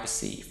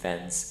privacy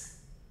fence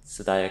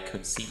so that I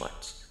couldn't see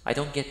much. I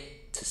don't get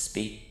to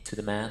speak to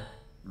the man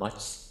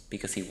much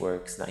because he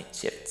works night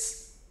shifts.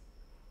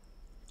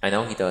 I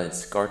know he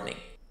does gardening.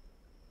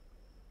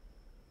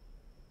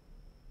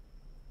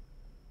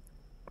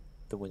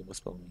 The wind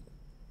was blowing.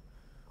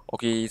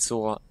 Okej,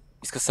 så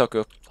vi ska söka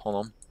upp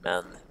honom,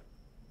 men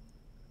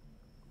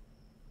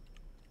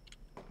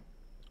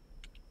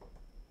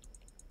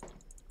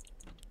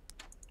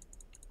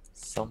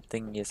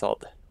something is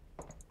odd.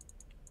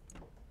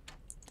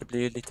 Det blir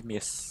ju lite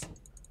mer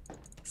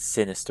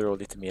sinister och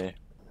lite mer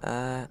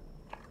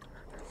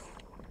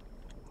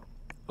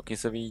okej,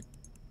 så vi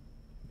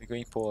går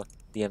in på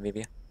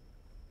DMVV.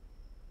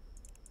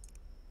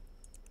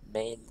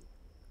 Mail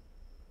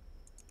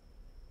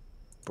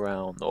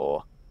Brown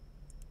och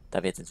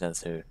där vet inte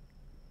ens hur.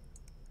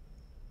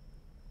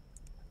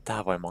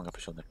 Där var det många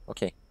personer.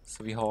 Okej,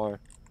 så vi har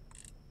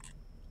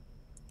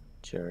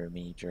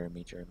Jeremy.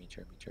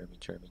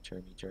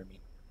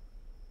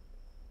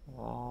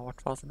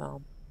 Vart var hans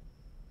namn?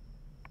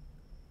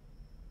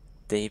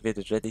 David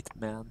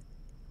Redditman.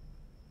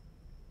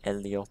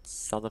 Elliot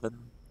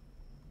Sullivan.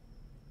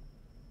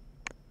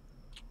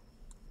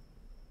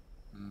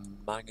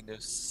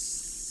 Magnus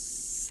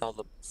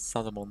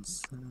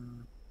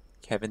Salomonsen.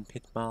 Kevin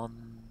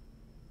Pittman.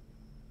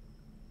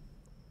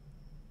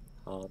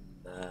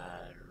 Han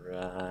är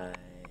right.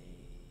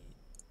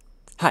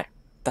 Här,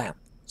 där är han.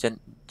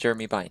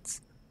 Jeremy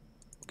Bynes.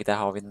 Och där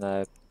har vi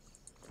den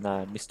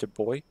där Mr.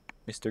 Boy,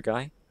 Mr.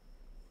 Guy.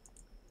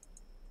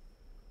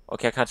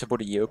 Och jag kanske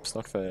borde ge upp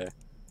snart för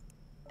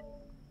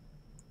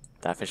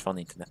där försvann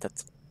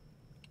internetet.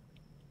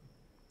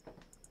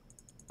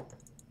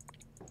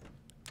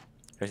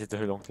 Jag vet inte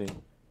hur långt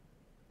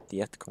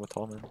DET kommer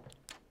ta, men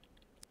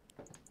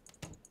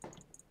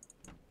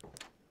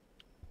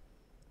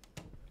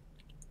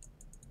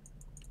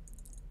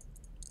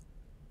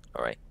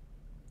all right.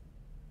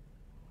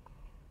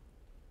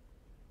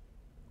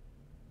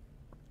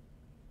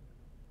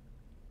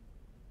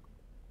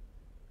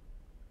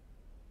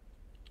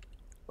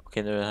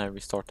 Okej, nu är den här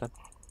restarten.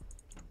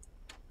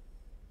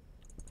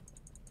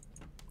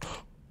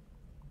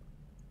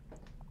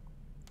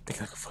 Det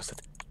knackar på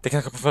fönstret. Det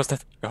knackar på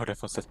fönstret. Jag hörde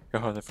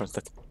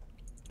fönstret.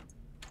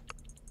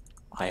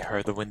 I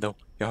heard the window.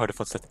 Jag hörde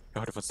fönstret.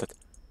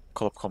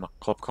 Kolla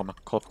på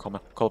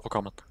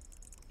kameran.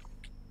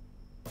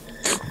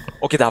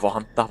 Okej, där var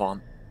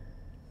han.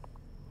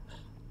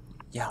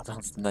 Ja, det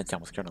är den där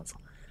jumpscaren alltså.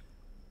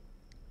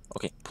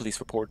 Okej, police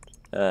report.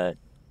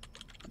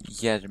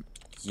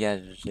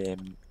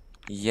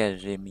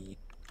 Jeremy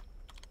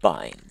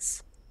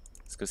Bynes.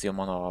 Ska vi se om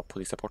han har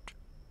polisrapport.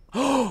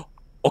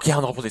 Okej,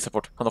 han har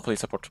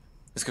polisrapport.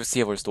 Nu ska vi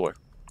se vad det står.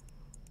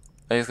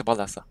 Jag ska bara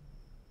läsa.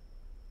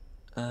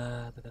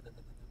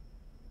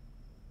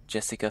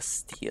 Jessica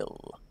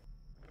Steele.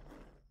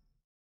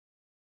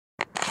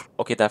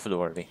 Okej, där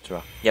förlorade vi, tror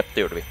jag. Japp,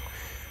 det gjorde vi.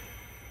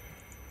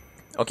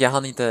 Okej, jag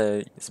hann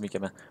inte så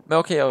mycket med. Men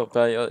okej,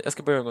 jag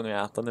ska börja gå ner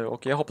och äta nu.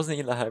 Och jag hoppas ni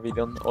gillar den här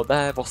videon. Och det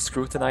här var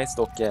Scrutinized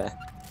och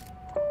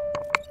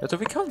jag tror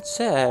vi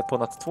kanske är på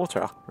natt 2,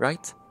 tror jag.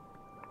 Right?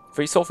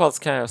 För i så fall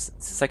så kan jag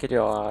säkert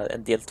göra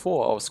en del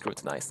 2 av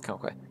Scrutinized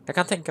kanske. Jag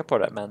kan tänka på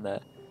det, men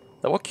det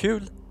var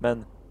kul.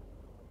 Men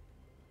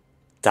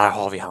där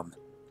har vi han.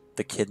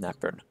 The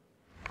Kidnappern.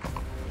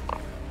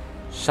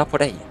 Tja på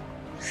dig.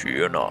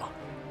 Tjena.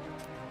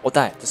 Och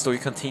där, det står ju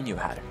continue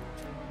här.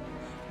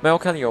 Men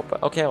okej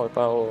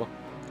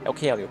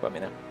allihopa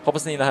menar jag.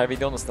 Hoppas ni gillar den här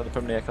videon och ställer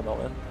prenumerera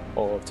kanalen.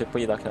 Och tryck på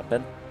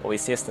gilla-knappen. Och vi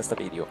ses nästa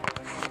video.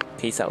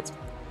 Peace out.